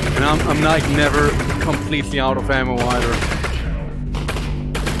 And I'm like never completely out of ammo either.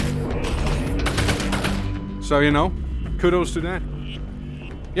 So, you know, kudos to that.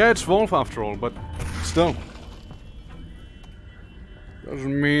 Yeah, it's Wolf after all, but still.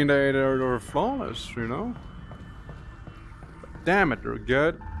 Doesn't mean they're flawless, you know? But damn it, they're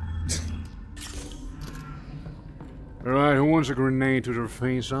good. Alright, who wants a grenade to their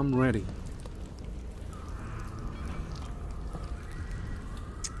face? I'm ready.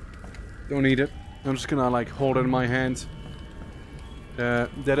 Don't need it. I'm just gonna like hold it in my hand.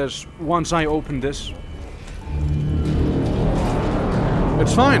 That is, once I open this.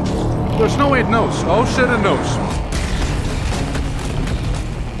 It's fine. There's no way it knows. Oh shit, it knows.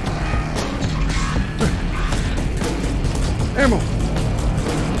 Ammo.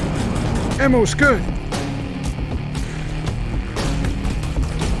 Ammo's good.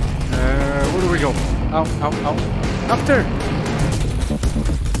 Where do we go? Out. Up there.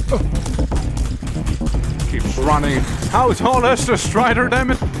 Oh. Keeps running. How tall is the Strider,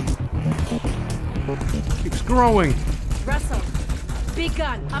 damn it? Keeps growing. Russell, big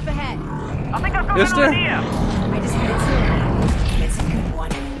gun, up ahead. I think I've got Is an there? idea. I just hit it. It's a good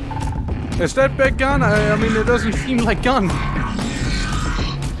one. Is that big gun? I mean, it doesn't seem like gun.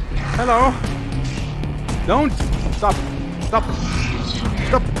 Hello? Don't! Stop! Stop!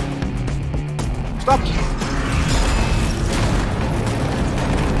 Stop! Stop!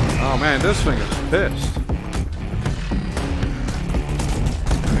 Oh man, this thing is pissed.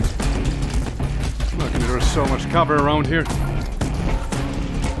 Look, there's so much cover around here.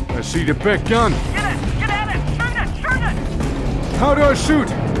 I see the big gun. Get it! Get at it! Shoot it! Shoot it! How do I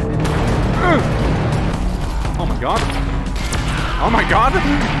shoot? Oh my god. Oh my god!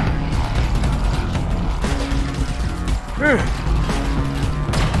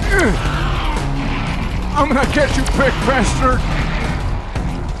 I'm gonna get you, big bastard!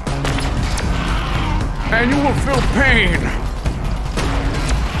 And you will feel pain!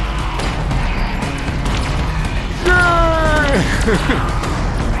 Yay!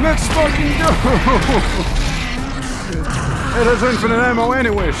 Let's fucking go! It has infinite ammo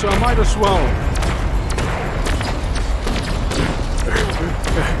anyway, so I might as well.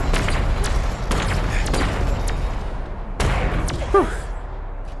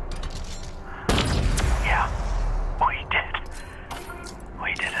 Yeah, we did.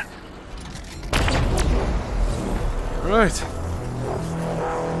 We did it. Right.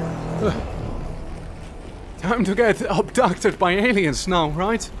 Time to get abducted by aliens now,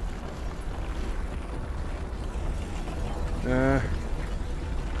 right?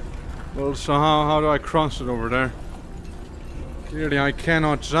 Well, so how do I cross it over there? Clearly I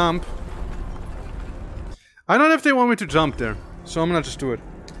cannot jump. I don't know if they want me to jump there, so I'm gonna just do it.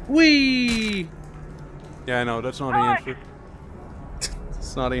 Whee! Yeah, no, that's not the answer.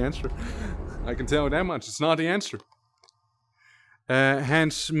 It's not the answer. I can tell you that much, it's not the answer.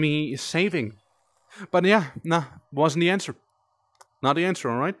 Hence me saving. But yeah, nah, wasn't the answer. Not the answer,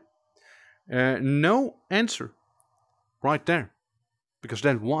 alright? No answer. Right there. Because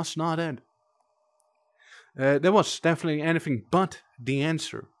that was not it. That was definitely anything but the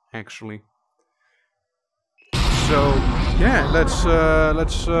answer, actually. So, yeah, let's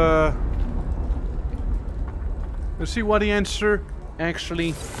see what the answer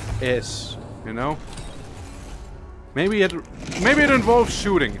actually is, you know? Maybe it involves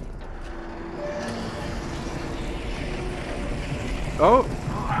shooting. Oh,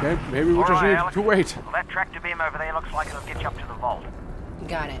 okay, maybe we just need to wait. Well, that tractor beam over there looks like it'll get you up to the vault.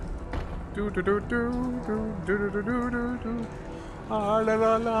 Got it. Ah, la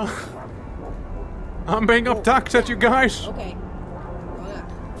la la. I'm being abducted, you guys. Okay.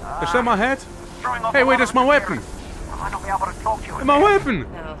 Is that my head? Throwing off Hey, a wait, lot that's of my material. weapon. I might not be able to talk to you. My weapon.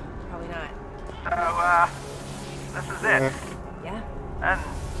 No, probably not. So, this is it. Yeah? And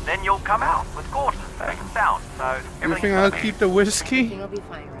then you'll come out with Gordon, safe and sound. So, You everything's think gonna I'll be- keep the whiskey? Everything will be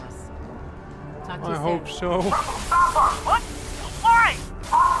fine, Russ. Talk to you I soon. hope so. What? Why?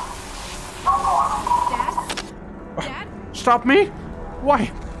 Dad? Dad? Stop me?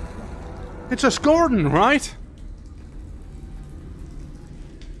 Why? It's just Gordon, right?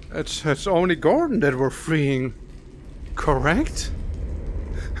 It's only Gordon that we're freeing, correct?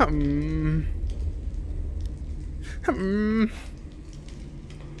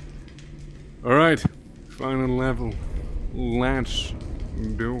 Alright, final level. Let's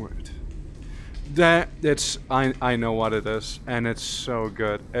do it. I know what it is, and it's so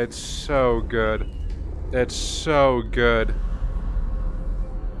good. It's so good. It's so good.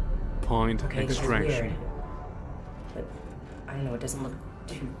 Point Okay, this is extraction. weird. But, I don't know, it doesn't look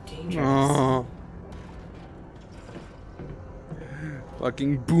too dangerous. Oh.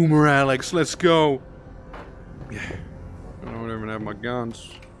 Fucking boomer ALYX, let's go. I don't even have my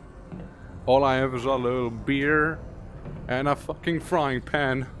guns. All I have is a little beer and a fucking frying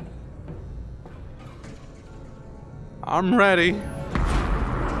pan. I'm ready.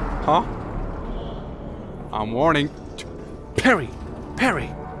 Huh? I'm warning. Parry! Parry!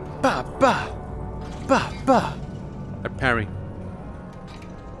 Ba ba! Ba ba! Parry.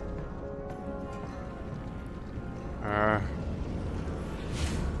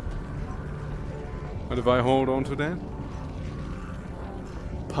 What if I hold on to that?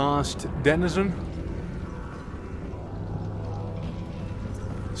 Past denizen?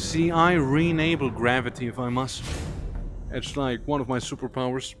 See, I re-enable gravity if I must. It's like one of my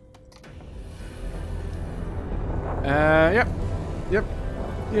superpowers. Yep. Yep.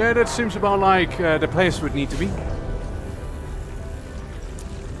 Yeah, that seems about like the place would need to be.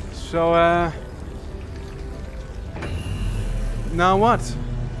 So, now what?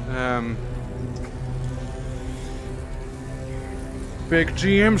 Big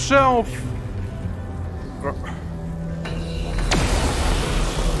G himself.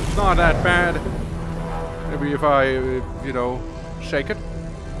 It's not that bad. Maybe if I, you know, shake it.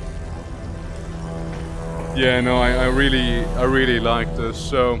 Yeah, no, I really like this.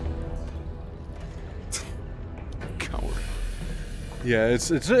 So, coward. Yeah, it's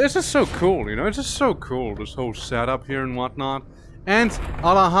just so cool, you know. It's just so cool, this whole setup here and whatnot. And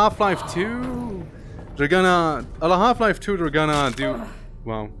a la Half-Life 2, they're gonna do,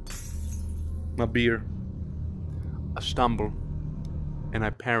 well, my beer. I stumble and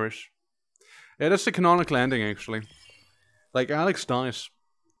I perish. Yeah, that's the canonical ending actually. Like ALYX dies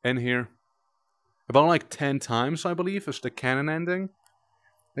in here about like 10 times, I believe, is the canon ending.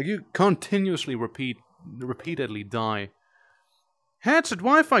 Like you continuously repeatedly die. Headset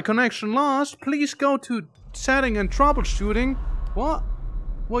Wi-Fi connection lost. Please go to setting and troubleshooting. What?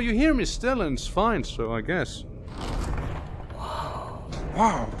 Well, you hear me still and it's fine, so I guess.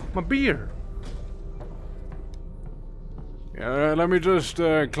 Wow, my beer. Yeah, let me just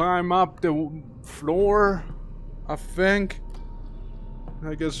climb up the floor, I think.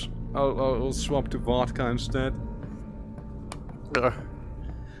 I guess I'll swap to vodka instead.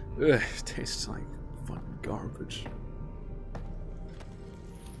 It tastes like fucking garbage.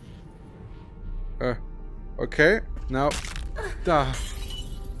 Okay, now,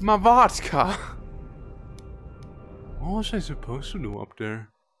 my vodka. What was I supposed to do up there?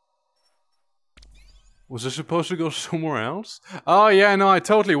 Was I supposed to go somewhere else? Oh yeah, no, I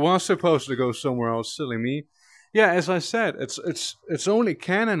totally was supposed to go somewhere else. Silly me. Yeah, as I said, it's only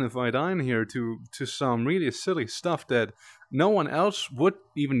canon if I die in here to some really silly stuff that no one else would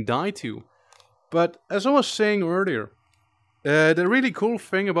even die to. But as I was saying earlier, the really cool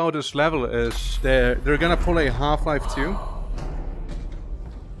thing about this level is they're gonna pull a Half-Life 2.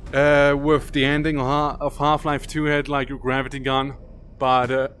 With the ending of Half-Life 2 had like your gravity gun.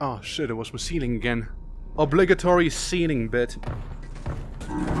 But, oh shit, it was my ceiling again. Obligatory ceiling bit.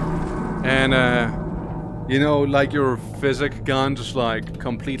 And, you know, like your physic gun just like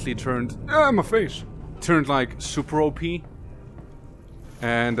completely turned... my face! Turned like super OP.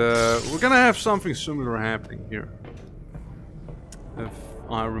 And, we're gonna have something similar happening here. If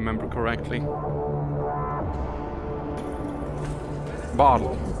I remember correctly.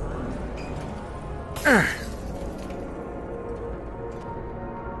 Bottle.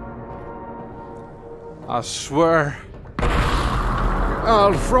 I swear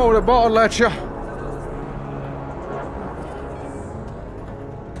I'll throw the bottle at you.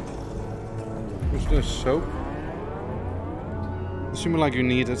 What's this, soap? You seem like you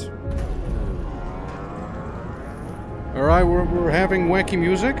need it. Alright, we're having wacky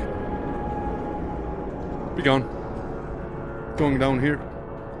music. Be gone. Going down here.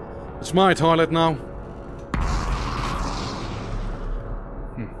 It's my toilet now.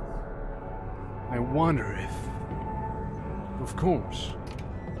 I wonder if... Of course.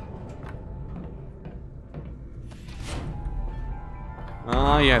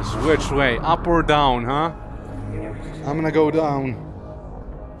 Ah yes, which way? Up or down, huh? I'm gonna go down.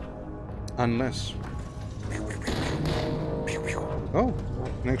 Unless... Oh,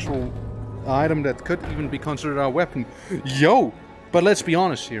 an actual item that could even be considered a weapon. Yo! But let's be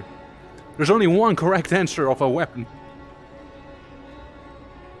honest here. There's only one correct answer of a weapon.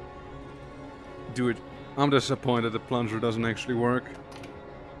 Dude, I'm disappointed the plunger doesn't actually work.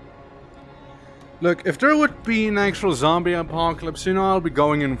 Look, if there would be an actual zombie apocalypse, you know, I'll be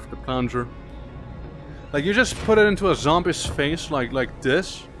going in with the plunger. Like, you just put it into a zombie's face like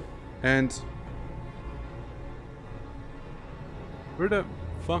this, and... Where the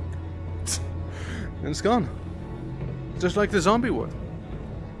fuck? And it's gone. Just like the zombie would.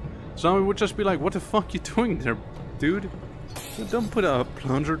 Zombie would just be like, what the fuck you doing there, dude? Don't put a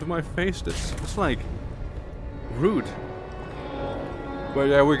plunger to my face. That's like rude. But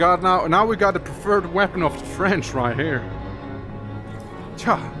yeah, we got now we got the preferred weapon of the French right here.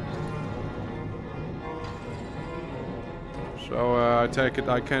 Tja. So I take it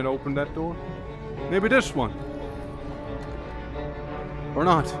I can't open that door. Maybe this one. Or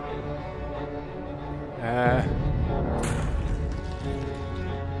not.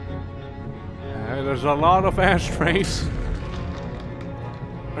 There's a lot of ashtrays.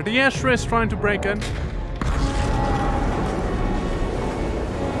 Are the ashtrays trying to break in?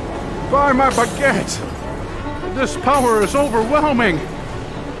 Buy my baguette! This power is overwhelming!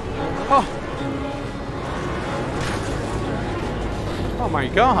 Oh. Oh my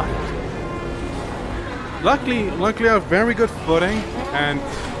god. Luckily I have very good footing, and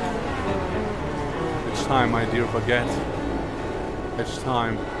it's time, my dear baguette. It's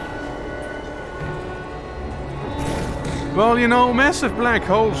time. Well, you know, massive black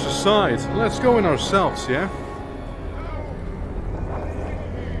holes aside, let's go in ourselves, yeah?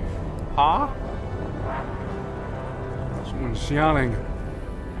 Huh? Someone's yelling.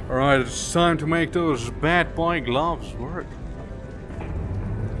 Alright, it's time to make those bad boy gloves work.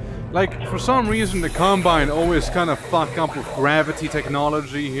 Like, for some reason the Combine always kind of fuck up with gravity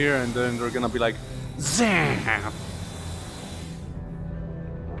technology here, and then they're gonna be like, zap!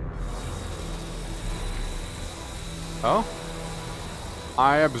 Oh?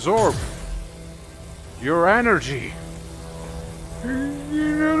 I absorb your energy.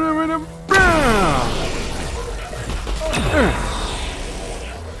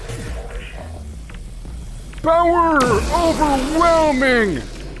 Power overwhelming!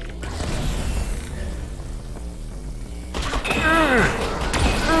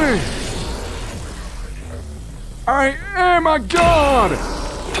 I am a god!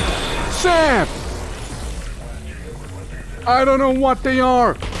 Sam! I don't know what they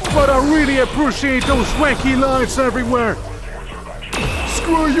are, but I really appreciate those wacky lights everywhere.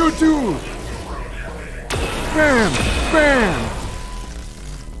 Screw you too! Bam! Bam!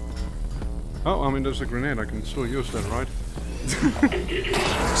 Oh, I mean, there's a grenade. I can still use that, right?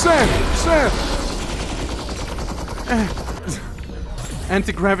 Sam! Sam!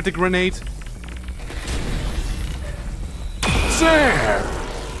 Anti-gravity grenade. Sam!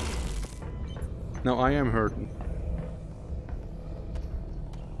 No, I am hurting.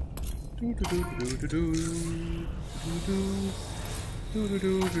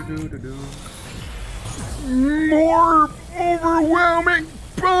 More overwhelming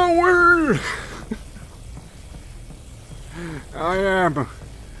power! I am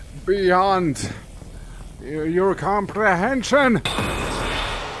beyond your comprehension.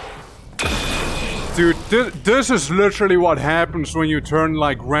 Dude, this is literally what happens when you turn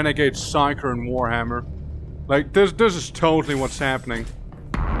like Renegade Psyker in Warhammer. Like, this is totally what's happening.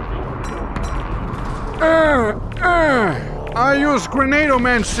 I use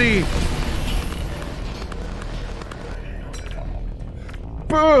Grenadomancy.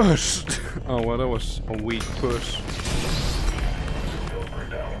 Burst! Oh, well, that was a weak push.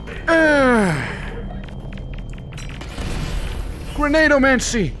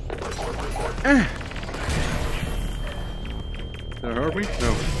 Grenadomancy! Did that hurt me?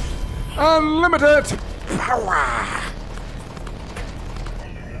 No. Unlimited power!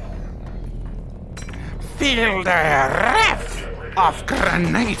 Feel the wrath of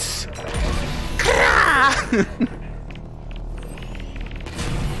grenades!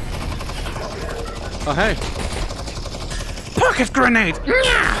 Oh, hey. Pocket grenade!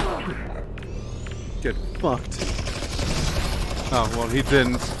 Get fucked. Oh, well, he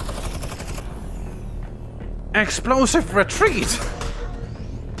didn't. Explosive retreat!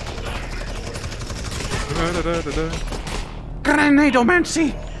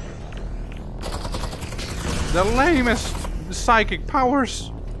 Grenadomancy! The lamest psychic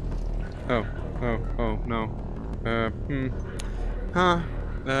powers! Oh, no.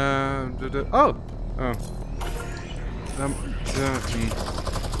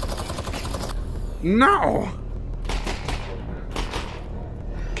 No!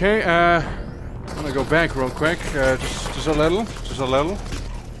 Okay, I'm gonna go back real quick, just a little.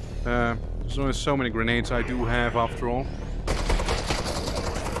 There's only so many grenades I do have after all.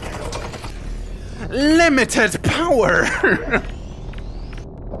 Limited power!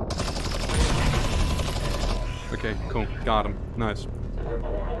 Okay, cool, got him, nice.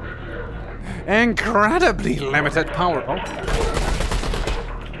 Incredibly limited power.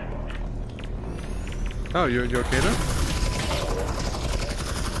 Oh, you okay there?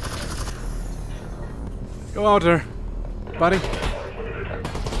 Go out there, buddy.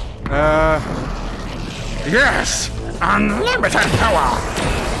 Yes! Unlimited power!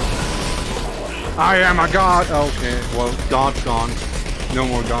 I am a god. Okay, well, God's gone. No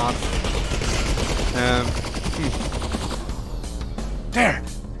more God. There!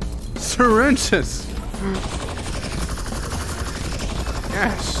 Syringes!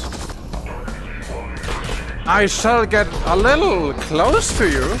 Yes. I shall get a little close to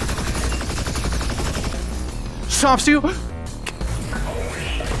you. Stops you.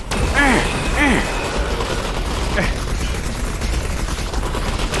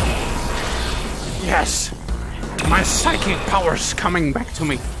 Yes. My psychic power's coming back to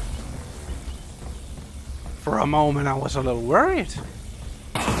me. For a moment I was a little worried.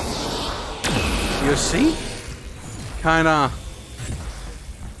 You see? Kinda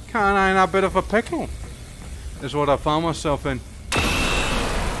Kinda in a bit of a pickle. Is what I found myself in.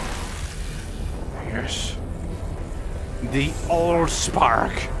 Yes. The old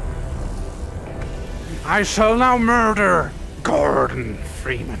spark. I shall now murder Gordon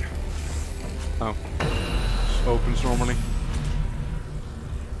Freeman. Oh. This opens normally.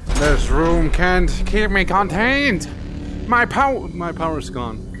 This room can't keep me contained. My power's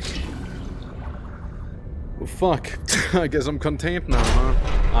gone. Well, fuck. I guess I'm contained now, huh?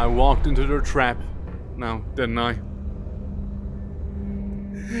 I walked into their trap. Now, didn't I?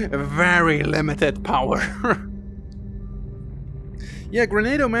 Very limited power. Yeah,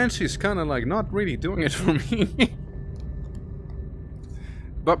 Grenadomancy's kind of like not really doing it for me.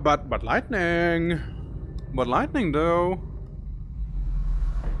 but lightning. But lightning though.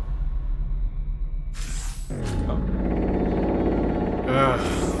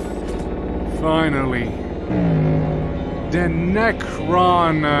 Finally. The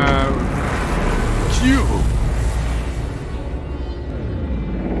Necron cube.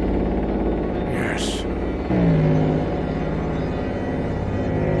 Yes.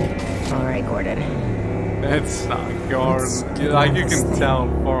 All right, Gordon. It's not Gordon. Like you can tell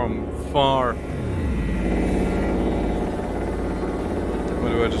from far. What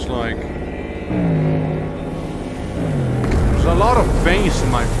do I just like? There's a lot of veins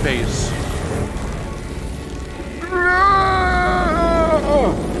in my face.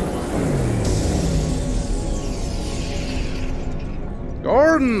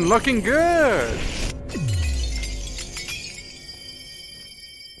 Gordon, looking good.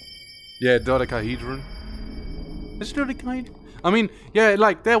 Yeah, dodecahedron. Is it dodecahedron? I mean, yeah,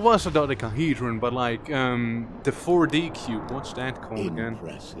 like there was a dodecahedron, but like the 4D cube. What's that called again?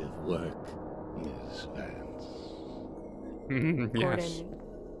 Impressive work, Miss Vance. Yes.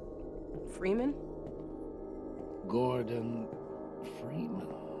 Gordon Freeman? Gordon Freeman.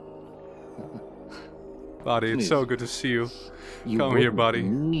 Buddy, it's so good to see you. You Come here, buddy.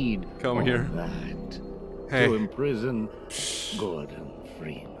 Need Come all here. That Hey. to imprison Gordon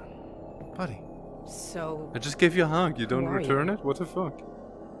Freeman. Buddy, So, I just gave you a hug. You don't Who are return it? What the fuck?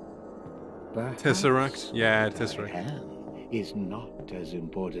 Perhaps Tesseract? Yeah, what I Tesseract. can is not as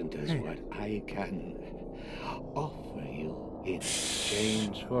important as what I can offer you in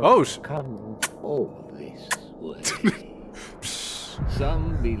exchange for coming all this way.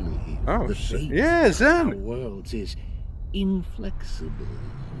 Some believe the fate yeah, of our Zen. worlds is inflexible.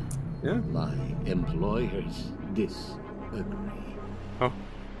 Yeah. My employers disagree. Oh.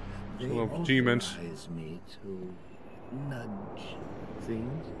 They Love G-mans. authorize me to nudge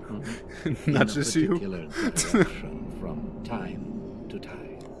things Nudges in a you. particular direction from time to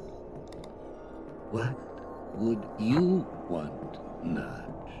time. What would you want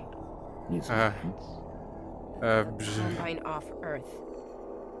nudged, Miss Vance? Combine off Earth.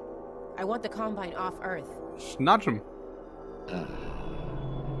 I want the Combine off Earth. Nudge him.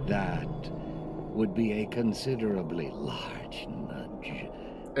 That would be a considerably large nudge.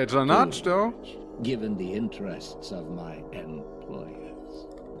 It's a nudge, though. Given the interests of my employers.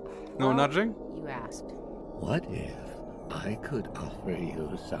 No Well, nudging? You asked. What if I could offer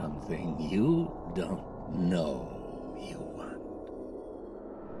you something you don't know you want?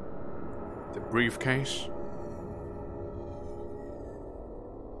 The briefcase.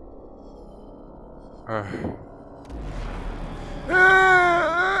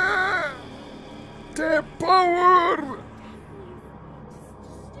 The power!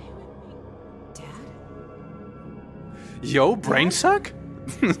 Dad? Yo, brain suck?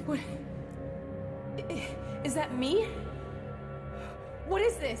 What? Is that me? What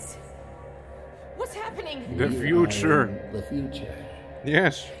is this? What's happening? The future. The future.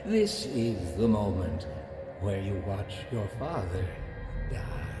 Yes. This is the moment where you watch your father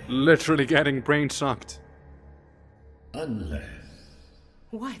die. Literally getting brain sucked. Unless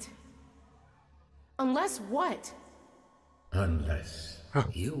What? Unless what?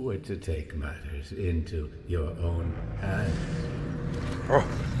 you were to take matters into your own hands. Oh.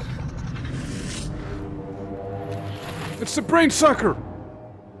 It's the brain sucker!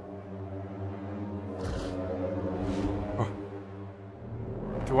 Oh.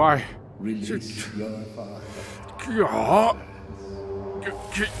 Do I? Release your father.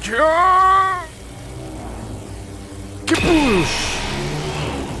 Kapoosh!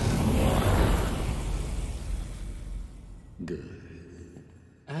 Good.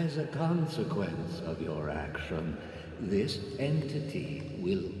 As a consequence of your action, this entity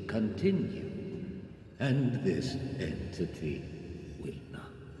will continue. And this entity will not.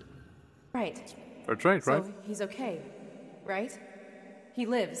 Right. That's right, right? So he's okay, right? He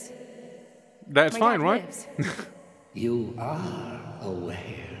lives. That's My fine, dad right? lives. You are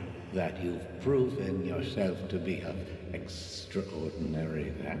aware that you've proven yourself to be of extraordinary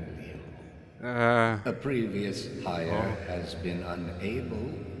value. A previous hire has been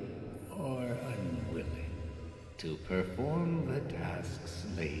unable or unwilling to perform the tasks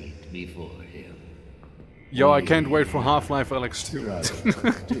laid before him. Yo, I can't wait for Half-Life ALYX 2.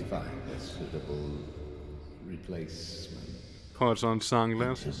 To find a suitable replacement. Puts on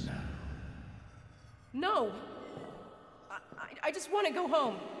sunglasses. No! I just want to go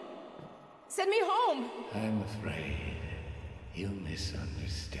home. Send me home! I'm afraid you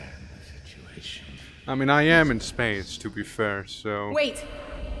misunderstand the situation. I mean, I am in space, to be fair, so... Wait!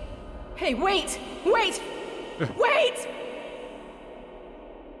 Hey, wait! Wait! Wait!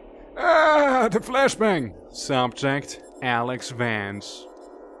 Ah, the flashbang! Subject, Alex Vance.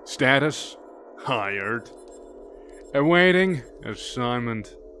 Status, hired. Awaiting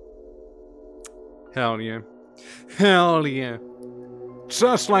assignment. Hell yeah. Hell yeah.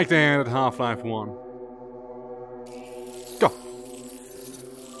 Just like they had at Half-Life 1. Go!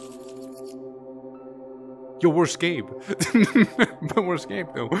 Yo, we're Escape. But we're Escape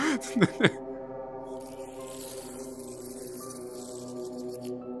though.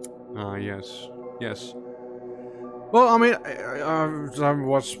 Ah, yes. Yes. Well, I mean,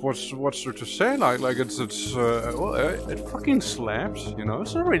 what's there to say? Like well, it fucking slaps, you know?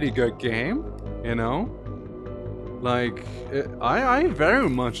 It's a really good game, you know? Like, I very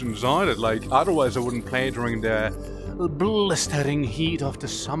much enjoyed it. Like, otherwise I wouldn't play during the blistering heat of the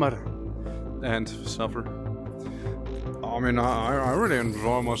summer and suffer. I mean, I really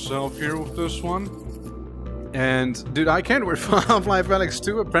enjoy myself here with this one. And, dude, I can't wait for Half-Life ALYX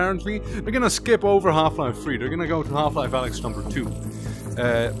 2, apparently. They're gonna skip over Half-Life 3. They're gonna go to Half-Life ALYX number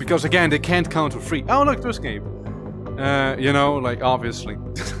 2. Because, again, they can't counter 3. Oh, look, this game. You know, like, obviously.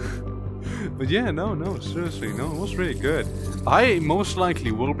 But yeah, no, seriously, no, it was really good. I most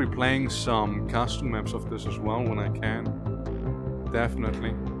likely will be playing some custom maps of this as well when I can.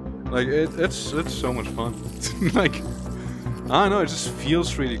 Definitely. Like, it's so much fun. Like, I don't know, it just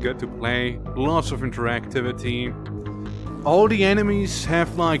feels really good to play. Lots of interactivity. All the enemies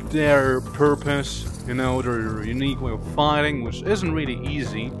have, like, their purpose, you know, their unique way of fighting, which isn't really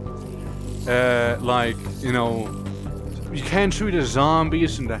easy. Like, you know, you can shoot the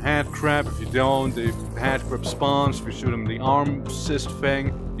zombies in the head crab. If you don't, the head crab spawns. If you shoot them in the arm assist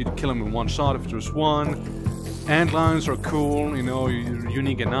thing, you kill them in one shot if there's one. Antlines are cool, you know,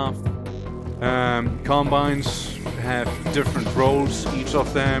 unique enough. Combines have different roles, each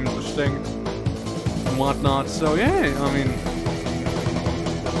of them distinct and whatnot. So yeah, I mean,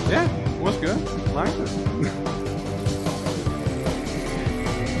 yeah, it was good. I liked it.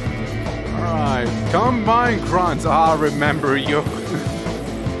 Alright, Combine Grunts. I remember you.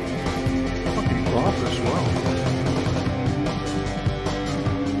 Fucking boss as well.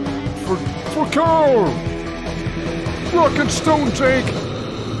 For Carl! Rock and Stone Jake!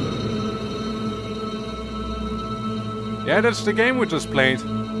 Yeah, that's the game we just played.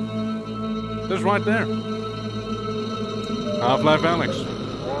 That's right there. Half-Life ALYX.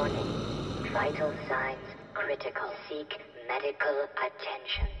 Warning. Vital signs critical. Seek medical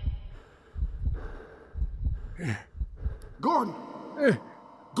attention. Gordon!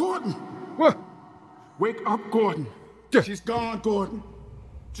 Gordon! What? Wake up, Gordon. She's gone, Gordon.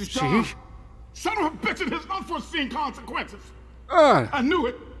 She's gone. Son of a bitch, it has unforeseen consequences. I knew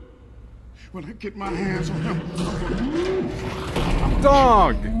it. When I get my hands on him.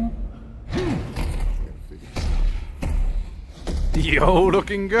 Dog! Yo,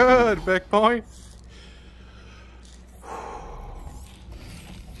 looking good, big boy.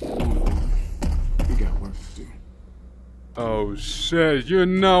 We got work to do. Oh shit, you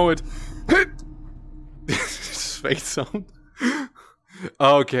know it. Fake sound.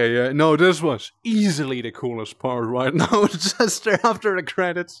 Okay, yeah, no, this was easily the coolest part right now. Just after the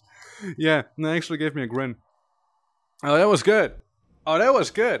credits. Yeah, and they actually gave me a grin. Oh, that was good. Oh, that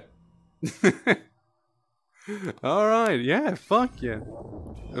was good. Alright, yeah, fuck yeah.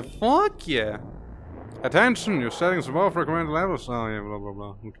 Fuck yeah. Attention, your settings are above recommended levels. Oh yeah, blah blah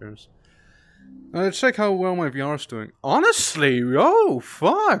blah, who cares. Let's check how well my VR's doing. Honestly, oh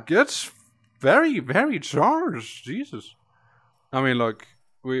fuck, it's very, very charged. Jesus. I mean, look,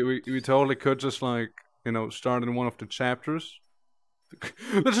 we totally could just, like, you know, start in one of the chapters.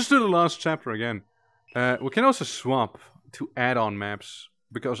 Let's just do the last chapter again. We can also swap to add-on maps,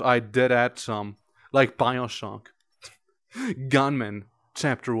 because I did add some, like Bioshock, Gunman,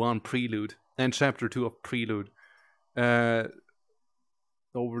 Chapter 1 Prelude, and Chapter 2 of Prelude.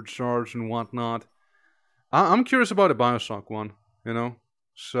 Overcharge and whatnot. I'm curious about the Bioshock one, you know?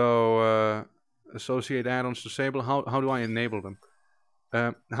 So, associate add-ons disable, how do I enable them?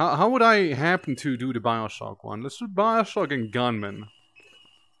 How would I happen to do the Bioshock one? Let's do Bioshock and Gunman.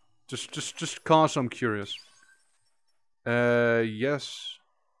 Just cause I'm curious. Yes.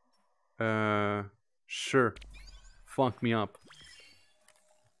 Sure. Fuck me up.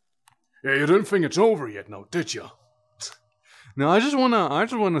 Yeah, you didn't think it's over yet, now, did you? No, I just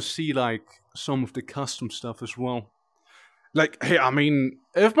wanna see like some of the custom stuff as well. Like, hey, I mean,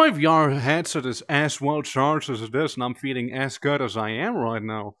 if my VR headset is as well charged as it is, and I'm feeling as good as I am right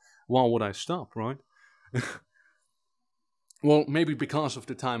now, why would I stop, right? Well, maybe because of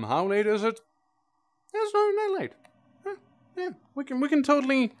the time. How late is it? It's not that late. Yeah, we can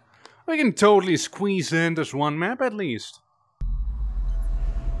totally squeeze in this one map at least.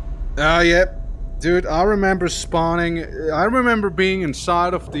 Yep. Dude, I remember spawning. I remember being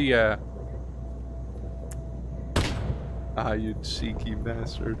inside of the. You cheeky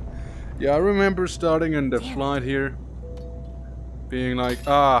bastard. Yeah, I remember starting in the flight here, being like,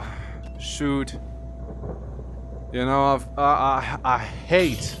 shoot. You know, I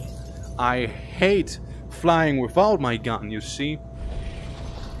hate flying without my gun. You see.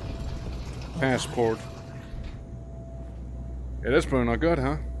 Passport. Yeah, that's probably not good,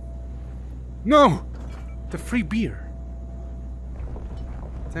 huh? No! The free beer.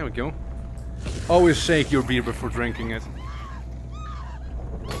 There we go. Always shake your beer before drinking it.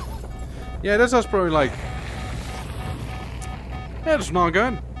 Yeah, that's us probably like... That's not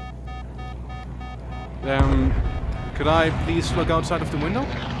good. Could I please look outside of the window?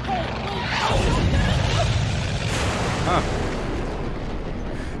 Ah.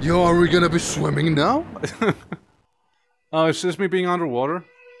 Yo, are we gonna be swimming now? Oh, is this me being underwater?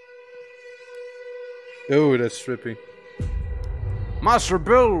 Oh, that's trippy. Master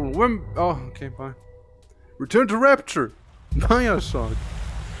Bill, oh, okay, bye. Return to Rapture. Bioshock.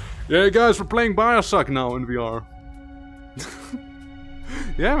 Yeah, guys, we're playing Bioshock now in VR.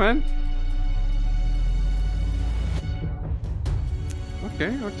 Yeah, man.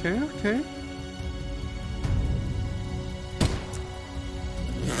 Okay.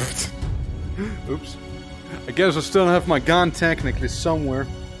 Oops. I guess I still have my gun technically somewhere.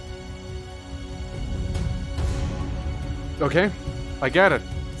 Okay, I get it.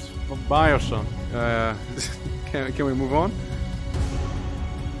 It's Bioshock. Can we move on?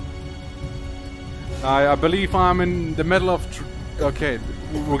 I believe I'm in the middle of... Okay,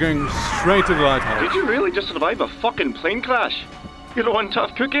 we're going straight to the lighthouse. Did you really just survive a fucking plane crash? You're one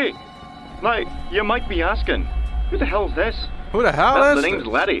tough cookie. Now, you might be asking, who the hell's this? Who the hell is this? The name's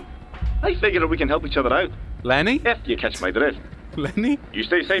Lenny. I figured we can help each other out. Lenny? If you catch my drift. Lenny? You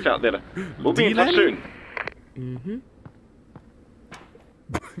stay safe out there. We'll be in touch soon. Mm-hmm.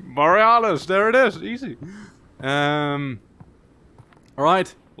 Borealis, there it is, easy.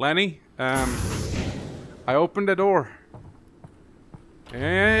 Alright, Lenny. I opened the door.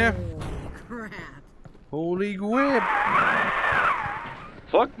 Yeah. Crap. Holy whip.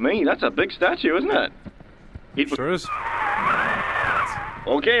 Fuck me, that's a big statue, isn't it? Sure is.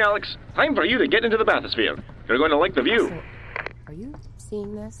 Okay, Alex, time for you to get into the bathysphere. You're going to like the view. So, are you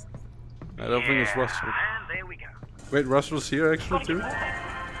seeing this? I don't think it's Russell. And there we go. Wait, Russell's here actually too?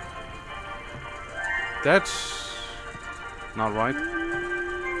 That's not right.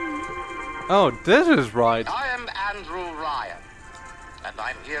 Oh, this is right. I am Andrew Ryan, and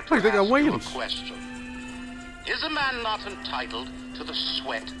I'm here to Look, they got ask you a whales. question. Is a man not entitled to the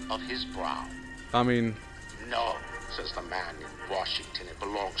sweat of his brow? I mean... No, says the man in Washington, it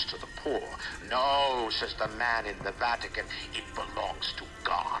belongs to the poor. No, says the man in the Vatican, it belongs to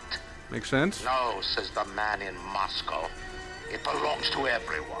God. Makes sense. No, says the man in Moscow, it belongs to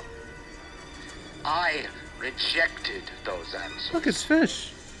everyone. I rejected those answers. Look, it's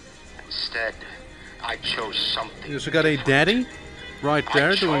fish. Instead, I chose something. You also got a daddy right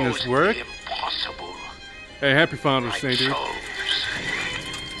there doing his work. Impossible. Hey, happy Father's Day, dude.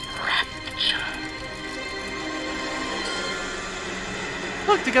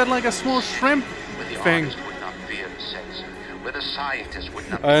 Look, they got like a small shrimp thing.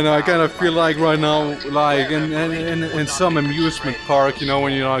 I know, I kind of feel like right now, like in some amusement park, you know,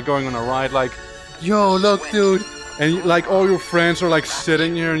 when you're going on a ride, like, yo, look, dude. And like all your friends are like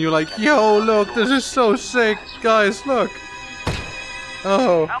sitting here and you're like, yo, look, this is so sick. Guys, look.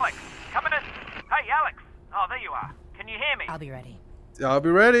 Oh. Alex, coming in. Hey, Alex. Oh, there you are. Can you hear me? I'll be ready. I'll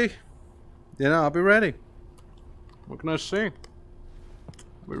be ready. You know, I'll be ready. What can I say?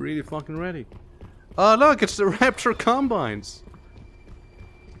 We're really fucking ready. Oh, look, it's the Raptor Combines.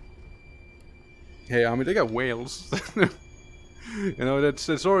 Hey, I mean, they got whales. You know,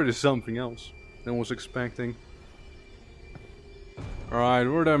 that's already something else than I was expecting.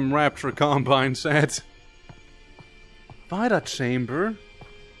 Alright, where them Raptor Combines at? Vita chamber,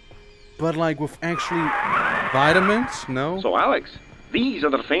 but like with actually vitamins? No? So Alex, these are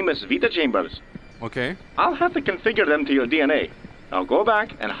the famous Vita chambers. Okay. I'll have to configure them to your DNA. Now go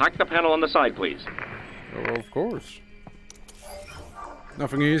back and hack the panel on the side, please. Oh, of course.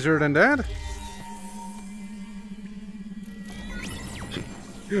 Nothing easier than that.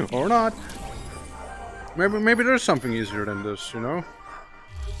 Or not. Maybe there's something easier than this, you know?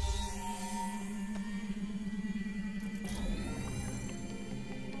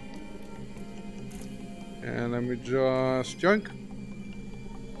 And let me just junk.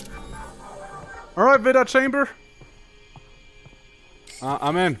 Alright, Vita chamber.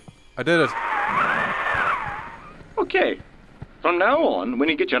 I'm in. I did it. Okay. From now on, when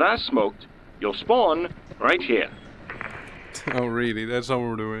you get your ass smoked, you'll spawn right here. Oh, really? That's how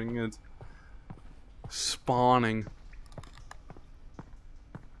we're doing it. Spawning.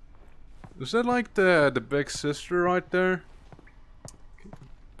 Is that like the big sister right there?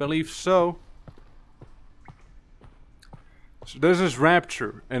 Believe so. So this is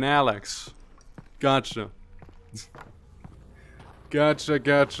Rapture and ALYX. Gotcha. Gotcha.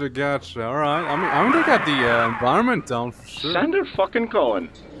 Alright. I mean, they got the environment down for sure. Sander fucking Cohen.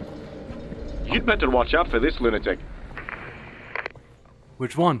 You'd better watch out for this lunatic.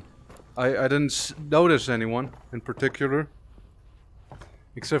 Which one? I didn't notice anyone in particular.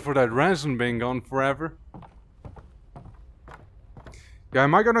 Except for that resin being gone forever. Yeah,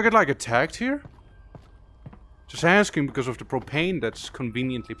 am I gonna get like attacked here? Just asking because of the propane that's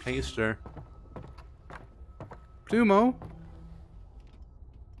conveniently placed there. Plumo?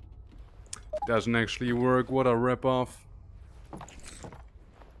 Doesn't actually work, what a ripoff.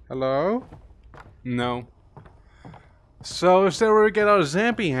 Hello? No. So is that where we get our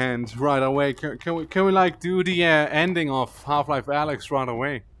Zampy hand right away? Can we like do the ending of Half-Life ALYX right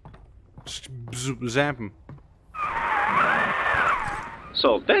away? Just zap him.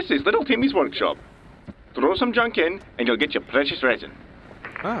 So this is Little Timmy's workshop. Throw some junk in and you'll get your precious resin.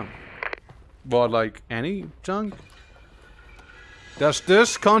 Oh. What, like any junk? Does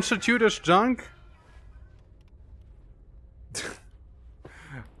this constitute as junk?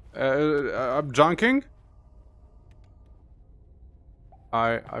 I'm junking?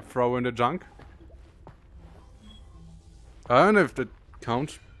 I throw in the junk. I don't know if that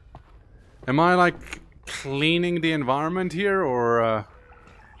counts. Am I like cleaning the environment here, or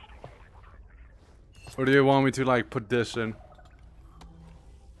do you want me to like put this in?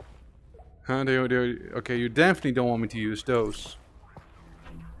 Huh? Okay, you definitely don't want me to use those.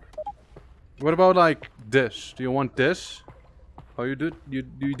 What about like this? Do you want this? Oh, you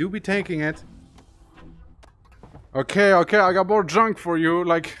do be taking it. Okay, I got more junk for you.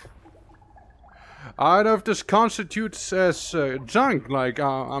 Like, I don't know if this constitutes as junk. Like,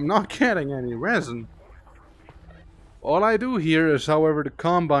 I'm not getting any resin. All I do here is, however, the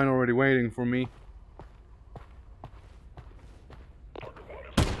combine already waiting for me.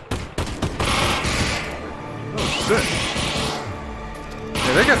 Oh shit!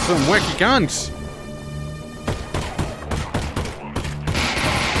 Yeah, they got some wacky guns.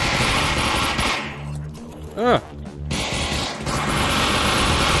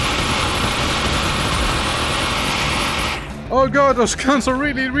 Oh god, those guns are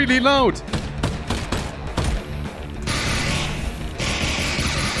really, really loud!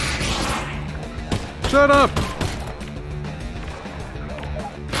 Shut up!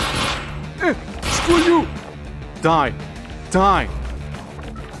 Screw you! Die! Die!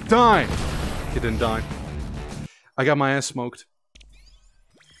 Die! He didn't die. I got my ass smoked.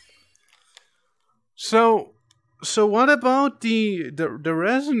 So what about the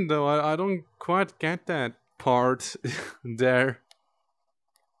resin though? I don't quite get that part there.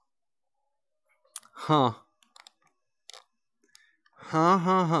 Huh.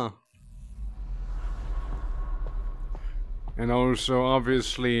 And also,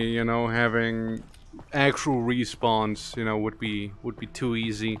 obviously, you know, having actual respawns, you know, would be too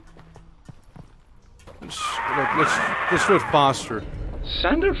easy. Let's do it faster.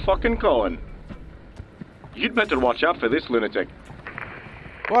 Sander fucking Cohen. You'd better watch out for this lunatic.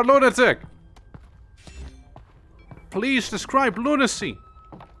 What lunatic? Please describe lunacy.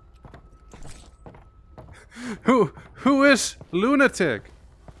 Who is lunatic?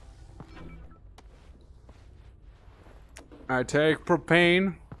 I take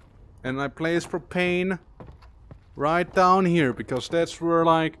propane and I place propane right down here because that's where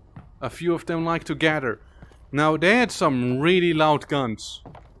like a few of them like to gather. Now they had some really loud guns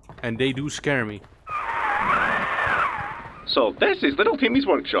and they do scare me. So this is Little Timmy's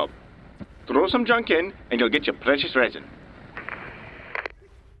workshop. Throw some junk in and you'll get your precious resin.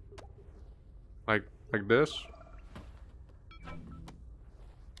 Like this?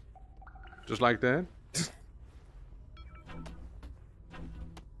 Just like that.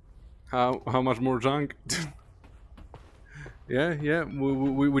 How much more junk? Yeah,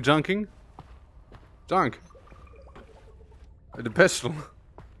 we junking? Junk. The pistol.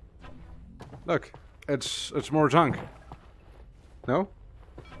 Look, it's more junk. No?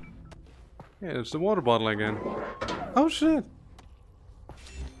 Yeah, it's the water bottle again. Oh shit.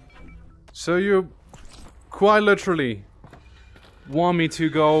 So you quite literally want me to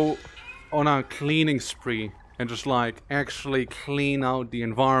go on a cleaning spree and just like actually clean out the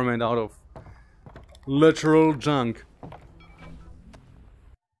environment out of literal junk.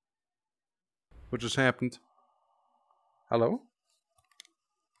 What just happened? Hello?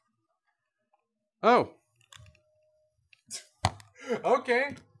 Oh.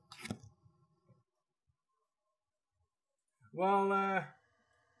 Okay. Well,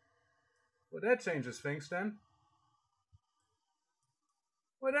 that changes things then.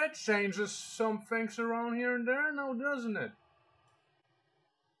 Well, that changes some things around here and there now, doesn't it?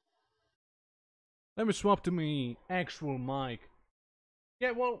 Let me swap to me actual mic.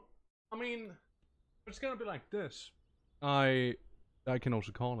 Yeah, well, I mean, it's gonna be like this. I can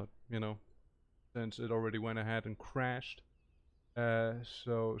also call it, you know, since it already went ahead and crashed.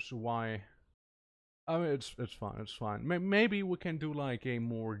 So why? I mean, it's fine. It's fine. Maybe we can do like a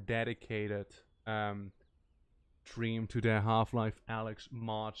more dedicated stream to the Half-Life ALYX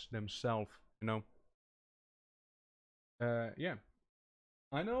mods themselves. You know. Yeah.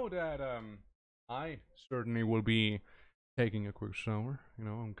 I know that I certainly will be taking a quick shower. You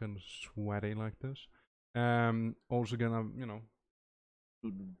know, I'm kind of sweaty like this. Also gonna, you know,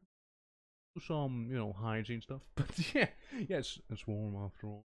 do some, you know, hygiene stuff. But yeah, it's warm after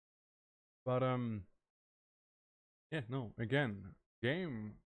all. But yeah, no, again,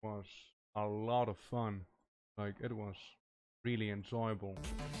 game was a lot of fun. Like, it was really enjoyable.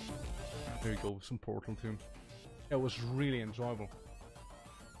 There you go, some Portal 2. It was really enjoyable.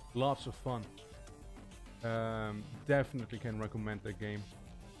 Lots of fun. Definitely can recommend that game.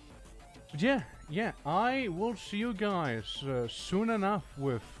 But yeah, I will see you guys soon enough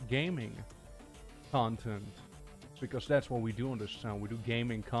with gaming content. Because that's what we do on this channel. We do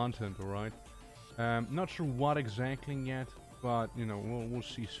gaming content, alright? Not sure what exactly yet, but you know, we'll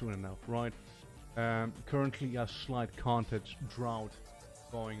see soon enough, right? Currently a slight content drought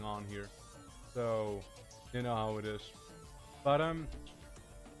going on here, so you know how it is. But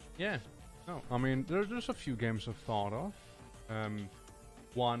yeah, no, I mean there's a few games I've thought of.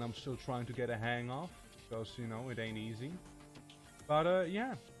 One I'm still trying to get a hang of, because you know it ain't easy. But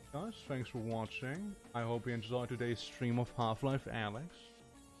yeah, guys, thanks for watching. I hope you enjoyed today's stream of Half-Life ALYX,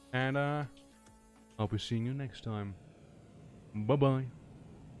 and I'll be seeing you next time. Bye bye.